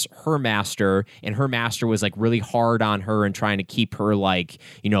impress her master, and her master was like really hard on her and trying to keep her like,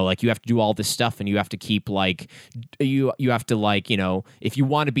 like you have to do all this stuff and you have to keep like, you have to like, if you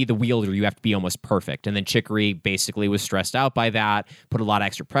want to be the wielder, you have to be almost perfect. And then Chicory basically was stressed out by that, put a lot of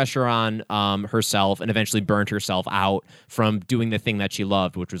extra pressure on herself, and eventually burned herself out from doing the thing that she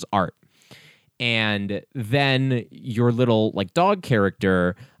loved, which was art. And then your little like dog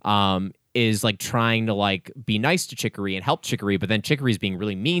character is like trying to like be nice to Chicory and help Chicory, but then Chicory's being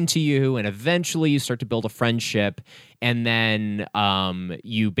really mean to you, and eventually you start to build a friendship, and then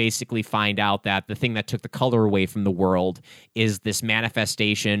you basically find out that the thing that took the color away from the world is this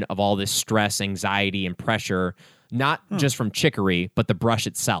manifestation of all this stress, anxiety, and pressure, not just from Chicory, but the brush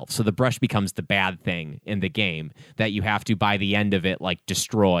itself. So the brush becomes the bad thing in the game that you have to, by the end of it, like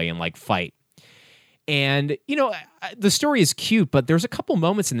destroy and like fight. And, the story is cute, but there's a couple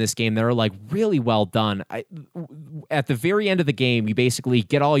moments in this game that are like really well done. At the very end of the game, you basically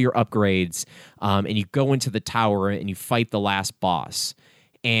get all your upgrades and you go into the tower and you fight the last boss,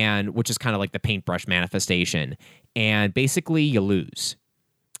 and which is kind of like the paintbrush manifestation. And basically you lose.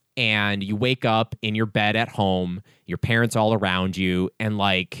 and you wake up in your bed at home, your parents all around you, and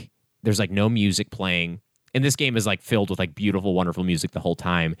like there's like no music playing. And this game is like filled with like beautiful, wonderful music the whole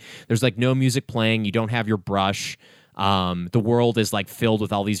time. There's like no music playing. You don't have your brush. The world is like filled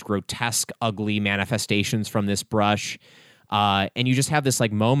with all these grotesque, ugly manifestations from this brush. And you just have this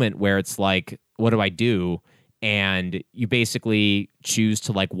like moment where it's like, what do I do? And you basically choose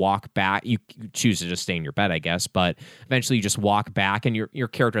to like walk back. You choose to just stay in your bed, I guess. But eventually you just walk back, and your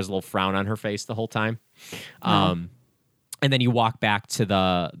character has a little frown on her face the whole time. And then you walk back to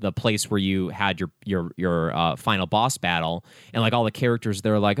the place where you had your final boss battle, and like all the characters,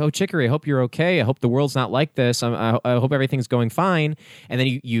 they're like, "Oh, Chicory, I hope you're okay. I hope the world's not like this. I hope everything's going fine." And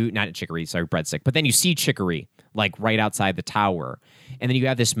then you not Chicory, sorry, Breadstick. But then you see Chicory like right outside the tower, and then you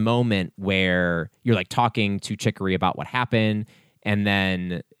have this moment where you're like talking to Chicory about what happened, and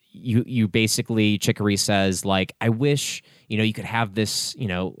then you basically, Chicory says like, I wish, you could have this,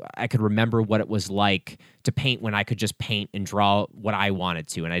 I could remember what it was like to paint when I could just paint and draw what I wanted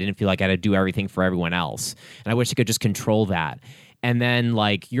to, and I didn't feel like I had to do everything for everyone else, and I wish I could just control that. And then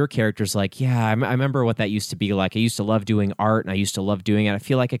like your character's like, yeah, I remember what that used to be like. I used to love doing art, and I used to love doing it. I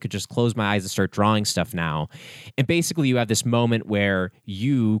feel like I could just close my eyes and start drawing stuff now. And basically you have this moment where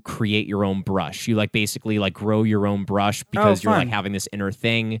you create your own brush. You like basically like grow your own brush because you're like having this inner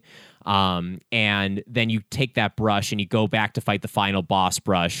thing. And then you take that brush and you go back to fight the final boss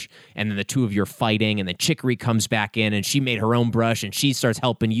brush, and then the two of you are fighting, and then Chicory comes back in, and she made her own brush, and she starts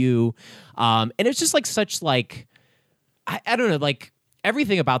helping you. And it's just like such like, I don't know, like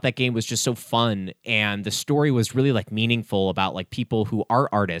everything about that game was just so fun, and the story was really like meaningful about like people who are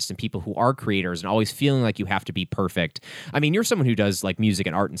artists and people who are creators and always feeling like you have to be perfect. I mean, you're someone who does like music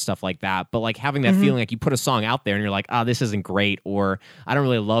and art and stuff like that, but like having that feeling like you put a song out there and you're like, oh, this isn't great, or I don't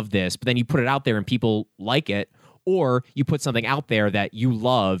really love this, but then you put it out there and people like it. Or you put something out there that you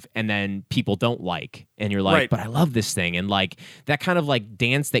love and then people don't like, and you're like, Right. but I love this thing. And like that kind of like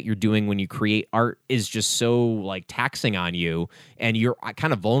dance that you're doing when you create art is just so like taxing on you, and you're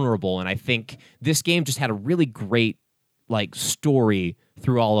kind of vulnerable. And I think this game just had a really great like story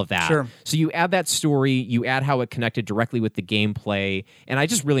through all of that. Sure. So you add that story, you add how it connected directly with the gameplay, and I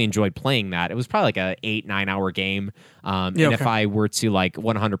just really enjoyed playing that. It was probably like a 8-9 hour game. And if I were to like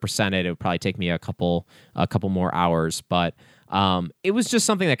 100% it would probably take me a couple more hours. But it was just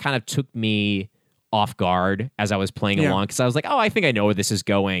something that kind of took me off guard as I was playing along, because I was like, oh, I think I know where this is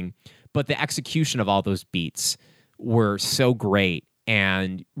going. But the execution of all those beats were so great.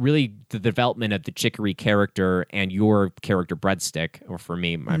 And really, the development of the Chicory character and your character Breadstick, or for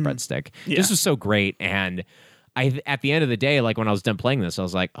me, my Breadstick, this was so great. And at the end of the day, like when I was done playing this, I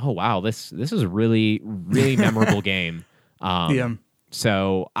was like, oh wow, this is a really, really memorable game.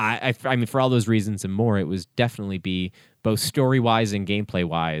 So I mean, for all those reasons and more, it was definitely be both story wise and gameplay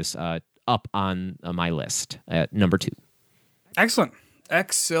wise up on my list at number 2. Excellent.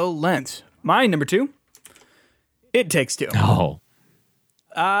 My number 2, It Takes Two. Oh.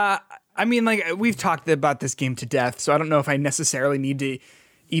 I mean, like, we've talked about this game to death, so I don't know if I necessarily need to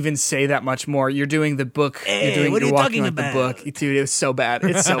even say that much more. You're doing the book. Hey, what are you talking about? The book. Dude, it was so bad.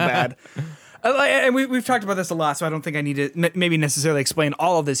 It's so bad. And we've talked about this a lot, so I don't think I need to maybe necessarily explain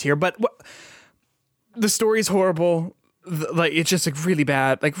all of this here, but the story is horrible. Like, it's just like really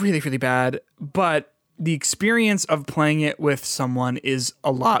bad, like really, really bad. But the experience of playing it with someone is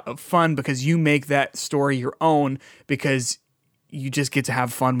a lot of fun, because you make that story your own, because you just get to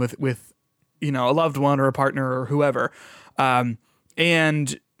have fun with a loved one or a partner or whoever.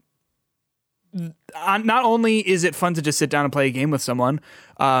 And not only is it fun to just sit down and play a game with someone,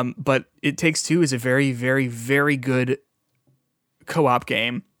 but It Takes Two is a very, very, very good co-op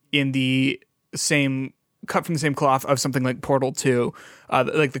game in the same, cut from the same cloth of something like Portal 2,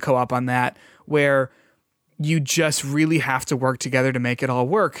 like the co-op on that, where you just really have to work together to make it all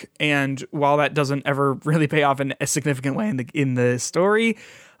work. And while that doesn't ever really pay off in a significant way in the story,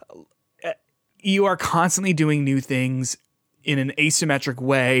 you are constantly doing new things in an asymmetric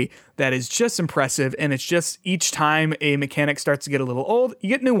way that is just impressive. And it's just each time a mechanic starts to get a little old, you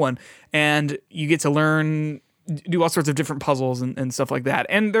get a new one, and you get to learn, do all sorts of different puzzles and stuff like that.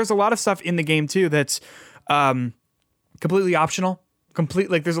 And there's a lot of stuff in the game too that's completely optional.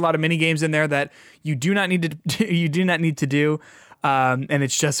 Like, there's a lot of mini games in there that you do not need to do, and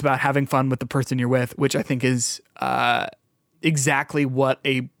it's just about having fun with the person you're with, which I think is exactly what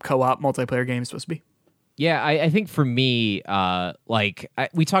a co-op multiplayer game is supposed to be. Yeah, I think for me,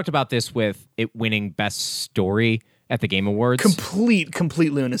 we talked about this with it winning Best Story at the Game Awards.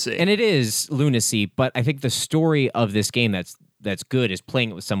 Complete lunacy. And it is lunacy, but I think the story of this game that's that's good is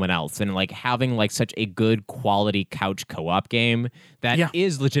playing it with someone else, and like having like such a good quality couch co-op game that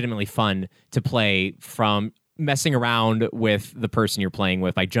is legitimately fun to play, from messing around with the person you're playing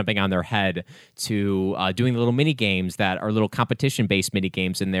with by jumping on their head to doing the little mini games that are little competition based mini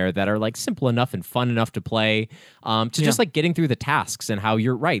games in there that are like simple enough and fun enough to play, to just like getting through the tasks, and how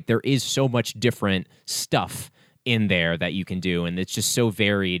you're right, there is so much different stuff in there that you can do, and it's just so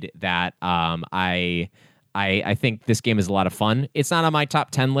varied that I think this game is a lot of fun. It's not on my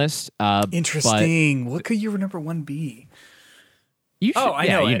top 10 list. Interesting. What could your number one be? You should, I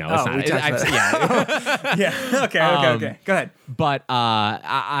know. You know, it's not. Yeah. Okay. Go ahead. But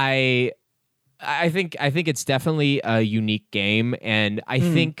I think it's definitely a unique game, and I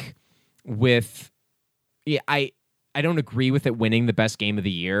think I don't agree with it winning the best game of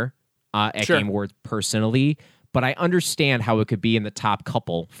the year at Game Awards personally, but I understand how it could be in the top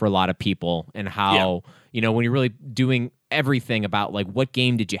couple for a lot of people, and how when you're really doing everything about like what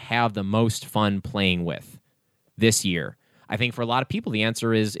game did you have the most fun playing with this year. I think for a lot of people, the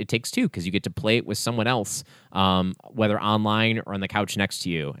answer is It Takes Two, because you get to play it with someone else, whether online or on the couch next to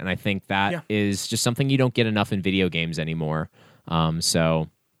you. And I think that is just something you don't get enough in video games anymore. I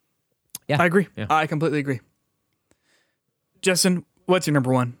agree. Yeah. I completely agree. Justin, what's your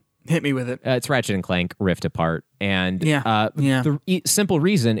number one? Hit me with it. It's Ratchet and Clank Rift Apart. And the simple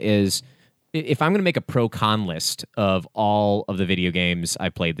reason is, if I'm going to make a pro-con list of all of the video games I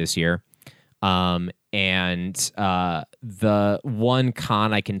played this year, the one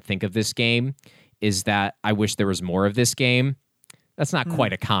con I can think of this game is that I wish there was more of this game. That's not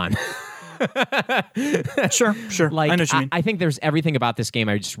quite a con. Sure. Like, I know what you mean. I think there's everything about this game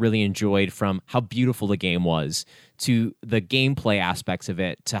I just really enjoyed, from how beautiful the game was, to the gameplay aspects of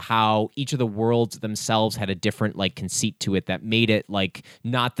it, to how each of the worlds themselves had a different like conceit to it that made it like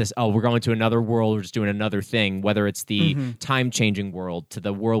not this, oh, we're going to another world, we're just doing another thing, whether it's the time-changing world, to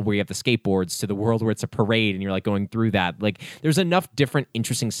the world where you have the skateboards, to the world where it's a parade and you're like going through that. Like, there's enough different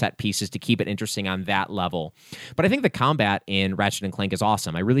interesting set pieces to keep it interesting on that level. But I think the combat in Ratchet and Clank is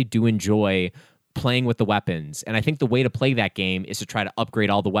awesome. I really do enjoy playing with the weapons, and I think the way to play that game is to try to upgrade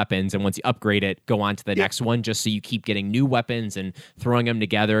all the weapons, and once you upgrade it, go on to the next one, just so you keep getting new weapons and throwing them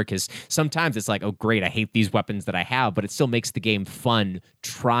together, because sometimes it's like, oh great, I hate these weapons that I have, but it still makes the game fun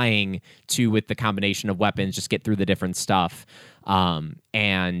trying to, with the combination of weapons, just get through the different stuff. I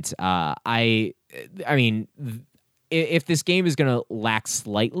mean, if this game is going to lack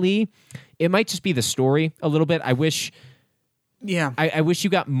slightly, it might just be the story a little bit. I wish you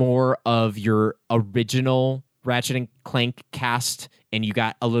got more of your original Ratchet and Clank cast, and you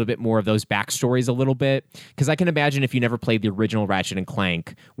got a little bit more of those backstories a little bit. Because I can imagine if you never played the original Ratchet and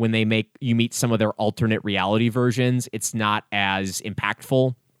Clank, when you meet some of their alternate reality versions, it's not as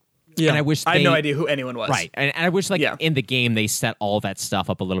impactful. Yeah, and I wish I had no idea who anyone was. Right, and I wish in the game they set all that stuff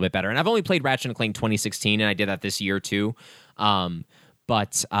up a little bit better. And I've only played Ratchet and Clank 2016, and I did that this year too.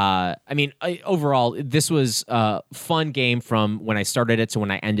 But I mean, overall, this was a fun game from when I started it to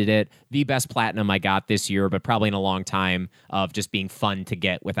when I ended it. The best platinum I got this year, but probably in a long time, of just being fun to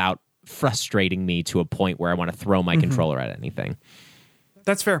get without frustrating me to a point where I want to throw my controller at anything.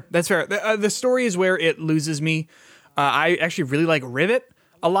 That's fair. The story is where it loses me. I actually really like Rivet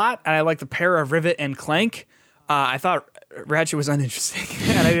a lot, and I like the pair of Rivet and Clank. I thought Ratchet was uninteresting,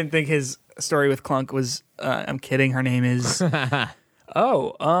 and I didn't think his story with Clank was... I'm kidding. Her name is...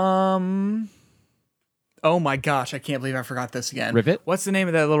 Oh my gosh, I can't believe I forgot this again. Rivet? What's the name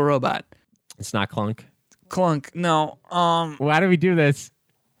of that little robot? It's not Clunk. Clunk. No. Why do we do this?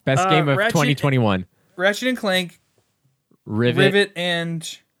 Best game of 2021. Ratchet and Clank. Rivet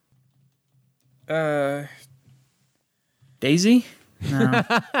and Daisy? No.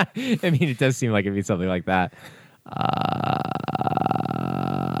 I mean, it does seem like it'd be something like that.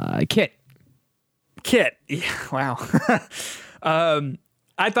 Kit. Yeah, wow.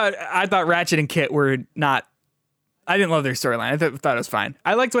 I thought Ratchet and Kit were not... I didn't love their storyline. I thought it was fine.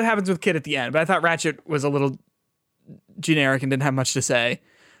 I liked what happens with Kit at the end, but I thought Ratchet was a little generic and didn't have much to say.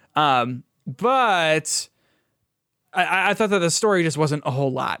 But I thought that the story just wasn't a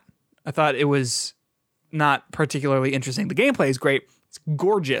whole lot. I thought it was not particularly interesting. The gameplay is great. It's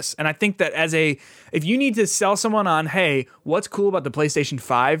gorgeous. And I think that if you need to sell someone on, hey, what's cool about the PlayStation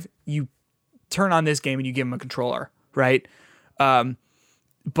 5, you turn on this game and you give them a controller, right? But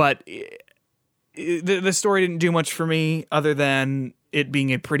the story didn't do much for me other than it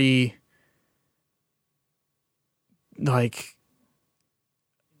being a pretty, like,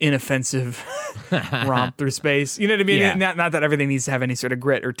 inoffensive romp through space. You know what I mean? Yeah. Not that everything needs to have any sort of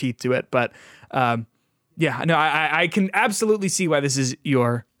grit or teeth to it, but I can absolutely see why this is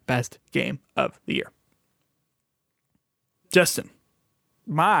your best game of the year. Justin,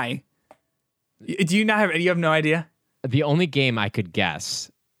 do you have no idea? The only game I could guess.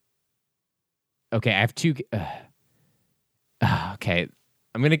 Okay, I have two. Okay,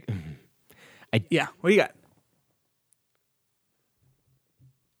 I'm gonna. Yeah, what do you got?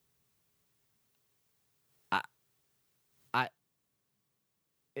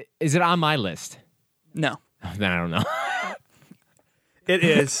 Is it on my list? No. Then I don't know. It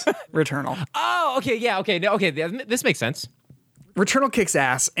is Returnal. Oh, okay, yeah, okay, no, okay. This makes sense. Returnal kicks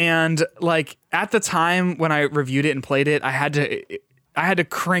ass, and like at the time when I reviewed it and played it, I had to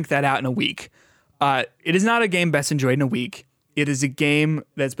crank that out in a week. It is not a game best enjoyed in a week. It is a game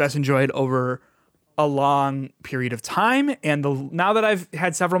that's best enjoyed over a long period of time. And now that I've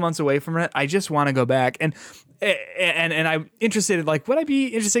had several months away from it, I just want to go back and I'm interested. Like, would I be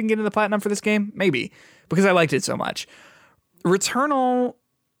interested in getting the platinum for this game? Maybe, because I liked it so much. Returnal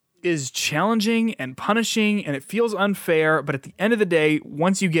is challenging and punishing, and it feels unfair. But at the end of the day,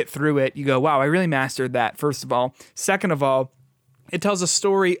 once you get through it, you go, "Wow, I really mastered that." First of all, second of all, it tells a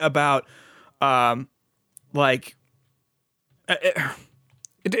story about,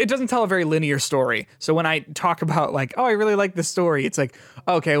 It doesn't tell a very linear story. So when I talk about like, oh, I really like this story, it's like,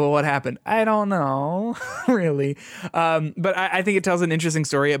 okay, well, what happened? I don't know, really. But I think it tells an interesting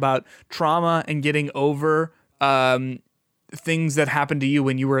story about trauma and getting over things that happened to you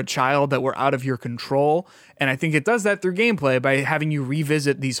when you were a child that were out of your control. And I think it does that through gameplay by having you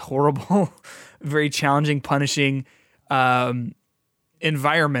revisit these horrible, very challenging, punishing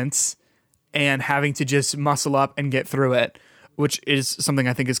environments and having to just muscle up and get through it, which is something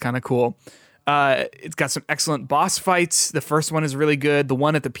I think is kind of cool. It's got some excellent boss fights. The first one is really good. The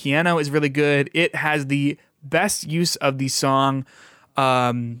one at the piano is really good. It has the best use of the song.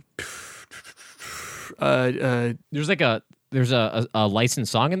 There's a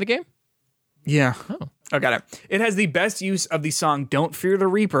licensed song in the game? Yeah. Oh, got it. It has the best use of the song Don't Fear the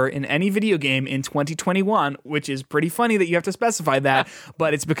Reaper in any video game in 2021, which is pretty funny that you have to specify that,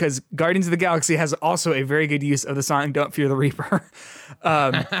 but it's because Guardians of the Galaxy has also a very good use of the song Don't Fear the Reaper.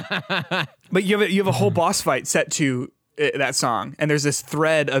 But you have a whole boss fight set to that song, and there's this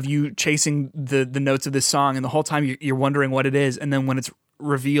thread of you chasing the notes of this song, and the whole time you're wondering what it is, and then when it's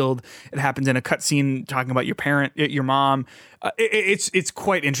revealed, it happens in a cutscene talking about your mom. It's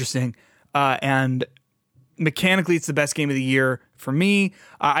quite interesting, and mechanically, it's the best game of the year for me.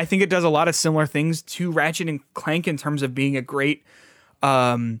 I think it does a lot of similar things to Ratchet and Clank in terms of being a great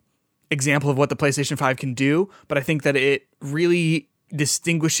example of what the PlayStation 5 can do, but I think that it really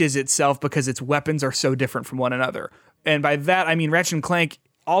distinguishes itself because its weapons are so different from one another. And by that, I mean Ratchet and Clank,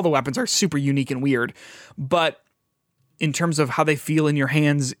 all the weapons are super unique and weird, but in terms of how they feel in your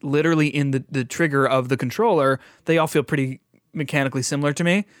hands, literally in the trigger of the controller, they all feel pretty mechanically similar to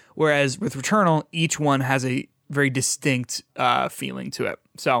me. Whereas with Returnal, each one has a very distinct feeling to it.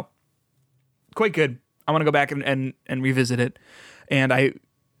 So quite good. I want to go back and revisit it. And I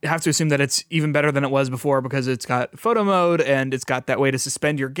have to assume that it's even better than it was before because it's got photo mode and it's got that way to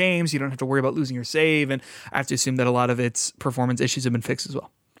suspend your games. You don't have to worry about losing your save. And I have to assume that a lot of its performance issues have been fixed as well.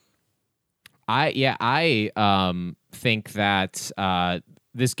 I think that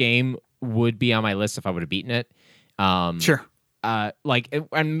this game would be on my list if I would have beaten it. Sure.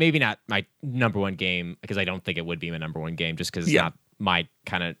 And maybe not my number one game, because I don't think it would be my number one game just because it's not my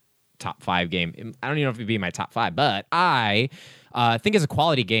kind of top 5 game. I don't even know if it'd be my top 5, but I think it's a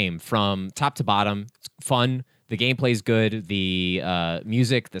quality game from top to bottom. It's fun. The gameplay's good. The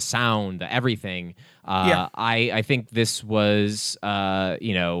music, the sound, the everything. I think this was,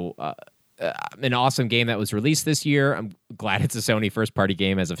 an awesome game that was released this year. I'm glad it's a Sony first-party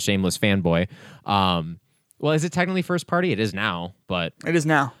game as a shameless fanboy. Well, is it technically first-party? It is now, but it is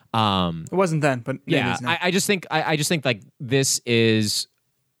now. It wasn't then, but yeah, it is now. I just think like this is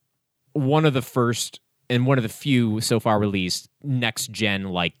one of the first and one of the few so far released next-gen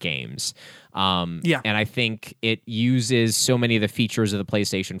like games. And I think it uses so many of the features of the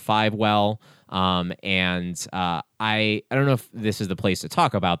PlayStation 5 well. I don't know if this is the place to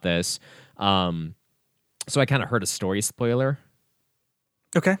talk about this. So I kind of heard a story spoiler.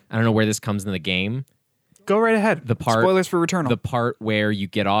 Okay. I don't know where this comes in the game. Go right ahead. Spoilers for Returnal. The part where you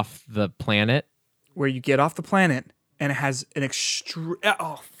get off the planet. Where you get off the planet and it has an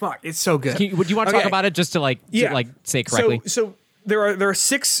oh fuck, it's so good. Would you want to talk about it just to say correctly? So there are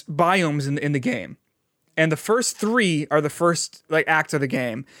 6 biomes in the game, and the first 3 are the first act of the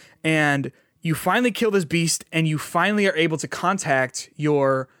game, and you finally kill this beast, and you finally are able to contact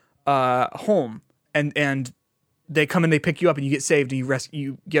your home, and they come and they pick you up, and you get saved, and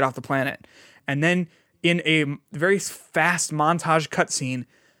you get off the planet, and then in a very fast montage cutscene,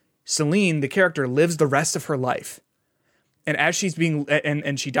 Celine, the character, lives the rest of her life. And as she's being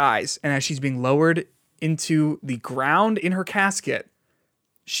and she dies, and as she's being lowered into the ground in her casket,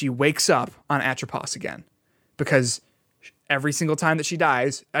 she wakes up on Atropos again, because every single time that she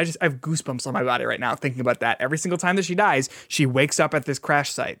dies, I have goosebumps on my body right now thinking about that. Every single time that she dies, she wakes up at this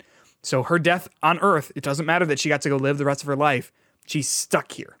crash site. So her death on Earth, it doesn't matter that she got to go live the rest of her life. She's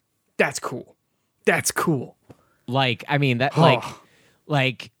stuck here. That's cool. That's cool. Like, I mean, that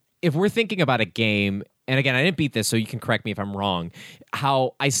like if we're thinking about a game, and again, I didn't beat this, so you can correct me if I'm wrong.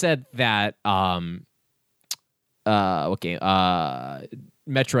 How I said that Metroid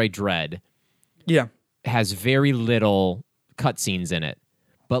Dread has very little cutscenes in it,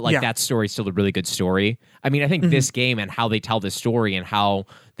 but like that story's still a really good story. I mean, I think this game and how they tell the story and how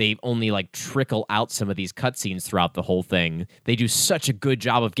they only like trickle out some of these cutscenes throughout the whole thing, they do such a good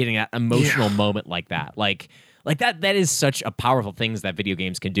job of getting that emotional moment like that. Like that is such a powerful things that video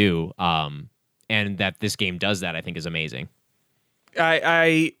games can do. And that this game does that, I think, is amazing.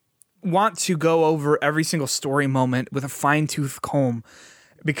 I want to go over every single story moment with a fine-tooth comb,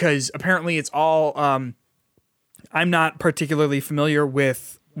 because apparently it's all I'm not particularly familiar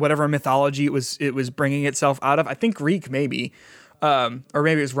with whatever mythology it was bringing itself out of. I think Greek, maybe, or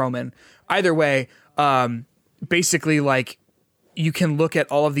maybe it was Roman. Either way, basically, like, you can look at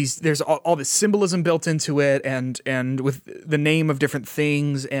all of these. There's all this symbolism built into it, and with the name of different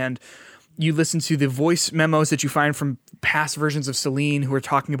things, and you listen to the voice memos that you find from past versions of Celine who are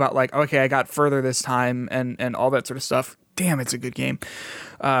talking about, like, okay, I got further this time, and all that sort of stuff. Damn, it's a good game.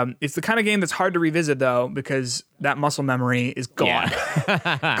 It's the kind of game that's hard to revisit, though, because that muscle memory is gone.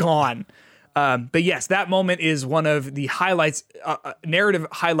 Yeah. Gone. But yes, that moment is one of the highlights, narrative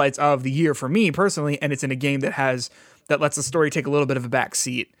highlights of the year for me personally, and it's in a game that lets the story take a little bit of a back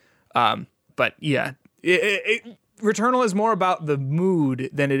seat. But yeah, Returnal is more about the mood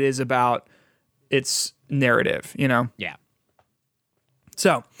than it is about its narrative, you know? Yeah.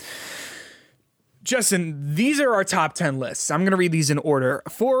 So, Justin, these are our top 10 lists. I'm going to read these in order.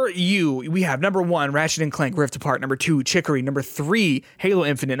 For you, we have number 1, Ratchet & Clank Rift Apart. Number 2, Chicory. Number 3, Halo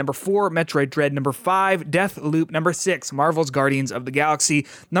Infinite. Number 4, Metroid Dread. Number 5, Deathloop. Number 6, Marvel's Guardians of the Galaxy.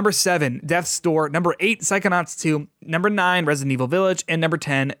 Number 7, Death's Door. Number 8, Psychonauts 2. Number 9, Resident Evil Village. And number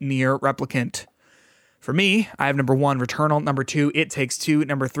 10, Nier Replicant. For me, I have number 1, Returnal. Number 2, It Takes Two.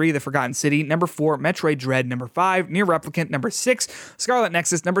 Number 3, The Forgotten City. Number 4, Metroid Dread. Number 5, Nier Replicant. Number 6, Scarlet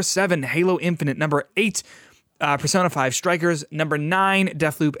Nexus. Number 7, Halo Infinite. Number 8, Persona 5 Strikers. Number 9,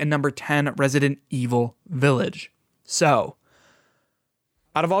 Deathloop. And number 10, Resident Evil Village. So,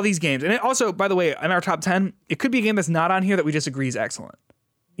 out of all these games, and it also, by the way, in our top 10, it could be a game that's not on here that we disagree is excellent.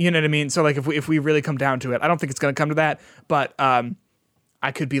 You know what I mean? So, like, if we really come down to it, I don't think it's going to come to that, but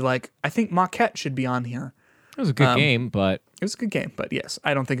I could be like, I think Maquette should be on here. It was a good game, but... It was a good game, but yes,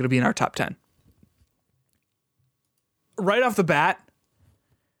 I don't think it'll be in our top 10. Right off the bat,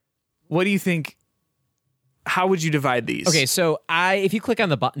 what do you think? How would you divide these? Okay, so if you click on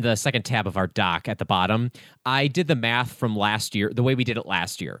the second tab of our doc at the bottom, I did the math from last year, the way we did it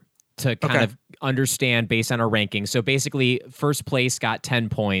last year, to kind of understand based on our rankings. So basically, first place got 10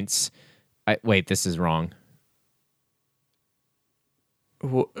 points. Wait, this is wrong.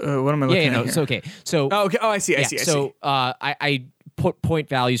 What am I looking at here? It's okay. So, okay. Oh, I see. I see. So, I put point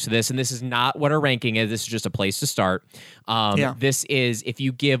values to this, and this is not what our ranking is. This is just a place to start. This is if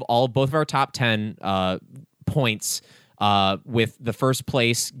you give both of our top 10 points, with the first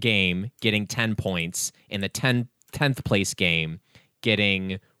place game getting 10 points and the 10th place game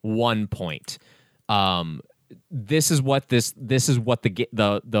getting 1 point. This is what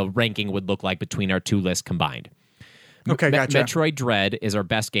the ranking would look like between our two lists combined. Okay, gotcha. Metroid Dread is our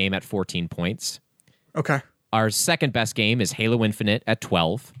best game at 14 points. Okay. Our second best game is Halo Infinite at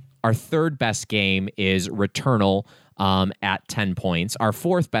 12. Our third best game is Returnal at 10 points. Our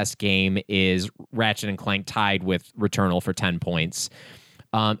fourth best game is Ratchet & Clank, tied with Returnal for 10 points.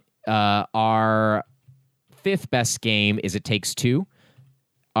 Our fifth best game is It Takes Two.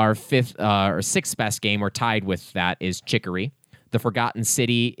 Our sixth best game, or tied with that, is Chicory. The Forgotten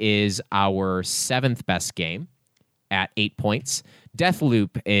City is our seventh best game at 8 points.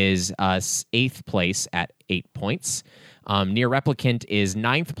 Deathloop is 8th place at 8 points. Nier Replicant is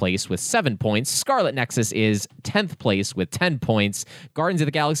 9th place with 7 points. Scarlet Nexus is 10th place with 10 points. Guardians of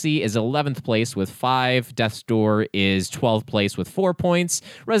the Galaxy is 11th place with 5. Death's Door is 12th place with 4 points.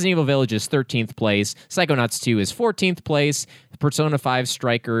 Resident Evil Village is 13th place. Psychonauts 2 is 14th place. Persona 5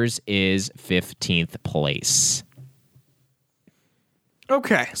 Strikers is 15th place.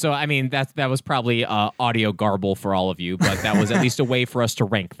 Okay. So, I mean, that was probably audio garble for all of you, but that was at least a way for us to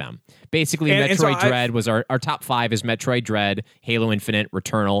rank them. Basically, Metroid Dread was our top 5 is Metroid Dread, Halo Infinite,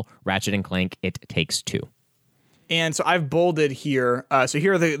 Returnal, Ratchet & Clank, It Takes Two. And so I've bolded here. So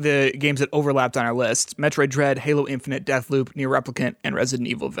here are the games that overlapped on our list: Metroid Dread, Halo Infinite, Deathloop, Nier Replicant, and Resident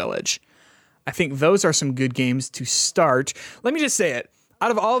Evil Village. I think those are some good games to start. Let me just say it.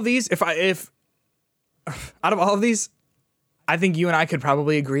 Out of all of these, out of all of these, I think you and I could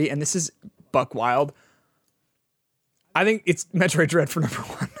probably agree, and this is buck wild. I think it's Metroid Dread for number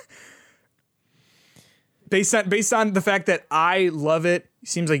one. Based on the fact that I love it,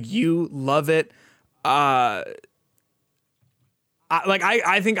 seems like you love it. I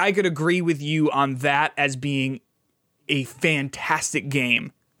think I could agree with you on that as being a fantastic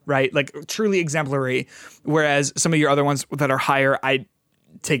game, right? Like truly exemplary. Whereas some of your other ones that are higher, I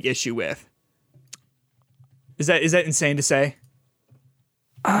take issue with. Is that insane to say?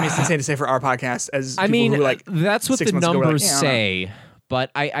 I mean, it's insane to say for our podcast. As I mean, who, like, that's what the 6 months ago were numbers like, say. But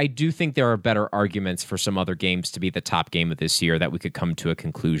I do think there are better arguments for some other games to be the top game of this year that we could come to a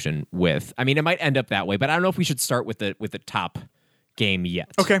conclusion with. I mean, it might end up that way, but I don't know if we should start with the top game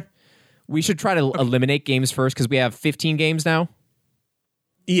yet. Okay. We should try to eliminate games first because we have 15 games now.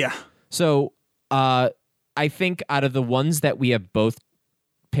 Yeah. So I think out of the ones that we have both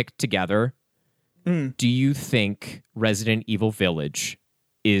picked together, do you think Resident Evil Village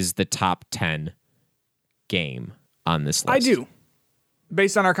is the top 10 game on this list? I do.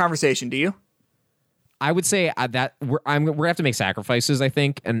 Based on our conversation, do you? I would say that we're going to have to make sacrifices, I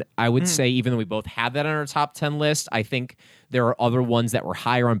think. And I would say, even though we both had that on our top 10 list, I think there are other ones that were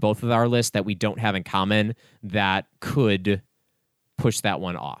higher on both of our lists that we don't have in common that could push that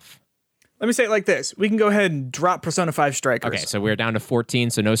one off. Let me say it like this. We can go ahead and drop Persona 5 Strikers. Okay, so we're down to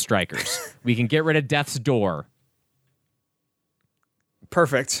 14, so no Strikers. We can get rid of Death's Door.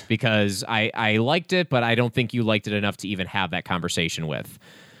 Perfect. Because I liked it, but I don't think you liked it enough to even have that conversation with.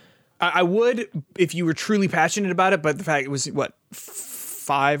 I would if you were truly passionate about it, but the fact it was, what,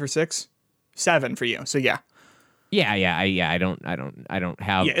 5 or 6? 7 for you, so yeah. Yeah. I don't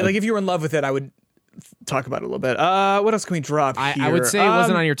have. Yeah, like if you were in love with it, I would talk about it a little bit. What else can we drop here? I would say it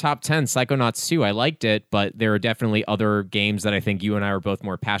wasn't on your top 10. Psychonauts 2, I liked it, but there are definitely other games that I think you and I are both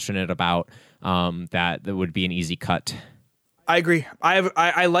more passionate about that would be an easy cut. I agree.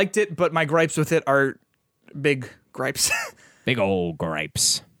 I liked it, but my gripes with it are big gripes. Big old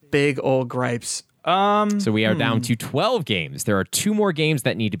gripes. Big old gripes. So we are down to 12 games. There are 2 more games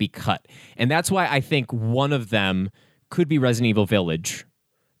that need to be cut. And that's why I think one of them could be Resident Evil Village,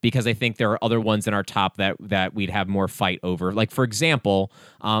 because I think there are other ones in our top that we'd have more fight over. Like, for example,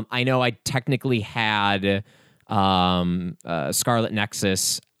 I know I technically had Scarlet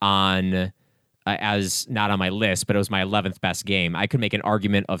Nexus on as not on my list, but it was my 11th best game. I could make an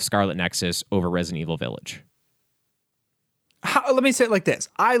argument of Scarlet Nexus over Resident Evil Village. Let me say it like this.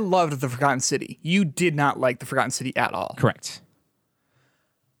 I loved The Forgotten City. You did not like The Forgotten City at all. Correct.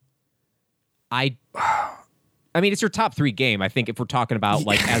 I mean, it's your top 3 game. I think if we're talking about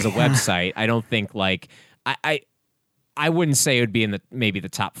like as a website, I don't think like I wouldn't say it would be in maybe the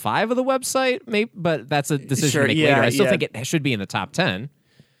top 5 of the website, maybe, but that's a decision to make later. I still think it should be in the top 10.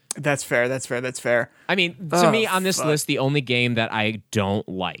 That's fair. I mean, to me on this list, the only game that I don't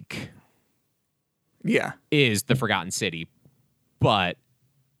like is The Forgotten City. But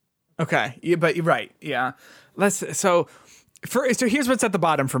okay, yeah, but you're right. Yeah. So here's what's at the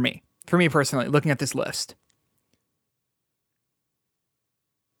bottom for me. For me personally, looking at this list.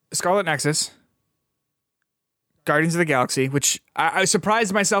 Scarlet Nexus, Guardians of the Galaxy, which I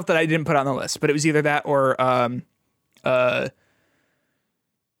surprised myself that I didn't put on the list, but it was either that or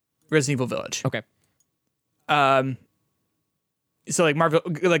Resident Evil Village. Okay. So like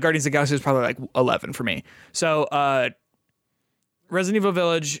Guardians of the Galaxy was probably like 11 for me. So Resident Evil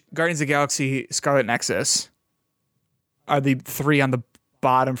Village, Guardians of the Galaxy, Scarlet Nexus are the 3 on the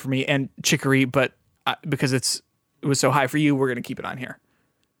bottom for me, and Chicory, but because it was so high for you, we're gonna keep it on here.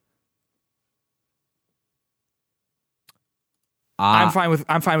 I'm fine with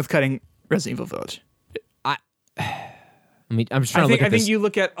cutting Resident Evil Village. I'm just trying to look at this. I think you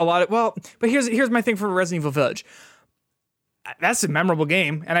look at a lot of but here's my thing for Resident Evil Village. That's a memorable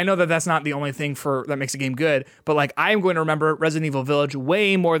game, and I know that that's not the only thing that makes a game good, but like I am going to remember Resident Evil Village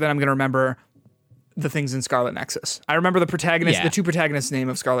way more than I'm going to remember the things in Scarlet Nexus. I remember the 2 protagonists' name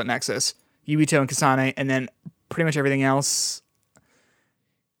of Scarlet Nexus, Yubito and Kasane, and then pretty much everything else.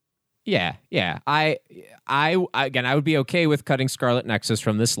 Yeah. I would be okay with cutting Scarlet Nexus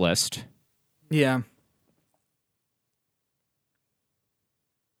from this list. Yeah.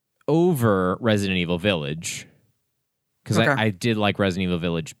 Over Resident Evil Village. Because okay. I did like Resident Evil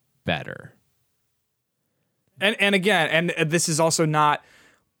Village better. And again, and this is also not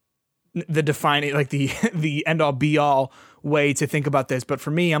the defining, like the the end all be all way to think about this. But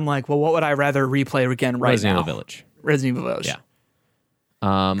for me, I'm like, well, what would I rather replay again right Resident now? Evil Village. Resident Evil Village. Yeah.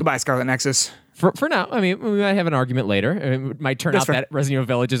 Goodbye, Scarlet Nexus. For now, I mean, we might have an argument later. It might turn out that Resident Evil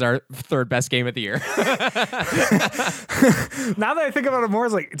Village is our third best game of the year. Now that I think about it more,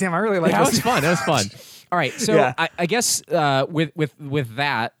 it's like, damn, I really like That this. was fun. That was fun. All right, so Yeah. I guess with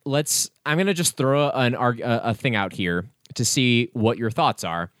that, I'm gonna just throw a thing out here to see what your thoughts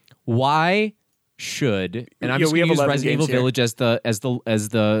are. Why should, and I'm just we gonna have use 11 Resident Evil games here. Village as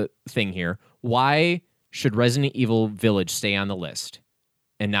the thing here. Why should Resident Evil Village stay on the list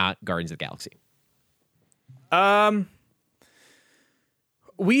and not Guardians of the Galaxy?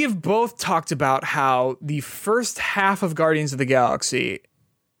 We have both talked about how the first half of Guardians of the Galaxy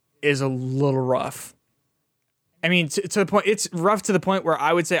is a little rough. I mean, to the point, it's rough to the point where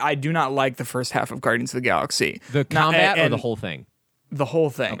I would say I do not like the first half of Guardians of the Galaxy. The combat or the whole thing? The whole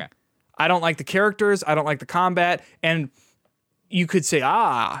thing. Okay. I don't like the characters. I don't like the combat. And you could say,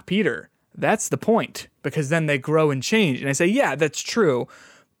 Peter, that's the point, because then they grow and change. And I say, yeah, that's true.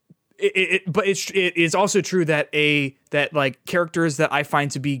 But it is also true that like characters that I find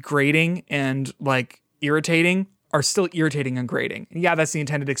to be grating and like irritating are still irritating and grating. And yeah, that's the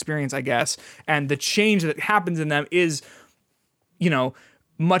intended experience, I guess. And the change that happens in them is,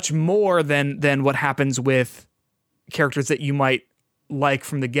 much more than what happens with characters that you might like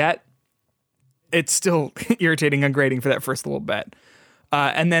from the get. It's still irritating and grating for that first little bit.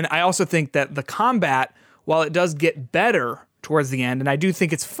 And then I also think that the combat, while it does get better towards the end, and I do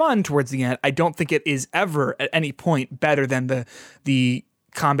think it's fun towards the end, I don't think it is ever at any point better than the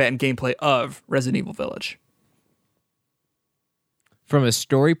combat and gameplay of Resident Evil Village. From a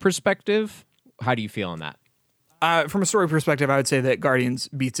story perspective, how do you feel on that? From a story perspective, I would say that Guardians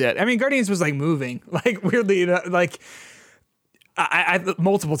beats it. I mean, Guardians was like moving, like weirdly, like I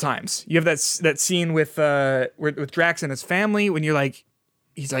multiple times. You have that scene with Drax and his family when you're like,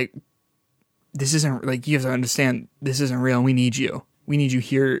 he's like, this isn't, like, you have to understand, this isn't real. And we need you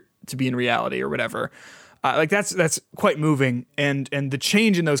here to be in reality or whatever. Like that's quite moving, and the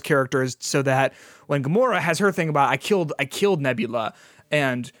change in those characters, so that when Gamora has her thing about I killed Nebula,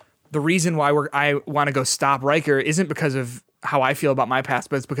 and the reason why I want to go stop Riker isn't because of how I feel about my past,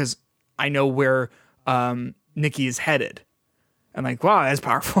 but it's because I know where Nikki is headed. I'm like, wow, that's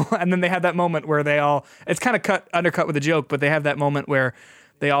powerful. And then they have that moment where it's kind of undercut with a joke, but they have that moment where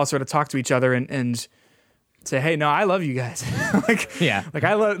they all sort of talk to each other and say, hey, no, I love you guys.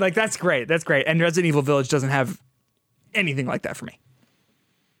 That's great. That's great. And Resident Evil Village doesn't have anything like that for me.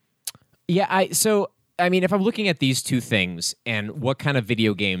 Yeah, I mean, if I'm looking at these two things and what kind of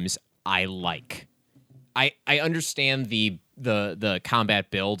video games I like, I understand the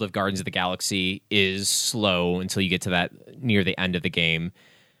combat build of Guardians of the Galaxy is slow until you get to that near the end of the game.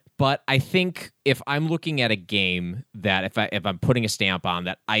 But I think if I'm looking at a game that if I'm putting a stamp on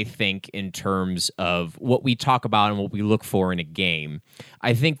that, I think in terms of what we talk about and what we look for in a game,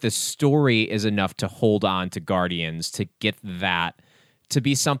 I think the story is enough to hold on to Guardians to get that to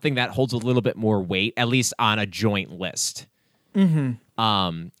be something that holds a little bit more weight, at least on a joint list. Mm-hmm.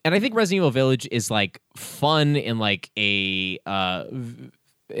 And I think Resident Evil Village is like fun in like in a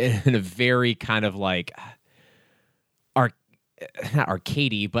very kind of like not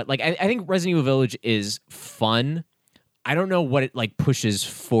arcadey, but like I think Resident Evil Village is fun. I don't know what it like pushes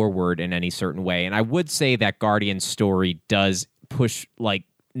forward in any certain way, and I would say that Guardian's story does push like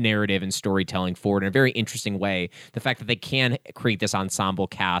narrative and storytelling forward in a very interesting way. The fact that they can create this ensemble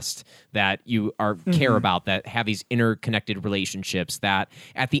cast that you care about, that have these interconnected relationships, that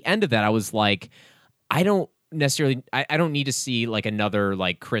at the end of that I was like, I don't need to see like another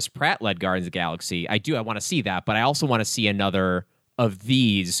like Chris Pratt led Guardians of the Galaxy. I want to see that, but I also want to see another of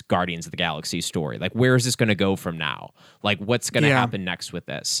these Guardians of the Galaxy story. Like, where is this going to go from now? Like, what's going to happen next with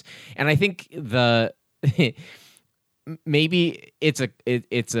this? And I think maybe it's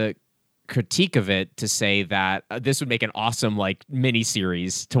a critique of it to say that this would make an awesome like mini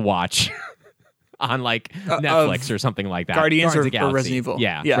series to watch on like Netflix or something like that. Guardians of the or Galaxy. Resident Evil.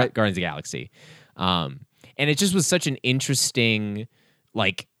 Yeah. Guardians of the Galaxy. And it just was such an interesting,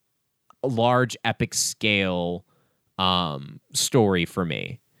 like, large epic scale story for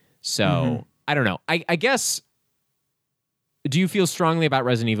me. So I don't know. I guess. Do you feel strongly about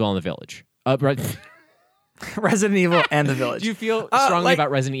Resident Evil and the Village? Resident Evil and the Village. Do you feel strongly about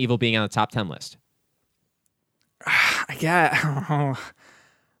Resident Evil being on the top 10 list? Yeah.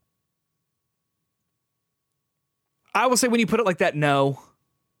 I will say when you put it like that, no.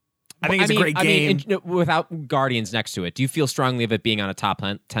 I think it's a great game. I mean, without Guardians next to it, do you feel strongly of it being on a top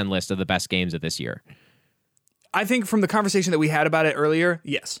 10 list of the best games of this year? I think from the conversation that we had about it earlier,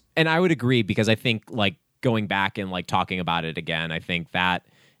 yes. And I would agree, because I think like going back and like talking about it again, I think that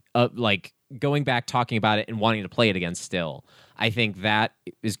like going back, talking about it and wanting to play it again still, I think that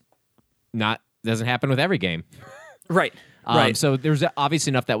is not, doesn't happen with every game. Right. Right. So there's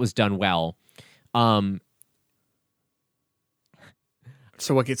obviously enough that was done well.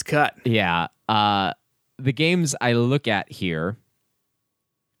 So what gets cut? Yeah. The games I look at here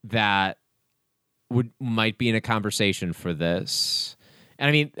that might be in a conversation for this. And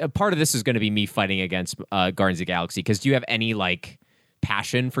I mean, a part of this is going to be me fighting against Guardians of the Galaxy, because do you have any like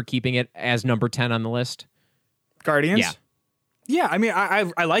passion for keeping it as number 10 on the list? Guardians? Yeah. Yeah, I mean,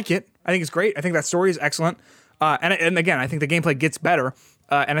 I like it. I think it's great. I think that story is excellent. And again, I think the gameplay gets better.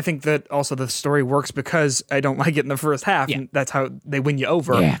 And I think that also the story works because I don't like it in the first half. Yeah. And that's how they win you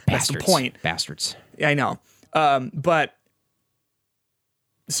over. Yeah, that's the point. Bastards. Yeah, I know. But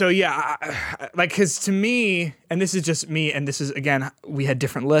so yeah, because to me, and this is just me, and this is, again, we had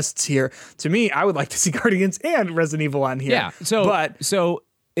different lists here. To me, I would like to see Guardians and Resident Evil on here. Yeah. So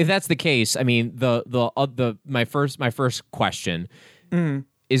if that's the case, I mean, my first question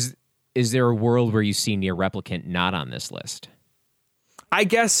is there a world where you see Nier Replicant not on this list? I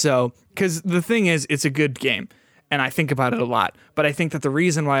guess so, because the thing is, it's a good game, and I think about it a lot. But I think that the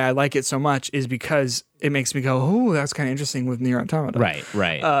reason why I like it so much is because it makes me go, "Oh, that's kind of interesting with Nier Automata."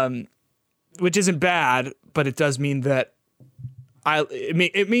 Right. Which isn't bad, but it does mean that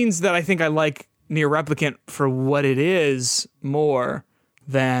it means that I think I like Nier Replicant for what it is more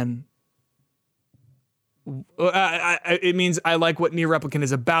than. It means I like what Nier Replicant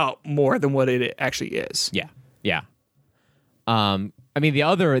is about more than what it actually is. Yeah. I mean, the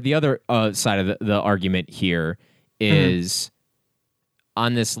other side of the argument here is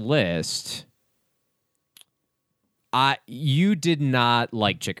on this list. You did not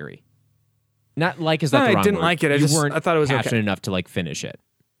like Chicory. Not like is that the wrong I didn't word. like it. I thought it was passionate okay enough to like finish it.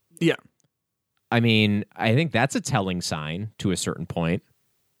 Yeah. I mean, I think that's a telling sign to a certain point.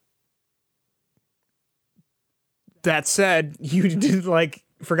 That said, you did like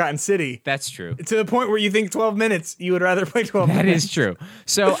Forgotten City. That's true. To the point where you think 12 minutes, you would rather play 12 minutes. That is true.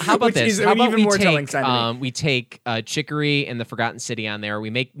 So how about Which this? is How an about even we more take, telling sign to me. we take Chicory and the Forgotten City on there.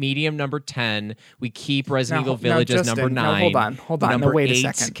 We make Medium number 10. We keep Resident Evil Village as Justin, number 9. Hold on. Number No, wait a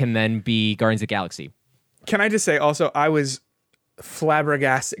 8 second. can then be Guardians of the Galaxy. Can I just say also, I was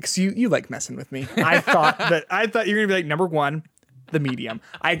flabbergasted because you like messing with me. I thought you were gonna be like number 1, the Medium.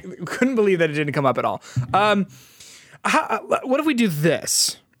 I couldn't believe that it didn't come up at all. What if we do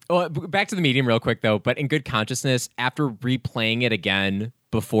this? Well, back to the Medium real quick though. But in good consciousness, after replaying it again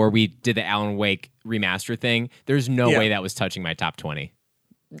before we did the Alan Wake remaster thing, there's no way that was touching my top 20.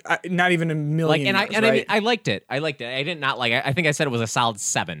 Not even a million. Like, I mean, I liked it. I did not like it. I think I said it was a solid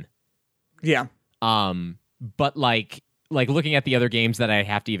 7. Yeah. But like looking at the other games that I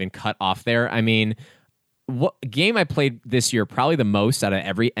have to even cut off there, I mean, what game I played this year probably the most out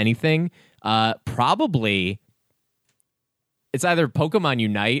of anything, probably it's either Pokemon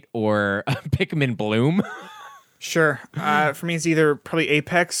Unite or Pikmin Bloom. Sure. For me, it's either probably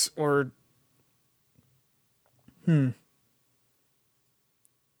Apex or. I mean,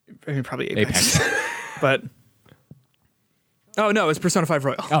 probably Apex. But. Oh no, it's Persona 5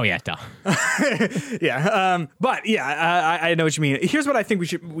 Royal. Oh yeah, duh. Yeah. But yeah, I know what you mean. Here's what I think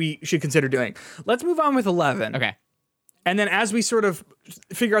we should consider doing. Let's move on with 11. Okay. And then as we sort of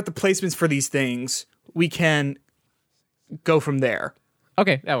figure out the placements for these things, we can go from there.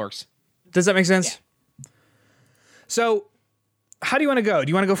 Okay, that works. Does that make sense? Yeah. So, how do you want to go? Do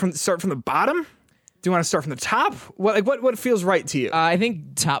you want to start from the bottom? Do you want to start from the top? What feels right to you? I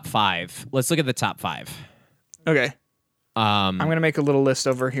think top 5. Let's look at the top 5. Okay. I'm going to make a little list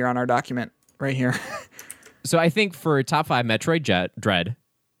over here on our document right here. So I think for top 5 Metroid Dread,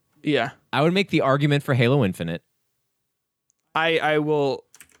 Yeah. I would make the argument for Halo Infinite. I will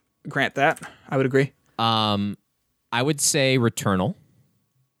grant that. I would agree. I would say Returnal.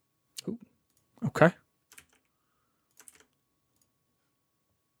 Okay.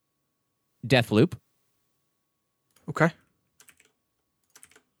 Deathloop. Okay.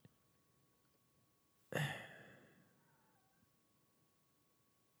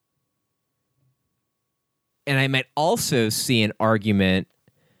 And I might also see an argument.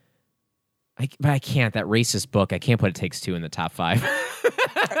 But I can't. That racist book. I can't put It Takes Two in the top 5.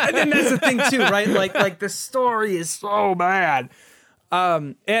 And then that's the thing too, right? Like the story is so bad.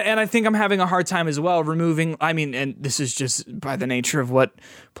 And I think I'm having a hard time as well removing. I mean, and this is just by the nature of what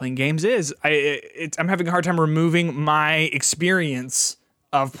playing games is. I'm having a hard time removing my experience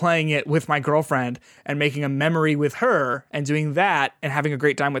of playing it with my girlfriend and making a memory with her and doing that and having a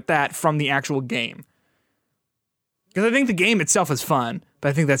great time with that from the actual game. Because I think the game itself is fun, but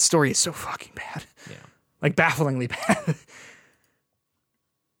I think that story is so fucking bad. Yeah. Like, bafflingly bad.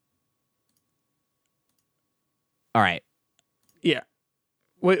 All right. Yeah.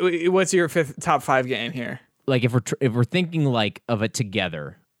 What's your top 5 game here? Like if we're thinking like of a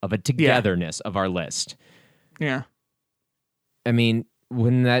togetherness of our list. Yeah. I mean,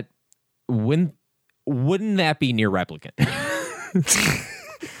 wouldn't that be Near Replicant?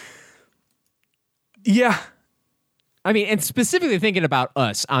 Yeah. I mean, and specifically thinking about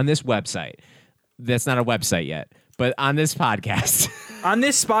us on this website. That's not a website yet, but on this podcast. On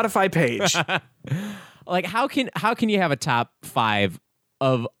this Spotify page. Like how can you have a top 5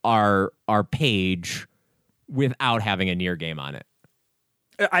 of our page without having a Near game on it?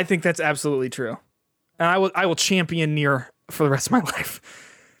 I think that's absolutely true. And I will champion Near for the rest of my life.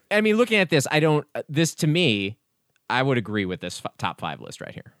 I mean, looking at this, to me, I would agree with this top 5 list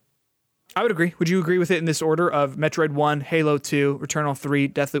right here. I would agree. Would you agree with it in this order of Metroid 1, Halo 2, Returnal 3,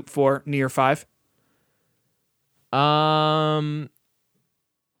 Deathloop 4, Near 5? What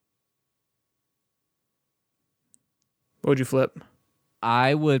would you flip?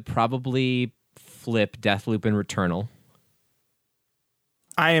 I would probably flip Deathloop and Returnal.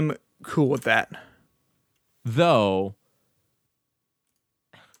 I am cool with that. Though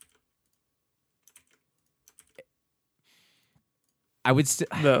I would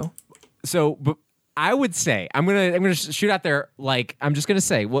but I would say I'm gonna shoot out there, like I'm just gonna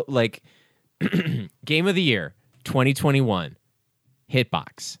say what, like Game of the Year 2021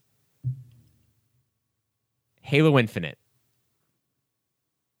 Hitbox, Halo Infinite.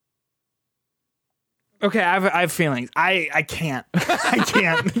 Okay, I have feelings. I can't. I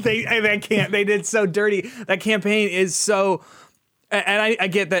can't. They can't. They did so dirty. That campaign is so. And I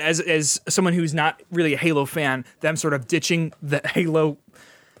get that as someone who's not really a Halo fan, them sort of ditching the Halo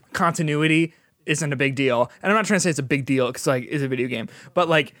continuity isn't a big deal. And I'm not trying to say it's a big deal because like it's a video game, but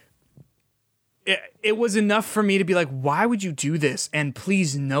like it was enough for me to be like, why would you do this? And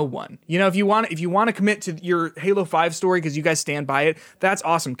please, no one. You know, if you want to commit to your Halo 5 story because you guys stand by it, that's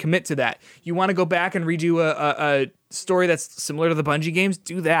awesome. Commit to that. You want to go back and redo a story that's similar to the Bungie games,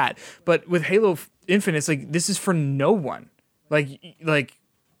 do that. But with Halo Infinite, it's like this is for no one.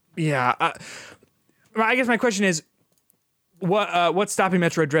 Yeah. I guess my question is, what's stopping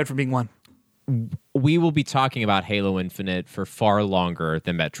Metroid Dread from being one? We will be talking about Halo Infinite for far longer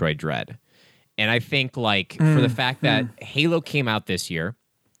than Metroid Dread. And I think, like, for the fact that Halo came out this year,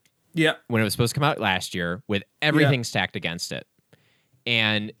 yeah, when it was supposed to come out last year, with everything stacked against it,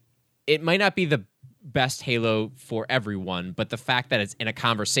 and it might not be the best Halo for everyone, but the fact that it's in a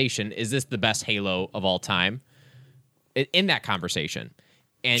conversation, is this the best Halo of all time? In that conversation,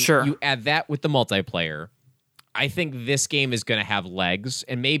 and you add that with the multiplayer, I think this game is going to have legs,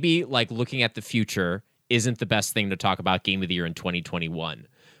 and maybe like looking at the future isn't the best thing to talk about Game of the Year in 2021.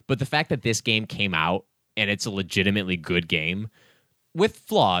 But the fact that this game came out and it's a legitimately good game with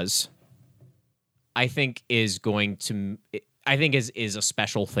flaws, I think is a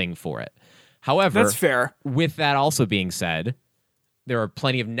special thing for it. However, that's fair. With that also being said, there are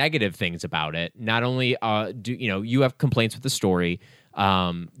plenty of negative things about it. Not only you have complaints with the story,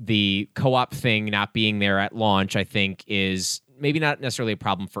 the co-op thing not being there at launch, I think is maybe not necessarily a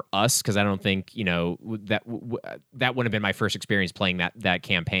problem for us, because I don't think that would have been my first experience playing that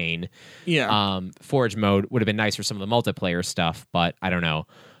campaign. Yeah. Forge mode would have been nice for some of the multiplayer stuff, but I don't know.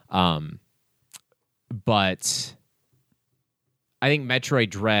 But I think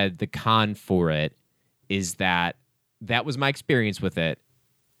Metroid Dread, the con for it is that was my experience with it,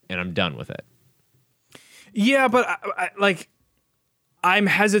 and I'm done with it. Yeah, but I'm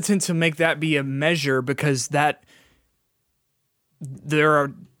hesitant to make that be a measure because that's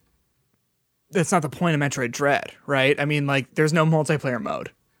not the point of Metroid Dread, right? I mean, like, there's no multiplayer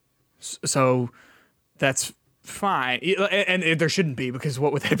mode, so that's fine, and there shouldn't be, because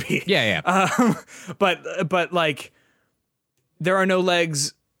what would that be? Yeah. But like, there are no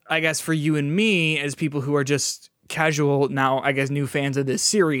legs, I guess, for you and me as people who are just casual now, I guess, new fans of this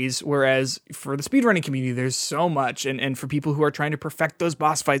series, whereas for the speedrunning community there's so much, and for people who are trying to perfect those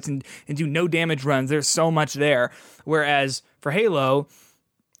boss fights and do no damage runs, there's so much there, whereas for Halo,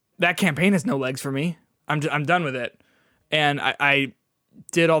 that campaign has no legs for me. I'm done with it, and I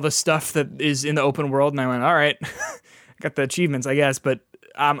did all the stuff that is in the open world, and I went, all right, got the achievements, I guess, but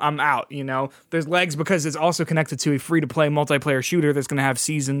I'm out. There's legs because it's also connected to a free-to-play multiplayer shooter that's going to have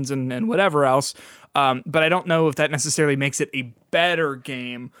seasons and whatever else. But I don't know if that necessarily makes it a better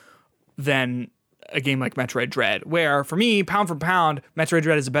game than a game like Metroid Dread, where for me, pound for pound, Metroid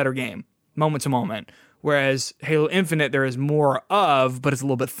Dread is a better game, moment to moment. Whereas Halo Infinite, there is more of, but it's a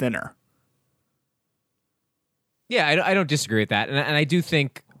little bit thinner. Yeah, I don't disagree with that, and I do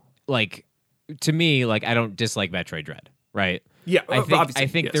think, like, to me, like, I don't dislike Metroid Dread, right? Yeah, I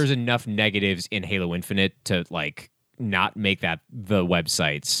think yes. there's enough negatives in Halo Infinite to like not make that the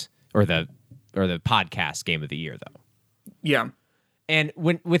websites or the podcast game of the year, though. Yeah. And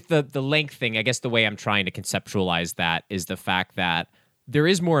with the length thing, I guess the way I'm trying to conceptualize that is the fact that there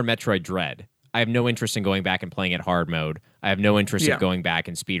is more in Metroid Dread. I have no interest in going back and playing it hard mode. I have no interest in going back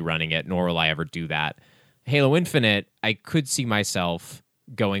and speed running it, nor will I ever do that. Halo Infinite, I could see myself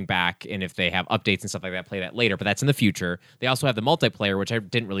going back, and if they have updates and stuff like that, play that later, but that's in the future. They also have the multiplayer, which I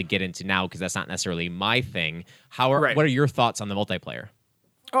didn't really get into now because that's not necessarily my thing. What are your thoughts on the multiplayer?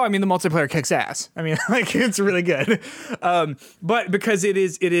 Oh, I mean, the multiplayer kicks ass. I mean, like, it's really good. But because it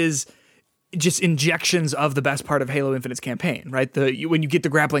is just injections of the best part of Halo Infinite's campaign, right? When you get the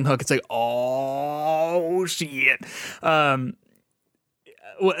grappling hook, it's like, oh, shit.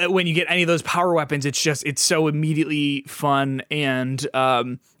 When you get any of those power weapons, it's so immediately fun, and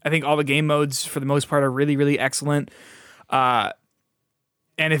I think all the game modes for the most part are really, really excellent. And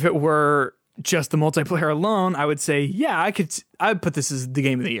if it were just the multiplayer alone, I would say, yeah, I would put this as the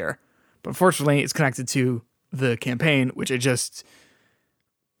game of the year. But fortunately, it's connected to the campaign, which I just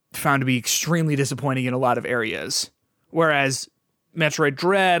found to be extremely disappointing in a lot of areas. Whereas Metroid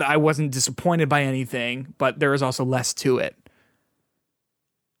Dread, I wasn't disappointed by anything, but there is also less to it.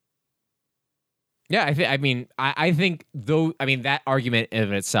 Yeah, I think though. I mean, that argument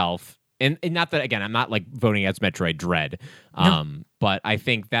in itself, and not that, again, I'm not like voting against Metroid Dread, but I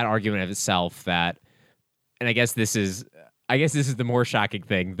think that argument of itself that, and I guess this is the more shocking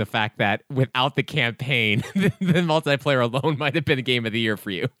thing: the fact that without the campaign, the multiplayer alone might have been the game of the year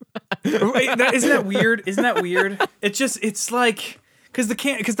for you. Isn't that weird? It's like. Because the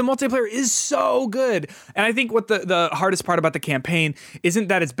multiplayer is so good, and I think what the hardest part about the campaign isn't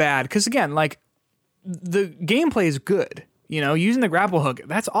that it's bad. Because again, like, the gameplay is good. You know, using the grapple hook,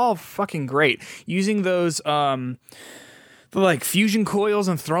 that's all fucking great. Using those the like fusion coils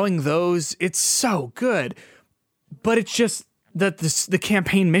and throwing those, it's so good. But it's just that the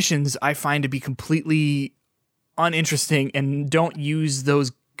campaign missions I find to be completely uninteresting and don't use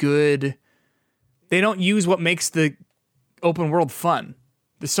those good. They don't use what makes the open world fun.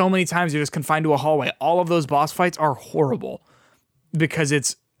 There's so many times you're just confined to a hallway. All of those boss fights are horrible because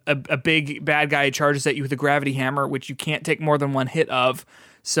it's a big bad guy charges at you with a gravity hammer, which you can't take more than one hit of.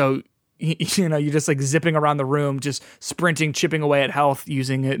 So, you know, you're just like zipping around the room, just sprinting, chipping away at health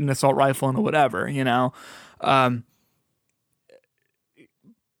using an assault rifle and whatever, you know? But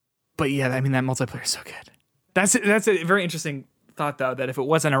yeah, I mean, that multiplayer is so good. That's a very interesting thought, though, that if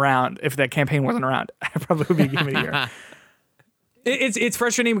that campaign wasn't around, I probably would be game of the year. It's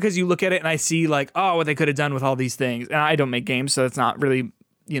frustrating because you look at it and I see like, oh, what they could have done with all these things. And I don't make games, so it's not really,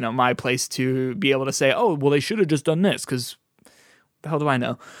 you know, my place to be able to say, oh, well, they should have just done this, because the hell do I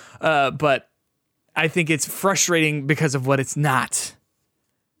know? But I think it's frustrating because of what it's not.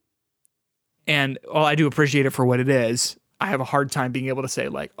 And while I do appreciate it for what it is, I have a hard time being able to say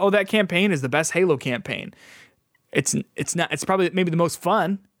like, oh, that campaign is the best Halo campaign. It's not. It's probably maybe the most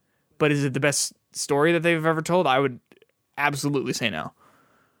fun, but is it the best story that they've ever told? I would absolutely say no.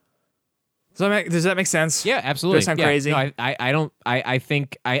 Does that make sense? Yeah, absolutely. Do I sound crazy? No, I don't. I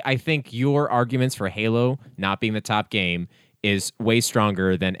think your arguments for Halo not being the top game is way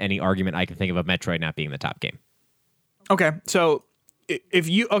stronger than any argument I can think of Metroid not being the top game. Okay, so if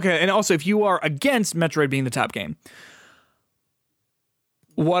you are against Metroid being the top game,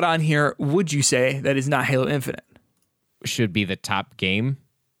 what on here would you say that is not Halo Infinite should be the top game?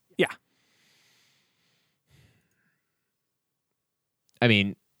 Yeah. I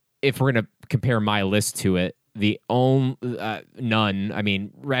mean, if we're going to compare my list to it, none. I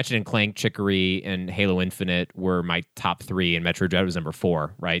mean, Ratchet and Clank, Chicory, and Halo Infinite were my top 3, and Metroid Dread was number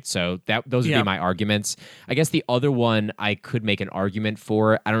 4, right? So those would be my arguments. I guess the other one I could make an argument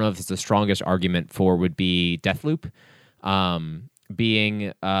for, I don't know if it's the strongest argument for, would be Deathloop,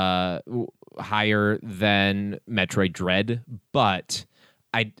 being higher than Metroid Dread, but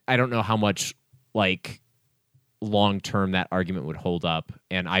I don't know how much like long-term that argument would hold up,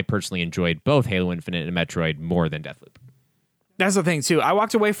 and I personally enjoyed both Halo Infinite and Metroid more than Deathloop. That's the thing too. I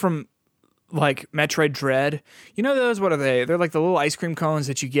walked away from like Metroid Dread. You know those? What are they? They're like the little ice cream cones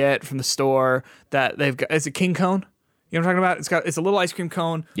that you get from the store that they've got. It's a king cone. You know what I'm talking about? It's a little ice cream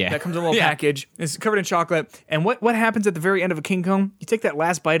cone that comes in a little package. It's covered in chocolate. And what happens at the very end of a king cone? You take that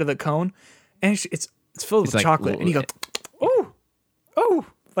last bite of the cone, and it's filled with like chocolate, and you go, oh,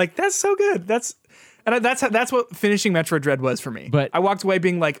 like that's so good. And that's what finishing Metroid Dread was for me. But I walked away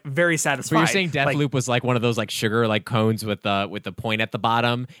being like very satisfied. But you're saying Deathloop like, was like one of those like sugar like cones with the point at the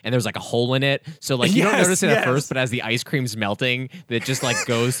bottom, and there's like a hole in it. So like you don't notice it at first, but as the ice cream's melting, it just like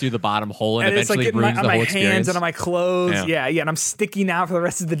goes through the bottom hole and eventually it's like ruins the whole experience. On my hands and on my clothes. Yeah. And I'm sticky now for the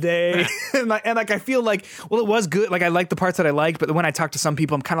rest of the day. and like I feel like, well, it was good. Like I liked the parts that I liked, but when I talk to some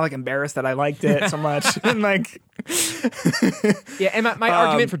people, I'm kind of like embarrassed that I liked it so much. And like, yeah. And my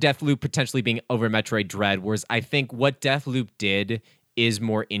argument for Deathloop potentially being over Metroid Dread was I think what Deathloop did is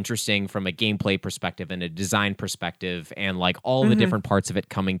more interesting from a gameplay perspective and a design perspective and like all the different parts of it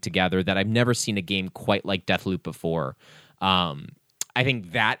coming together that I've never seen a game quite like Deathloop before. I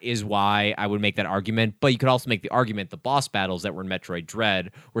think that is why I would make that argument, but you could also make the argument the boss battles that were in Metroid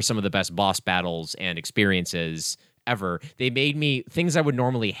Dread were some of the best boss battles and experiences ever. They made me things I would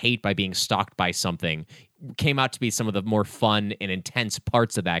normally hate by being stalked by something came out to be some of the more fun and intense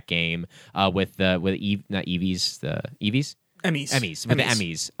parts of that game with Eevees. Emmys. The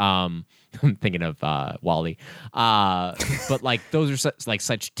Emmys. I'm thinking of Wally. But like those are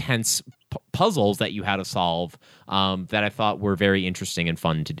such tense puzzles that you had to solve that I thought were very interesting and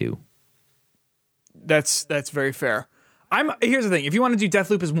fun to do. That's very fair. Here's the thing. If you want to do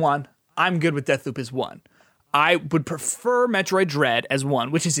Deathloop as 1, I'm good with Deathloop as 1. I would prefer Metroid Dread as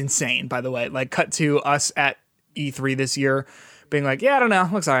 1, which is insane, by the way. Like, cut to us at E3 this year being like, yeah, I don't know,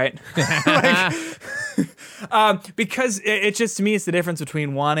 looks all right. Because it just, to me, it's the difference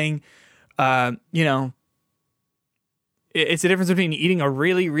between wanting, it's the difference between eating a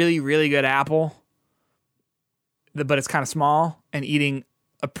really, really, really good apple, but it's kind of small, and eating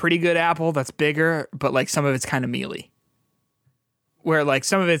a pretty good apple that's bigger, but like some of it's kind of mealy. Where like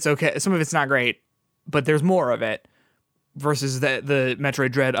some of it's okay, some of it's not great, but there's more of it, versus the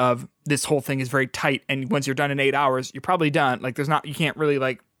Metroid Dread of this whole thing is very tight, and once you're done in 8 hours, you're probably done. Like you can't really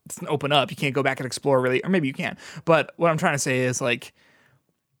like open up. You can't go back and explore really, or maybe you can. But what I'm trying to say is like,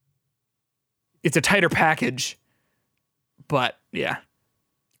 it's a tighter package, but yeah.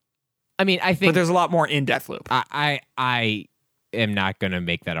 I mean, I think, but there's a lot more in Deathloop. I am not going to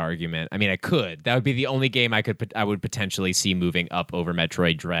make that argument. I mean, I could. That would be the only game I would potentially see moving up over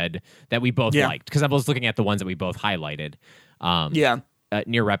Metroid Dread that we both liked, because I was looking at the ones that we both highlighted.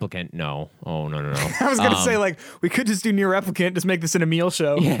 Near Replicant, no. Oh, no. I was going to say, like, we could just do Near Replicant, just make this an Emil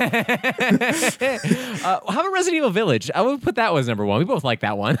show. How about Resident Evil Village? I would put that one as number 1. We both like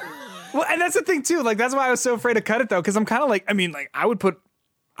that one. Well, and that's the thing, too. Like, that's why I was so afraid to cut it, though, because I'm kind of like, I mean, like, I would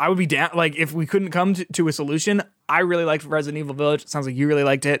be down, like, if we couldn't come to a solution. I really liked Resident Evil Village. It sounds like you really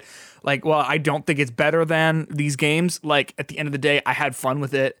liked it. Like, well, I don't think it's better than these games. Like, at the end of the day, I had fun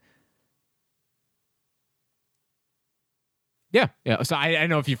with it. Yeah. So I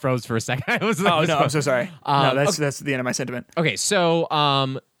know if you froze for a second. I'm so sorry. No, that's the end of my sentiment. Okay, so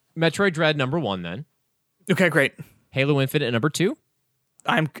Metroid Dread number 1 then. Okay, great. Halo Infinite number 2.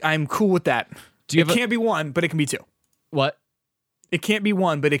 I'm cool with that. It can't be 1, but it can be 2. What? It can't be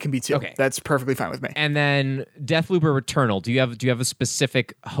 1, but it can be 2. Okay. That's perfectly fine with me. And then Deathloop or Returnal. Do you have a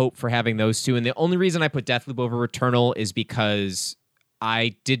specific hope for having those two? And the only reason I put Deathloop over Returnal is because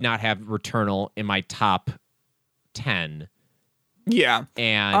I did not have Returnal in my top 10. Yeah.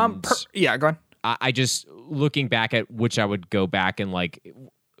 And go on. I just, looking back at which I would go back and like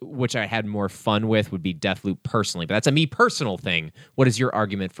which I had more fun with would be Deathloop personally. But that's a me personal thing. What is your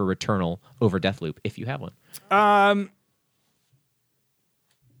argument for Returnal over Deathloop, if you have one?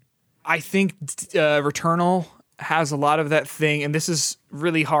 I think Returnal has a lot of that thing, and this is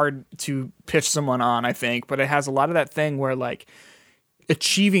really hard to pitch someone on, I think, but it has a lot of that thing where like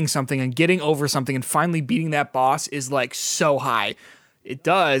achieving something and getting over something and finally beating that boss is like so high. It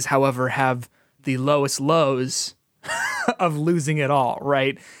does, however, have the lowest lows of losing it all,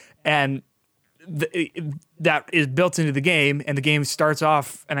 right? And that is built into the game, and the game starts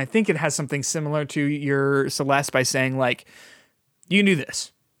off, and I think it has something similar to your Celeste by saying like, you can do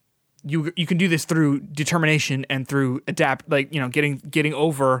this. You can do this through determination and through getting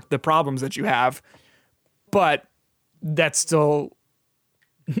over the problems that you have, but that's still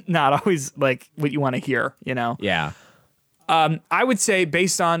not always like what you want to hear, you know? Yeah. I would say,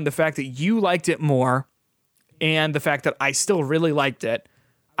 based on the fact that you liked it more and the fact that I still really liked it,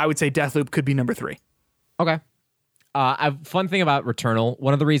 I would say Deathloop could be number 3. Okay. Fun thing about Returnal,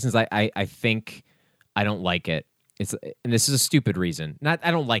 one of the reasons I think I don't like it, and this is a stupid reason. Not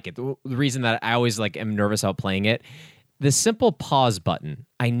I don't like it. The reason that I always like am nervous about playing it, the simple pause button.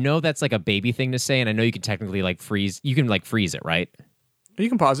 I know that's like a baby thing to say, and I know you can technically like freeze. You can like freeze it, right? You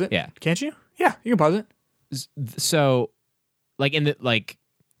can pause it. Yeah. Can't you? Yeah, you can pause it. So, like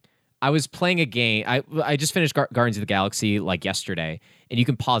I was playing a game. I just finished Guardians of the Galaxy like yesterday, and you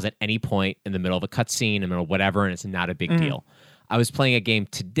can pause at any point in the middle of a cutscene, in the middle of whatever, and it's not a big deal. I was playing a game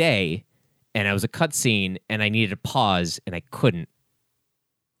today, and it was a cutscene, and I needed to pause, and I couldn't.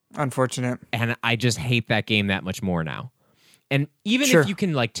 Unfortunate. And I just hate that game that much more now. And even Sure. if you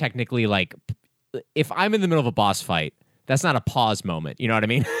can like technically like, if I'm in the middle of a boss fight, that's not a pause moment. You know what I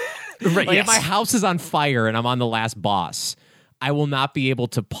mean? Right. Like yes. if my house is on fire and I'm on the last boss, I will not be able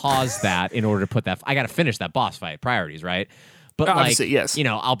to pause that in order to put that. I got to finish that boss fight. Priorities, right? But Obviously, like, yes. you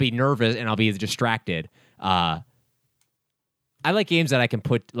know, I'll be nervous and I'll be distracted. I like games that I can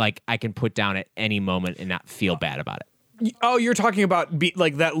put down at any moment and not feel bad about it. Oh, you're talking about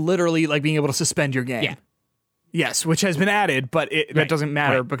like that, literally, like being able to suspend your game. Yeah. Yes, which has been added, but that Right. doesn't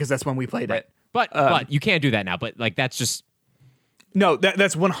matter Right. because that's when we played it. But you can't do that now. But like that's just No,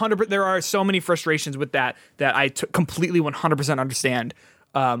 that's 100%. There are so many frustrations with that I completely 100% understand.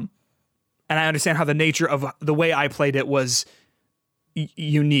 And I understand how the nature of the way I played it was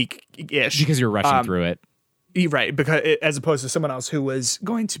unique-ish. because you're rushing through it. Right, because as opposed to someone else who was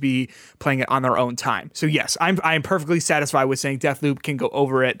going to be playing it on their own time. So yes, I'm perfectly satisfied with saying Deathloop can go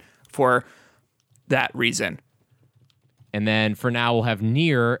over it for that reason. And then for now, we'll have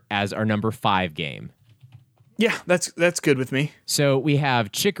Nier as our number 5 game. Yeah, that's good with me. So we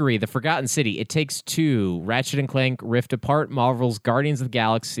have Chicory, The Forgotten City, It Takes Two, Ratchet and Clank, Rift Apart, Marvel's Guardians of the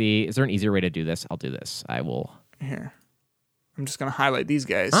Galaxy. Is there an easier way to do this? I'll do this. I will. Here, I'm just gonna highlight these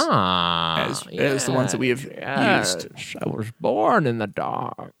guys Ah, as the ones that we have used. I was born in the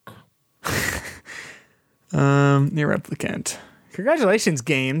dark. Near Replicant. Congratulations,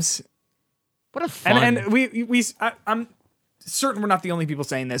 games. What a fun. And I'm certain we're not the only people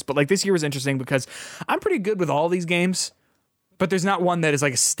saying this, but like this year was interesting because I'm pretty good with all these games, but there's not one that is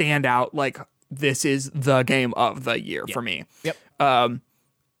like a standout. Like this is the game of the year for me. Yep.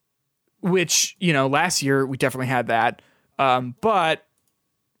 Which, you know, last year we definitely had that. But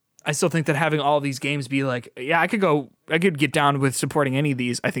I still think that having all these games be like, yeah, I could get down with supporting any of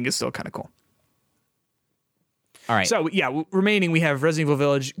these, I think is still kind of cool. All right. So, yeah, remaining, we have Resident Evil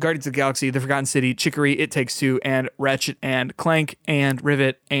Village, Guardians of the Galaxy, The Forgotten City, Chicory, It Takes Two, and Ratchet and Clank, and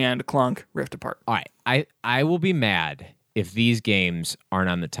Rivet and Clunk, Rift Apart. All right. I will be mad if these games aren't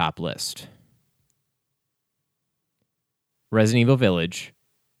on the top list. Resident Evil Village,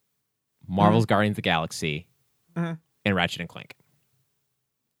 Marvel's Guardians of the Galaxy, and Ratchet and Clank.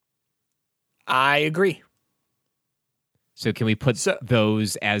 I agree. So can we put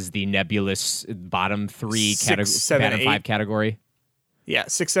those as the nebulous bottom 3 bottom 5 category? Yeah,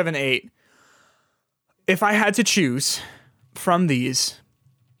 6, 7, 8. If I had to choose from these,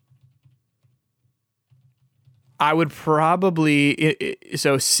 I would probably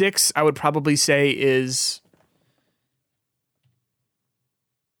so 6 I would probably say is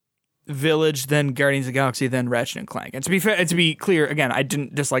Village, then Guardians of the Galaxy, then Ratchet and Clank. And to be fair, and to be clear, again, I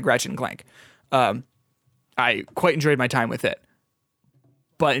didn't dislike Ratchet and Clank. I quite enjoyed my time with it.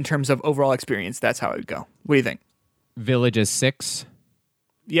 But in terms of overall experience, that's how I would go. What do you think? Village is 6.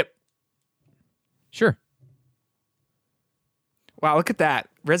 Yep. Sure. Wow, look at that.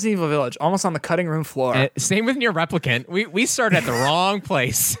 Resident Evil Village, almost on the cutting room floor. Same with Nier Replicant. We started at the wrong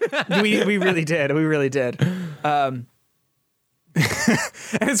place. we really did. We really did.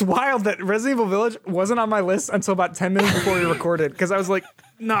 And it's wild that Resident Evil Village wasn't on my list until about 10 minutes before we recorded, because I was like,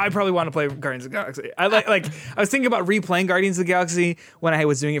 no, I probably want to play Guardians of the Galaxy. I was thinking about replaying Guardians of the Galaxy when I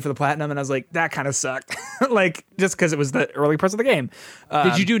was doing it for the Platinum, and I was like, that kind of sucked. Like, just because it was the early parts of the game.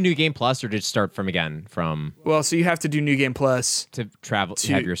 Did you do New Game Plus or did you start from again Well, so you have to do New Game Plus to travel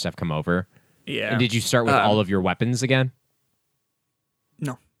to have your stuff come over? Yeah. And did you start with all of your weapons again?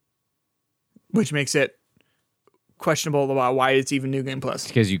 No. Which makes it questionable about why it's even New Game Plus.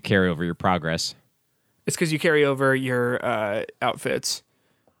 Because you carry over your progress. It's because you carry over your outfits,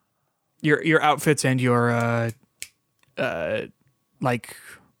 your outfits, and your like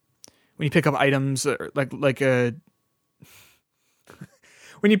when you pick up items, like when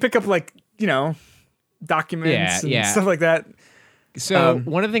you pick up documents and stuff like that. So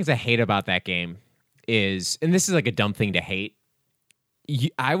one of the things I hate about that game is, and this is like a dumb thing to hate,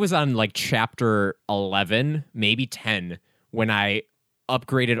 I was on like chapter 11, maybe 10, when I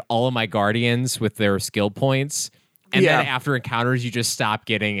upgraded all of my guardians with their skill points. And then after encounters, you just stop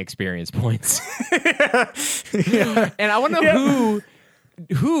getting experience points. And I want to know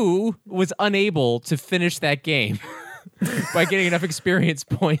who was unable to finish that game by getting enough experience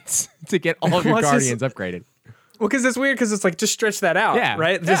points to get all of your guardians upgraded. Well, because it's weird, because it's like, just stretch that out,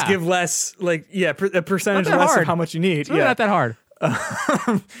 right? Just give less, a percentage less of how much you need. It's really not that hard.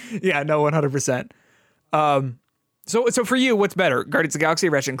 Yeah, no, 100%. So for you, what's better, Guardians of the Galaxy,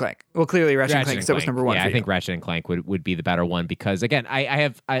 or Ratchet and Clank? Well, clearly Ratchet and Clank. So was number one. Yeah, for I think you. Ratchet and Clank would be the better one because again,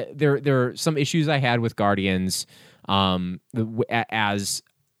 there are some issues I had with Guardians, as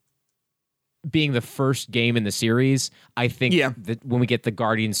being the first game in the series. I think that when we get the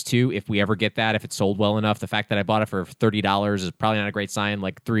Guardians 2, if we ever get that, if it's sold well enough, the fact that I bought it for $30 is probably not a great sign.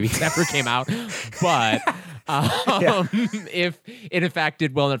 Like 3 weeks after it came out, but. If it in fact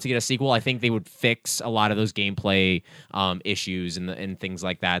did well enough to get a sequel, I think they would fix a lot of those gameplay issues and things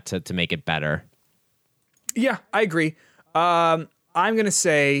like that to make it better. Yeah, I agree. I'm going to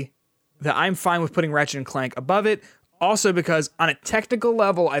say that I'm fine with putting Ratchet and Clank above it. Also because on a technical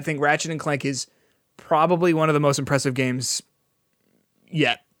level, I think Ratchet and Clank is probably one of the most impressive games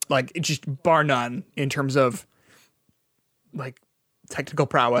yet. Like, it's just bar none in terms of like technical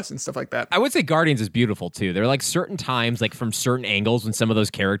prowess and stuff like that. I would say Guardians is beautiful too. There are like certain times, like from certain angles, when some of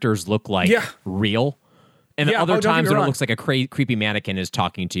those characters look like real, and then other times when it looks like a creepy mannequin is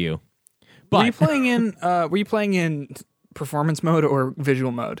talking to you. But were you playing in performance mode or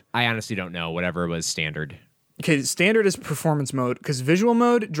visual mode? I honestly don't know. Whatever was standard. Okay, standard is performance mode because visual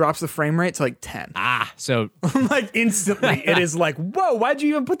mode drops the frame rate to like 10. So like instantly, it is like, whoa, why'd you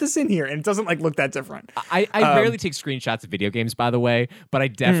even put this in here? And it doesn't like look that different. I rarely take screenshots of video games, by the way, but I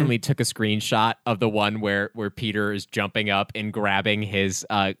definitely took a screenshot of the one where Peter is jumping up and grabbing his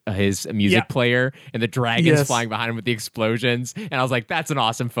music player, and the dragon's flying behind him with the explosions. And I was like, that's an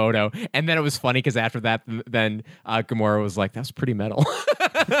awesome photo. And then it was funny because after that, then Gamora was like, that's pretty metal.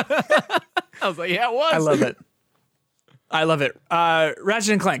 I was like, yeah, it was. I love it.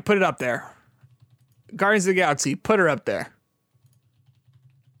 Ratchet and Clank, put it up there. Guardians of the Galaxy, put her up there.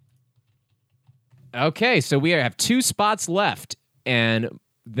 Okay, so we have 2 spots left, and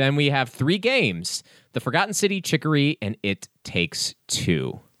then we have 3 games: The Forgotten City, Chicory, and It Takes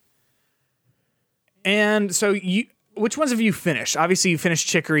Two. And so, which ones have you finished? Obviously, you finished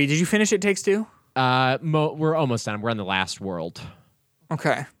Chicory. Did you finish It Takes Two? We're almost done. We're on the last world.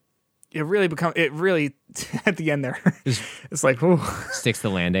 Okay. It really at the end there, it's like, ooh. Sticks the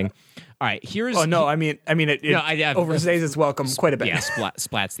landing. All right, here's. Oh no, I mean, it overstays its welcome quite a bit. Yeah,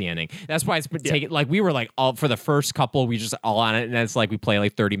 splats the ending. That's why it's been taking. Like we were like all for the first couple, we just all on it, and it's like we play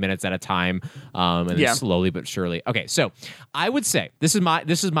like 30 minutes at a time, and then slowly but surely. Okay, so I would say this is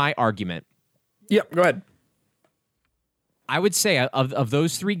my argument. Yep, go ahead. I would say of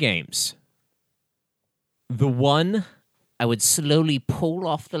those 3 games, the one I would slowly pull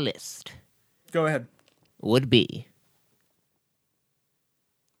off the list. Go ahead. Would be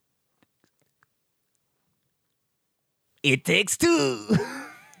It Takes Two.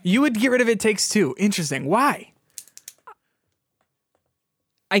 You would get rid of It Takes Two. Interesting. Why?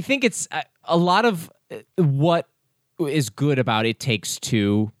 I think it's a lot of what is good about It Takes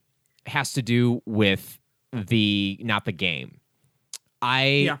Two has to do with not the game.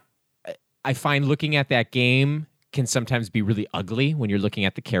 I find looking at that game can sometimes be really ugly when you're looking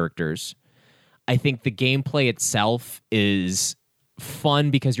at the characters. I think the gameplay itself is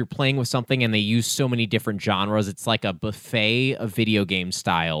fun because you're playing with something and they use so many different genres. It's like a buffet of video game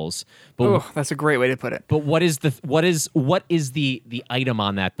styles. But that's a great way to put it. But what is the item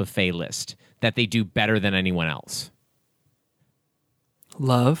on that buffet list that they do better than anyone else?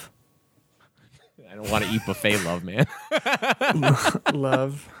 Love. I don't want to eat buffet love, man.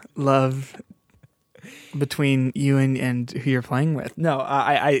 love between you and who you're playing with. No,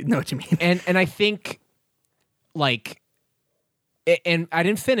 I know what you mean. And I think, like, and I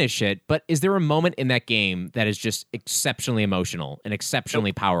didn't finish it, but is there a moment in that game that is just exceptionally emotional and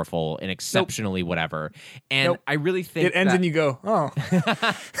exceptionally powerful and exceptionally whatever? And I really think it ends and you go, oh,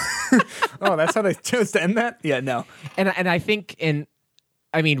 oh, that's how they chose to end that? Yeah, no. And I think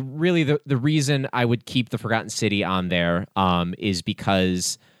I mean, really, the reason I would keep The Forgotten City on there is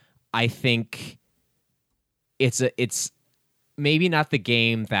because I think it's maybe not the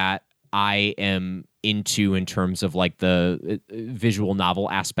game that I am into in terms of like the visual novel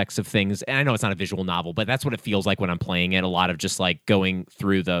aspects of things. And I know it's not a visual novel, but that's what it feels like when I'm playing it. A lot of just like going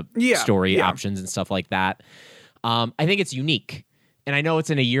through the story options and stuff like that. I think it's unique. And I know it's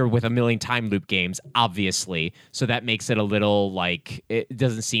in a year with a million time loop games, obviously. So that makes it a little like, it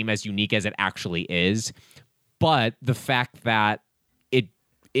doesn't seem as unique as it actually is. But the fact that it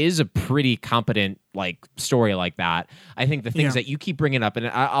is a pretty competent like story like that, I think the things that you keep bringing up, and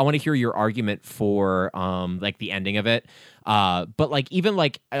I want to hear your argument for like the ending of it. But like even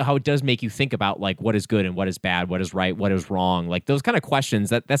like how it does make you think about like what is good and what is bad, what is right, what is wrong, like those kind of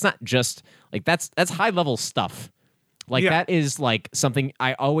questions. That's not just like that's high level stuff. Like that is like something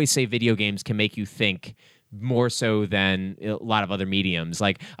I always say video games can make you think more so than a lot of other mediums.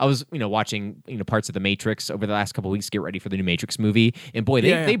 Like I was, watching, parts of The Matrix over the last couple of weeks, get ready for the new Matrix movie. And boy,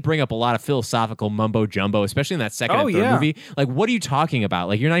 they bring up a lot of philosophical mumbo jumbo, especially in that second and third movie. Like, what are you talking about?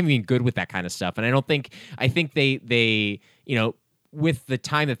 Like, you're not even good with that kind of stuff. And I think they with the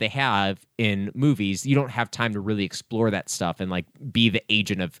time that they have in movies, you don't have time to really explore that stuff and like be the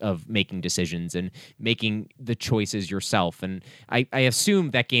agent of making decisions and making the choices yourself. And I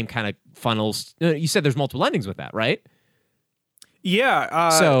assume that game kind of funnels. You said there's multiple endings with that, right? Yeah.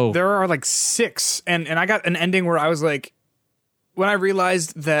 So there are like 6, and I got an ending where I was like, when I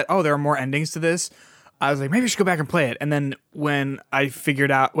realized that there are more endings to this, I was like, maybe I should go back and play it. And then when I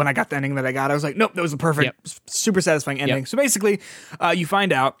got the ending that I got, I was like, nope, that was the perfect, super satisfying ending. Yep. So basically, you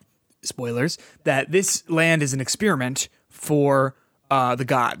find out, spoilers, that this land is an experiment for the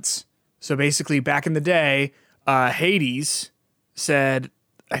gods. So basically, back in the day, Hades said,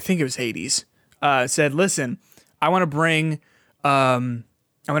 I think it was Hades, said, listen, I want to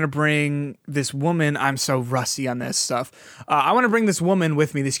bring this woman. I'm so rusty on this stuff. I want to bring this woman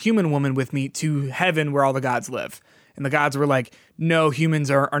with me, this human woman with me, to heaven where all the gods live. And the gods were like, no,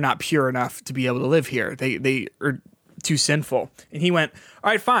 humans are not pure enough to be able to live here. They are too sinful. And he went, all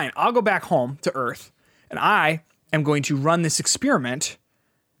right, fine. I'll go back home to Earth, and I am going to run this experiment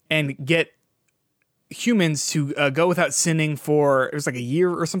and get humans to go without sinning for, it was like a year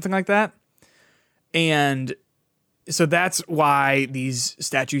or something like that. And so that's why these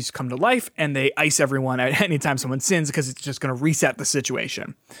statues come to life, and they ice everyone at any time someone sins, because it's just going to reset the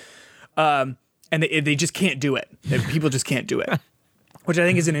situation. And they just can't do it. People just can't do it, which I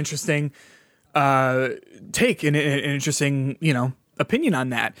think is an interesting take and an interesting, opinion on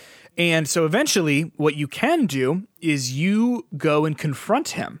that. And so eventually what you can do is you go and confront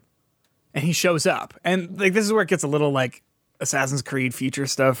him, and he shows up. And like, this is where it gets a little like Assassin's Creed future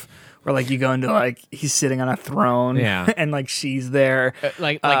stuff, where like you go into like he's sitting on a throne, and like she's there.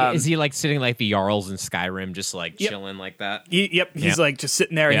 Is he like sitting like the Jarls in Skyrim, just like chilling like that? He's like just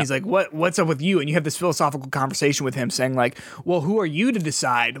sitting there, and he's like, what's up with you? And you have this philosophical conversation with him, saying like, well, who are you to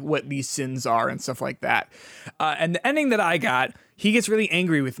decide what these sins are and stuff like that. And the ending that I got, he gets really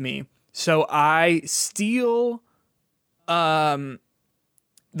angry with me, so I steal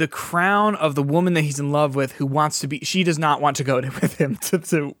the crown of the woman that he's in love with, who wants to be. She does not want to go with him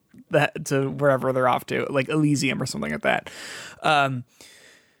to wherever they're off to, like Elysium or something like that.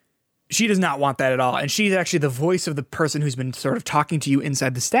 She does not want that at all, and she's actually the voice of the person who's been sort of talking to you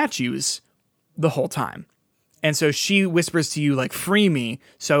inside the statues the whole time. And so she whispers to you like, "Free me."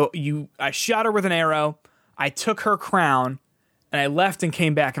 So I shot her with an arrow. I took her crown, and I left and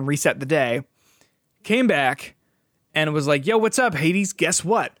came back and reset the day. Came back. And it was like, yo, what's up, Hades? Guess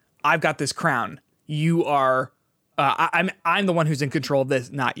what? I've got this crown. You are, I'm the one who's in control of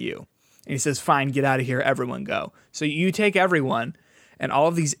this, not you. And he says, fine, get out of here. Everyone go. So you take everyone, and all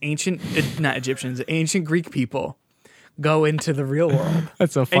of these ancient Greek people go into the real world.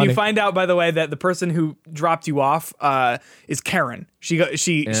 That's so funny. And you find out, by the way, that the person who dropped you off is Karen. She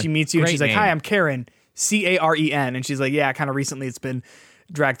meets you, and she's like, hi, I'm Karen, Caren. And she's like, yeah, kind of recently it's been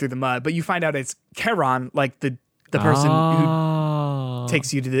dragged through the mud. But you find out it's Charon, like the person who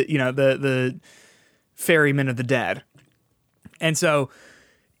takes you to the ferryman of the dead. And so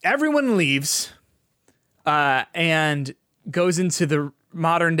everyone leaves and goes into the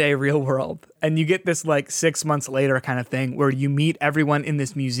modern day real world. And you get this like 6 months later kind of thing where you meet everyone in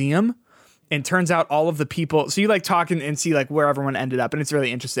this museum, and turns out all of the people, so you like talk and see like where everyone ended up, and it's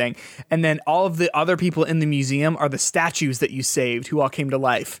really interesting. And then all of the other people in the museum are the statues that you saved, who all came to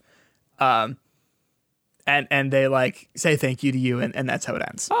life. And they like say thank you to you, and that's how it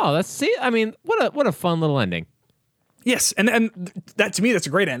ends. Oh, what a fun little ending. Yes, and that, to me, that's a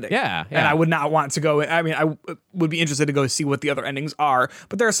great ending. Yeah. And I would not want to go. I mean, I would be interested to go see what the other endings are,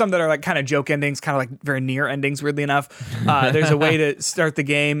 but there are some that are like kind of joke endings, kind of like very near endings. Weirdly enough, there's a way to start the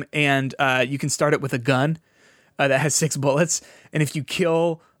game, and you can start it with a gun that has 6 bullets, and if you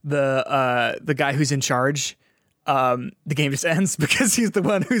kill the guy who's in charge, the game just ends, because he's the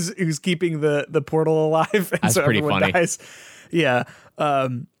one who's keeping the portal alive, and that's so pretty everyone funny. dies. Yeah.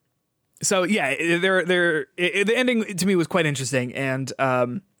 So yeah, the ending to me was quite interesting, and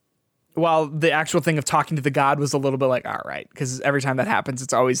while the actual thing of talking to the god was a little bit like, all right, because every time that happens,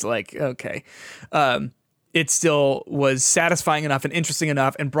 it's always like, okay, it still was satisfying enough and interesting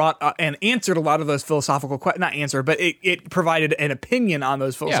enough, and brought and answered a lot of those philosophical not answer, but it provided an opinion on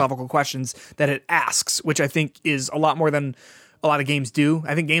those philosophical questions that it asks, which I think is a lot more than a lot of games do.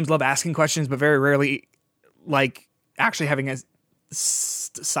 I think games love asking questions, but very rarely like actually having a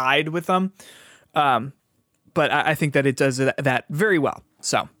side with them. But I think that it does that very well.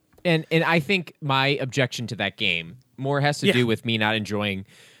 So And I think my objection to that game more has to do with me not enjoying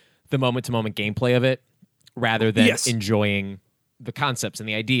the moment-to-moment gameplay of it rather than enjoying the concepts and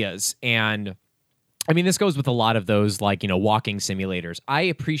the ideas. And I mean, this goes with a lot of those, like, walking simulators. I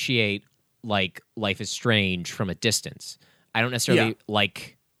appreciate, like, Life is Strange from a distance. I don't necessarily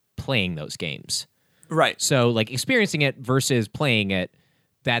like playing those games. Right. So, like, experiencing it versus playing it,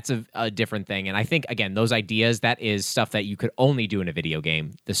 that's a different thing. And I think, again, those ideas, that is stuff that you could only do in a video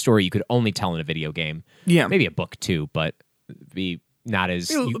game. The story you could only tell in a video game. Yeah. Maybe a book, too, but be not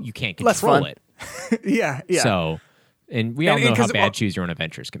as... You can't control it. Yeah. So... And we all know how bad Choose Your Own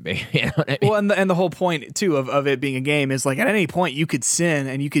Adventures can be. You know what I mean? Well, and the whole point, too, of it being a game is, like, at any point you could sin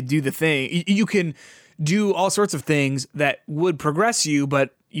and you could do the thing. You can do all sorts of things that would progress you,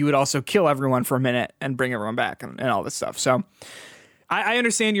 but you would also kill everyone for a minute and bring everyone back and all this stuff. So I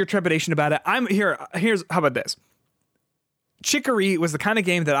understand your trepidation about it. Here's how about this? Chicory was the kind of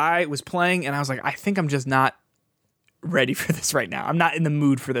game that I was playing, and I was like, I think I'm just not ready for this right now. I'm not in the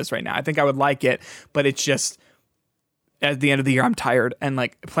mood for this right now. I think I would like it, but it's just... At the end of the year, I'm tired, and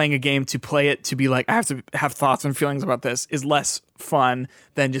like playing a game to play it to be like I have to have thoughts and feelings about this is less fun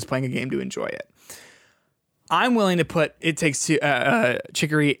than just playing a game to enjoy it. I'm willing to put It Takes Two,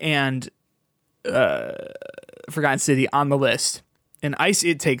 Chicory, and Forgotten City on the list, and ice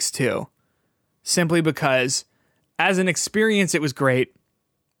It Takes Two, simply because as an experience it was great.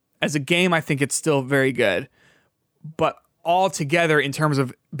 As a game, I think it's still very good, but all together in terms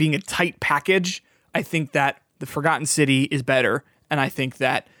of being a tight package, I think that the Forgotten City is better, and I think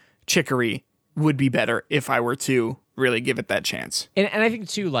that Chicory would be better if I were to really give it that chance. And I think,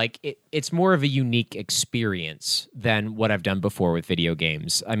 too, like, it's more of a unique experience than what I've done before with video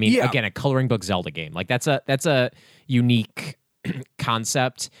games. I mean, again, a coloring book Zelda game. Like, that's a unique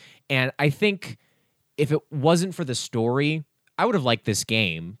concept, and I think if it wasn't for the story, I would have liked this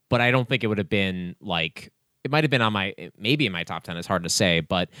game, but I don't think it would have been, like... It might have been maybe in my top 10, it's hard to say,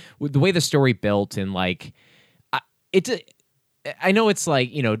 but with the way the story built and, like... I know it's like,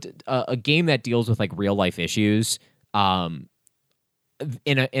 a game that deals with like real life issues in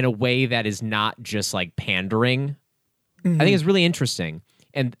a way that is not just like pandering. I think it's really interesting.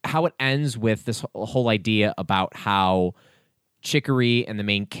 And how it ends with this whole idea about how Chicory and the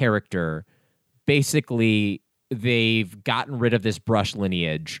main character, basically they've gotten rid of this brush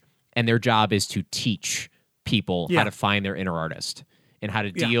lineage and their job is to teach people how to find their inner artist. And how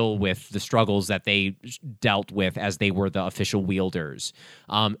to deal with the struggles that they dealt with as they were the official wielders,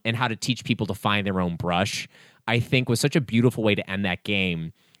 and how to teach people to find their own brush, I think was such a beautiful way to end that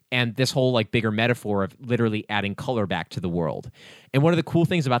game. And this whole like bigger metaphor of literally adding color back to the world. And one of the cool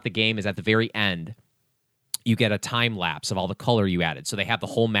things about the game is at the very end, you get a time lapse of all the color you added. So they have the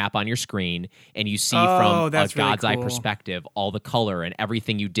whole map on your screen, and you see from a God's eye perspective all the color and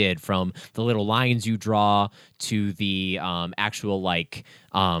everything you did, from the little lines you draw to the actual like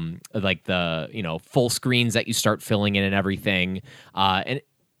the full screens that you start filling in and everything. And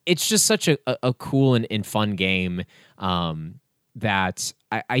it's just such a cool and fun game that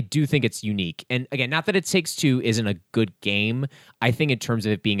I do think it's unique. And again, not that It Takes Two isn't a good game. I think in terms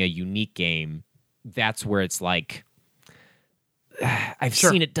of it being a unique game, that's where it's like I've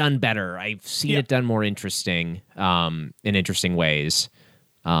seen it done better. I've seen it done more interesting in interesting ways.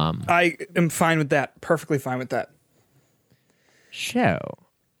 I am fine with that. Perfectly fine with that.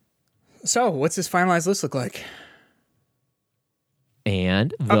 So what's this finalized list look like?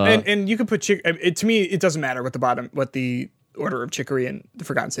 And and you can put to me it doesn't matter what the order of Chicory and the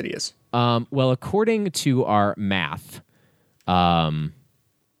Forgotten City is. Well, according to our math,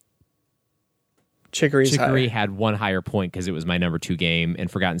 Chicory had one higher point because it was my number 2 game,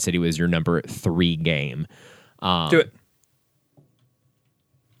 and Forgotten City was your number 3 game. Do it.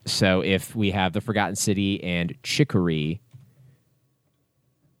 So if we have the Forgotten City and Chicory,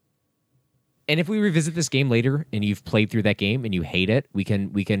 and if we revisit this game later and you've played through that game and you hate it, we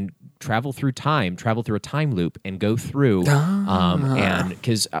can travel through a time loop and go through. And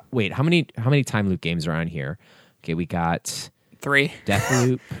because wait, how many time loop games are on here? Okay, we got 3.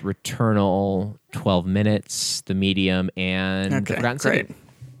 Deathloop, Returnal, 12 Minutes, The Medium, and The Forgotten City. Great.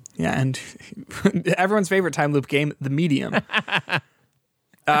 Yeah, and everyone's favorite time loop game, The Medium.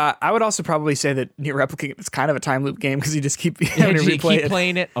 I would also probably say that Nier Replicant is kind of a time loop game because you just keep having to replay it. Keep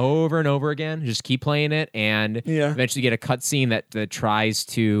playing it over and over again. Just keep playing it, and eventually get a cutscene that tries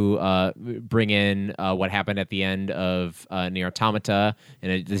to bring in what happened at the end of Nier Automata,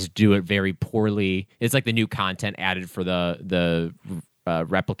 and just do it very poorly. It's like the new content added for the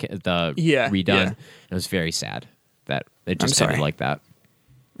replicant, redone. Yeah. It was very sad that it just ended like that.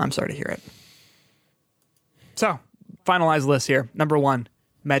 I'm sorry to hear it. So, finalized list here. Number 1.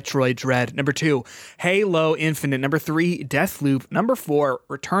 Metroid Dread. Number 2, Halo Infinite. Number 3, Deathloop. Number 4,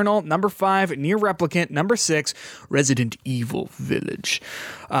 Returnal. Number 5, Nier Replicant. Number 6, Resident Evil Village.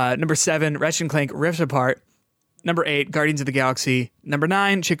 Number 7, Ratchet & Clank Rift Apart. Number 8, Guardians of the Galaxy. Number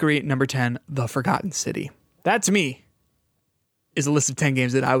 9, Chicory. Number 10, The Forgotten City. That, to me, is a list of 10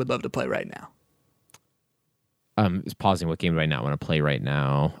 games that I would love to play right now. Just pausing what game do I not want to play right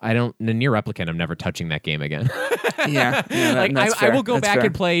now. The Nier Replicant, I'm never touching that game again. Yeah. I will go back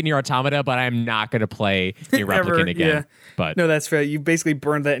and play Nier Automata, but I'm not going to play Nier Replicant again. Yeah. But no, that's fair. You basically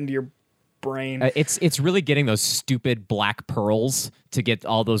burned that into your brain. It's really getting those stupid black pearls to get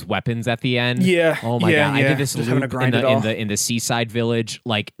all those weapons at the end. Yeah. Oh my god! I did this Just having to loop grind it all. in the seaside village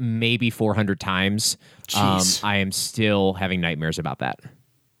like maybe 400 times. Jeez. I am still having nightmares about that.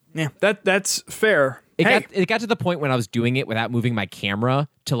 Yeah, that's fair. It got to the point when I was doing it without moving my camera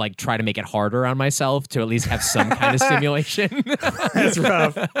to like try to make it harder on myself to at least have some kind of stimulation. That's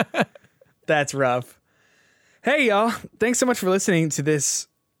rough. That's rough. Hey, y'all. Thanks so much for listening to this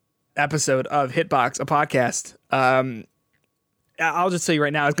episode of Hitbox, a podcast. I'll just tell you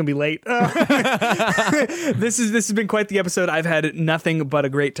right now, it's going to be late. This has been quite the episode. I've had nothing but a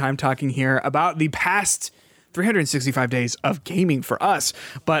great time talking here about the past 365 days of gaming for us.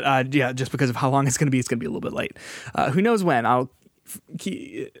 But yeah, just because of how long it's going to be a little bit late. Who knows when? Our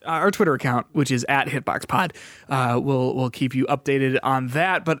Twitter account, which is @HitboxPod, will keep you updated on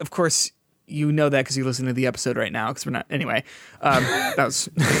that. But of course, you know that because you listen to the episode right now. Because we're not anyway. That was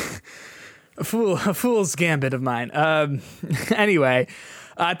a fool's gambit of mine. Anyway.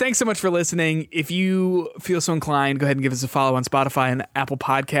 Thanks so much for listening. If you feel so inclined, go ahead and give us a follow on Spotify and Apple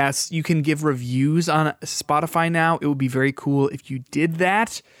Podcasts. You can give reviews on Spotify now. It would be very cool if you did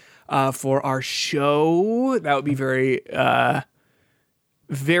that for our show. That would be very,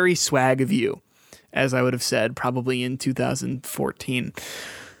 very swag of you, as I would have said probably in 2014.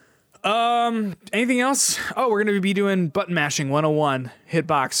 Anything else? Oh, we're going to be doing Button Mashing 101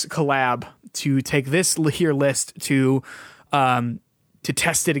 Hitbox collab to take this here list to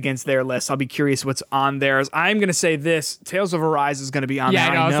test it against their list. I'll be curious what's on theirs. I'm going to say this. Tales of Arise is going to be on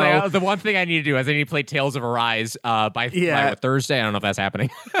there. Yeah, I know. The one thing I need to do is I need to play Tales of Arise by Thursday. I don't know if that's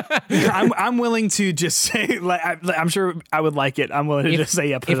happening. I'm willing to just say, I'm sure I would like it. I'm willing to just say,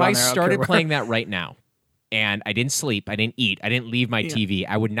 yeah, put it on there. If I started playing that right now and I didn't sleep, I didn't eat, I didn't leave my TV,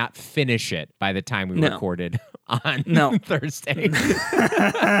 I would not finish it by the time we recorded on Thursday.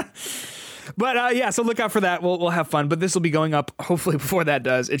 But yeah, so look out for that. We'll have fun. But this will be going up hopefully before that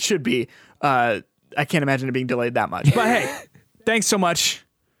does. It should be. I can't imagine it being delayed that much. But hey, thanks so much.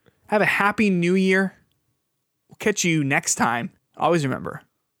 Have a happy new year. We'll catch you next time. Always remember,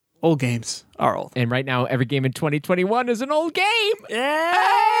 old games are old. And right now, every game in 2021 is an old game.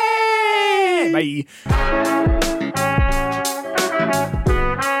 Hey! Bye.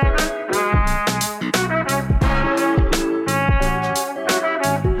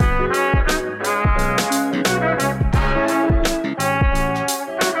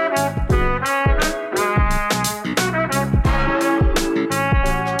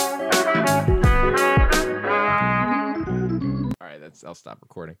 I'll stop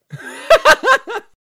recording.